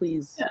 So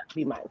please Yeah.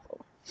 be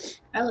mindful.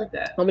 I like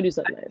that. I'm gonna do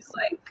something nice.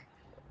 Like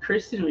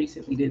Kristen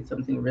recently did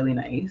something really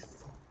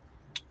nice.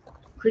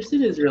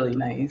 Kristen is really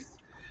nice.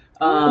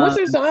 What's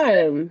your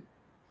sign?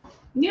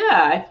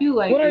 Yeah, I feel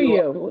like What are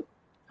you?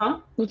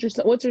 Huh? What's your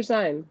sign? A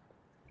What's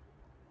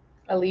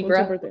your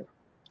Libra. birthday?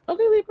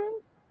 Okay, Libra.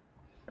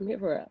 I'm here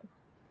for it.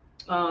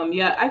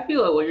 Yeah, I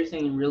feel like what you're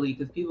saying really,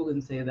 because people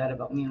can say that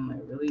about me. I'm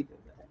like, really?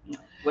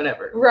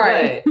 Whatever.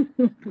 Right.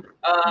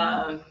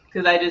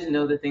 Because I just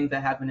know the things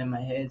that happen in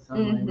my head. So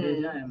I'm like,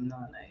 bitch, I am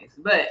not nice.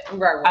 But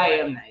I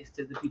am nice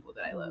to the people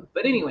that I love.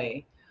 But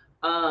anyway,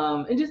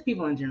 and just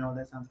people in general,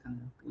 that sounds kind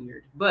of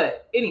weird.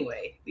 But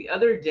anyway, the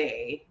other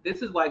day,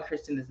 this is why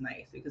Kristen is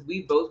nice, because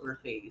we both were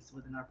faced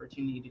with an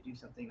opportunity to do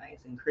something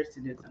nice, and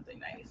Kristen did something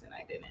nice, and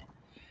I didn't.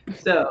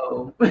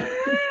 So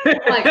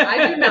like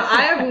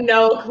I have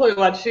no clue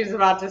what she's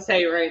about to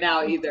say right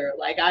now either.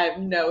 Like I have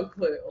no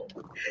clue.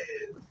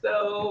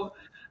 So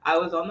I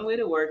was on the way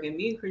to work, and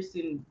me and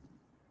Kristen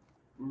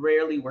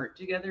rarely work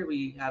together.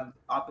 We have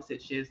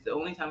opposite shifts. The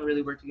only time we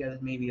really work together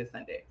is maybe a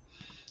Sunday.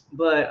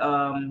 But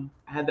I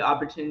had the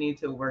opportunity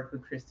to work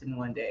with Kristen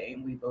one day,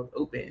 and we both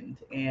opened.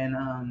 And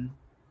I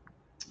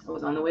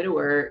was on the way to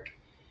work,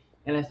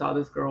 and I saw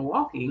this girl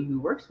walking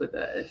who works with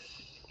us.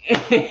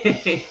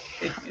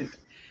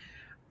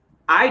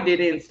 I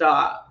didn't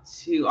stop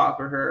to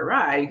offer her a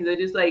ride because I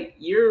just like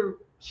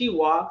she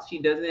walks, she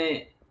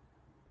doesn't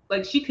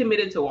like she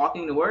committed to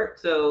walking to work,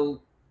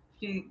 so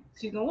she's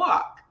gonna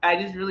walk.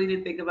 I just really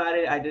didn't think about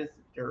it. I just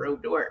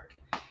drove to work.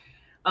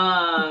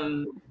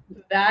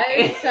 That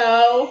is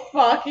so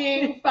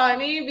fucking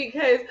funny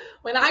because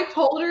when I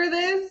told her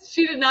this,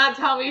 she did not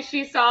tell me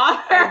she saw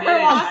her.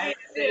 I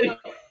did.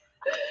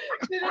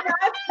 She did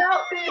not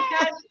tell me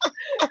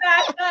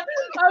that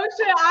oh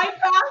shit, I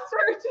passed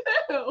her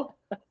too.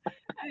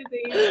 I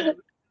think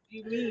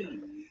you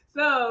mean.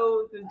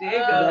 So the day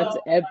goes. That's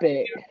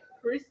epic.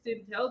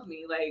 Kristen tells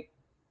me like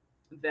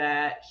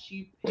that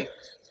she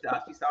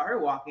saw her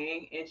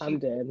walking and she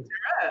picked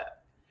her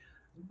up.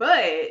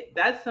 But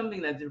that's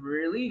something that's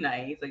really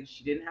nice. Like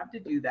she didn't have to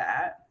do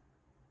that.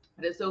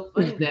 But it's so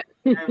funny that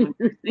when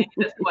you're saying,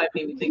 that's why it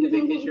made me think of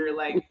it, because you're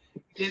like, you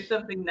did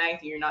something nice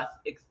and you're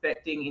not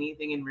expecting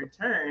anything in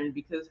return,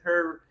 because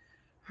her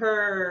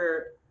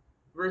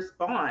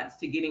response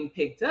to getting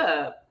picked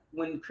up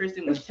when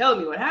Kristen was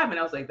telling me what happened,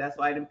 I was like, that's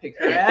why I didn't pick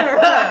her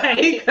ass up,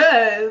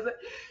 because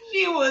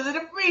she wasn't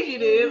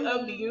appreciative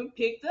of being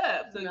picked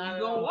up. So you're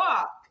gonna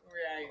walk.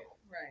 Right.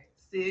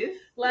 Sis.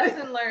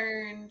 Lesson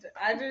learned.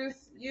 I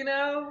just,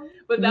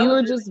 but you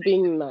were just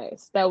being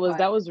nice. That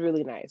was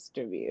really nice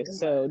to you.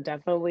 So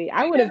definitely,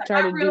 I would have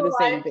tried to do the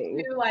same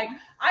thing. Like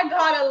I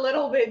got a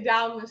little bit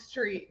down the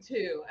street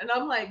too, and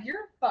I'm like,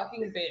 "You're a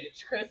fucking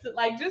bitch, Kristen.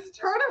 Like, just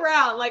turn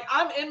around." Like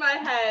I'm in my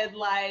head,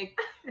 like,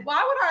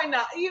 why would I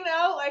not?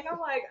 Like I'm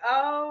like,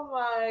 oh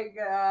my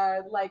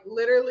god, like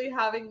literally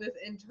having this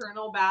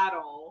internal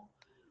battle,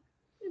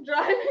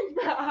 driving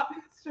past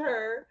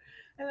her,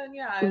 and then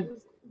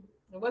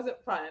it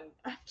wasn't fun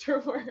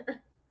afterwards.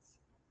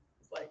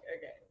 It's like,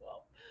 okay,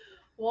 well,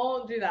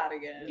 won't do that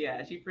again.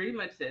 Yeah, she pretty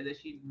much said that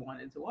she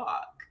wanted to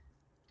walk.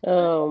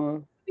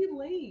 Be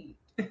late.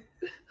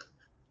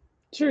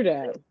 True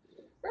that.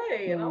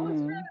 Right, and all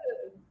this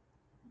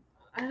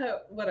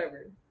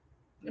whatever.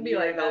 It'd be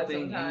like that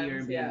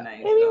sometimes. Yeah, nice,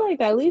 it'd be like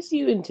that. At least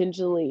you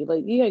intentionally,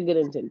 like you had good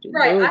intentions.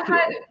 Right, I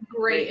had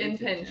great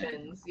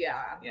intentions.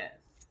 Yeah. Yes.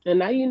 And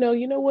now you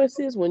know what,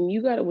 sis. When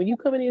you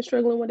come in here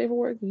struggling one day for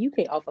work, you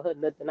can't offer her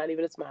nothing, not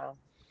even a smile.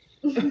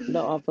 Don't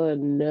offer her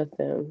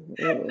nothing.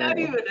 Not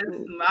even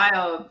a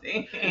smile.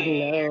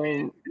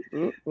 Dang.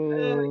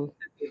 No.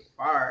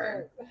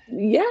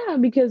 Yeah,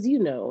 because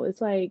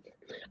it's like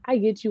I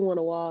get you want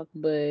to walk,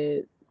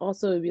 but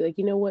also it'd be like,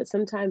 you know what?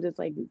 Sometimes it's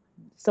like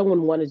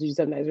someone wanted to do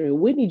something nice.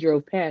 Whitney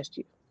drove past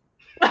you.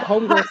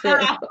 Homegirl said,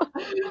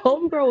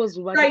 Homegirl was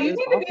like, Right, you was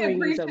need to be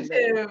offering you something.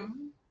 appreciative.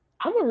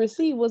 I'm gonna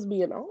receive what's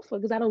being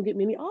offered because I don't get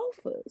many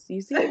offers.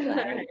 You see,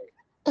 like,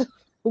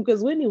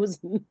 because Whitney was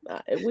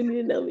not. Whitney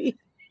didn't know me.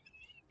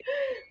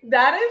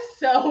 That is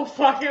so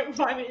fucking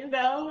funny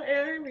though,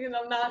 Aaron, because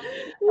I'm like,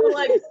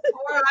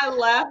 before I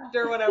left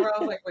or whatever, I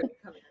was like, wait,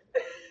 come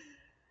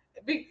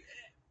here.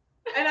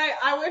 And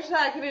I wish that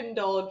I could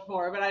indulge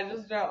more, but I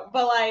just don't.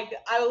 But like,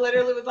 I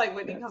literally was like,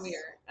 Whitney, come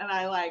here. And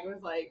I like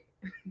was like,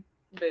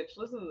 bitch,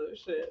 listen to this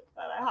shit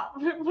that I have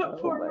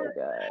put forward.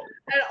 My God.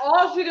 And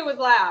all she did was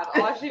laugh.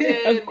 All she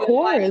did Of was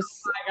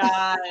course. like, oh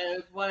my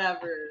God,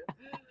 whatever.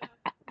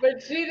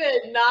 But she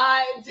did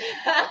not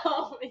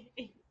tell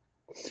me.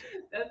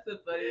 That's the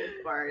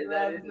funniest part.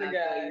 That's That is the not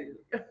guy.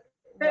 you.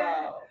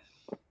 Wow.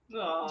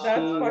 Aw.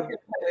 That's fucking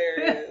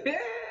hilarious.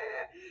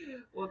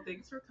 Well,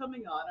 thanks for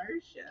coming on our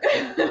show.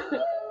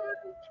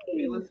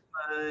 It was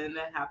fun.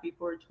 Happy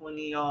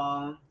 420,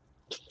 y'all.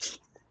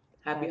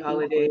 Happy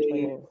holidays.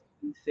 420.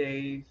 Be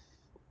safe.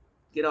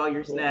 Get all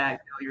your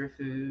snacks, all your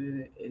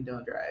food, and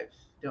don't drive.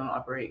 Don't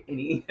operate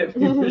any heavy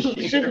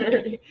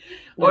machinery.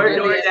 Or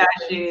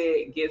DoorDash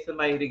it. Get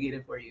somebody to get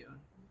it for you.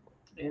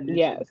 And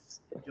yes,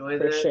 enjoy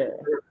for sure.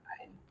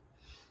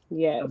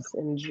 Yes,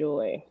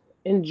 enjoy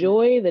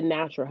the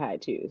natural high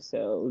too.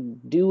 So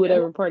do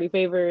whatever party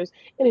favors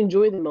and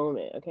enjoy the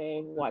moment.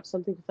 Okay, watch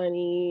something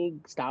funny.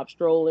 Stop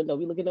strolling. Don't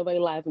be looking at nobody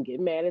live and get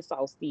mad and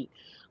saucy.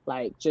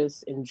 Like,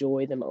 just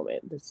enjoy the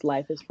moment. This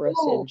life is for us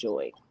to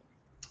enjoy.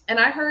 And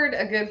I heard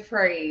a good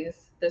phrase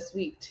this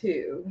week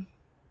too,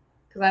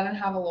 because I didn't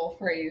have a little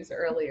phrase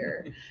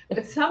earlier.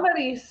 But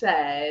somebody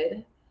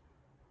said,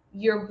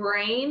 your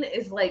brain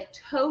is like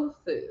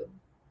tofu.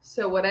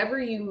 So whatever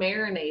you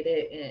marinate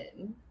it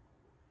in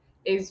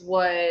is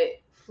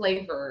what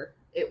flavor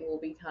it will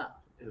become.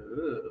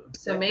 Ooh,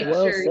 so make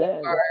well sure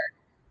said. you are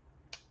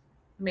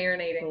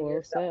marinating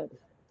yourself. Said.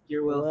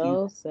 You're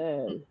well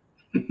said.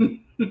 I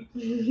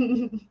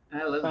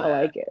love that.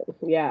 I like it.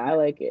 Yeah, I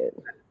like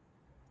it.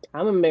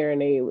 I'm a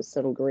marinade with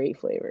some great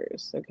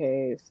flavors.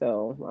 Okay,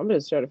 so I'm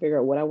just trying to figure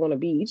out what I want to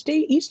be. Each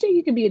day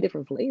you can be a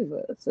different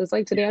flavor. So it's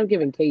like today I'm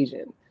giving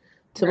Cajun.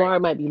 Tomorrow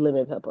it might be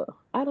lemon pepper.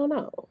 I don't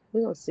know.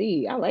 We're gonna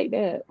see. I like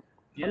that.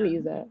 I'm gonna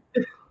use that.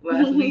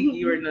 Last week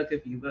you were Nook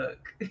if you book.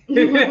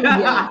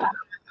 Yeah.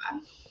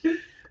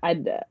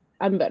 I'm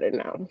better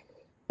now.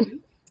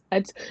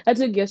 I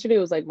took yesterday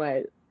was like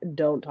my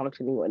don't talk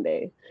to me one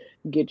day.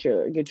 Get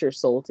your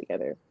soul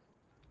together.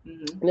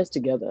 And it's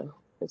together.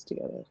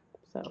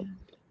 So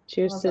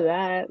cheers to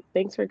that.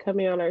 Thanks for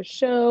coming on our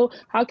show.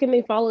 How can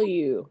they follow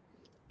you?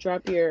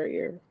 Drop your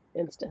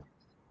Insta.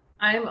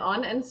 I'm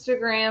on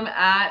Instagram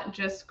at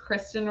just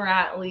Kristen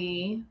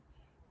Ratley,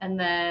 and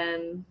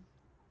then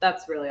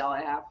that's really all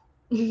I have.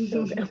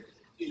 Okay.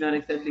 She's not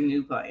accepting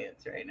new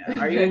clients right now.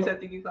 Are you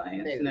accepting new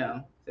clients?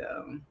 No.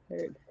 So,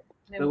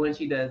 but when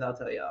she does, I'll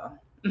tell y'all.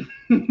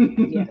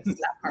 Yes,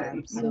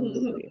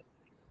 absolutely.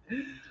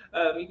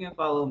 You can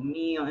follow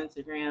me on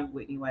Instagram,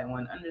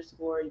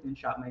 WhitneyWhite1_. You can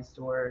shop my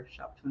store,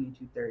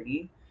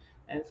 Shop2230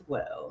 as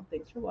well.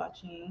 Thanks for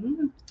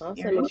watching.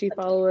 Also, make sure you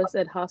follow us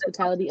at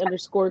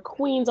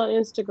hospitality_queens on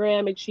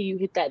Instagram. Make sure you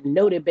hit that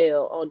noted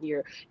bell on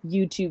your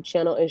YouTube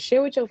channel and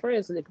share with your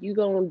friends. And if you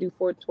go and do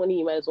 420,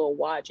 you might as well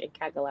watch and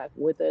cackalack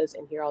with us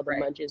and hear all the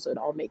munches so it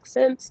all makes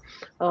sense.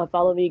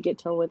 Follow me, Get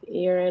Tone with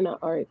Aaron,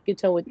 or Get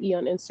Tone with E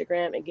on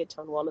Instagram, and Get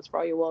Tone Wellness for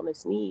all your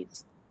wellness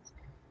needs.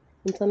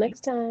 Until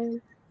next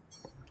time.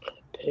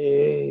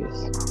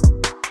 Peace.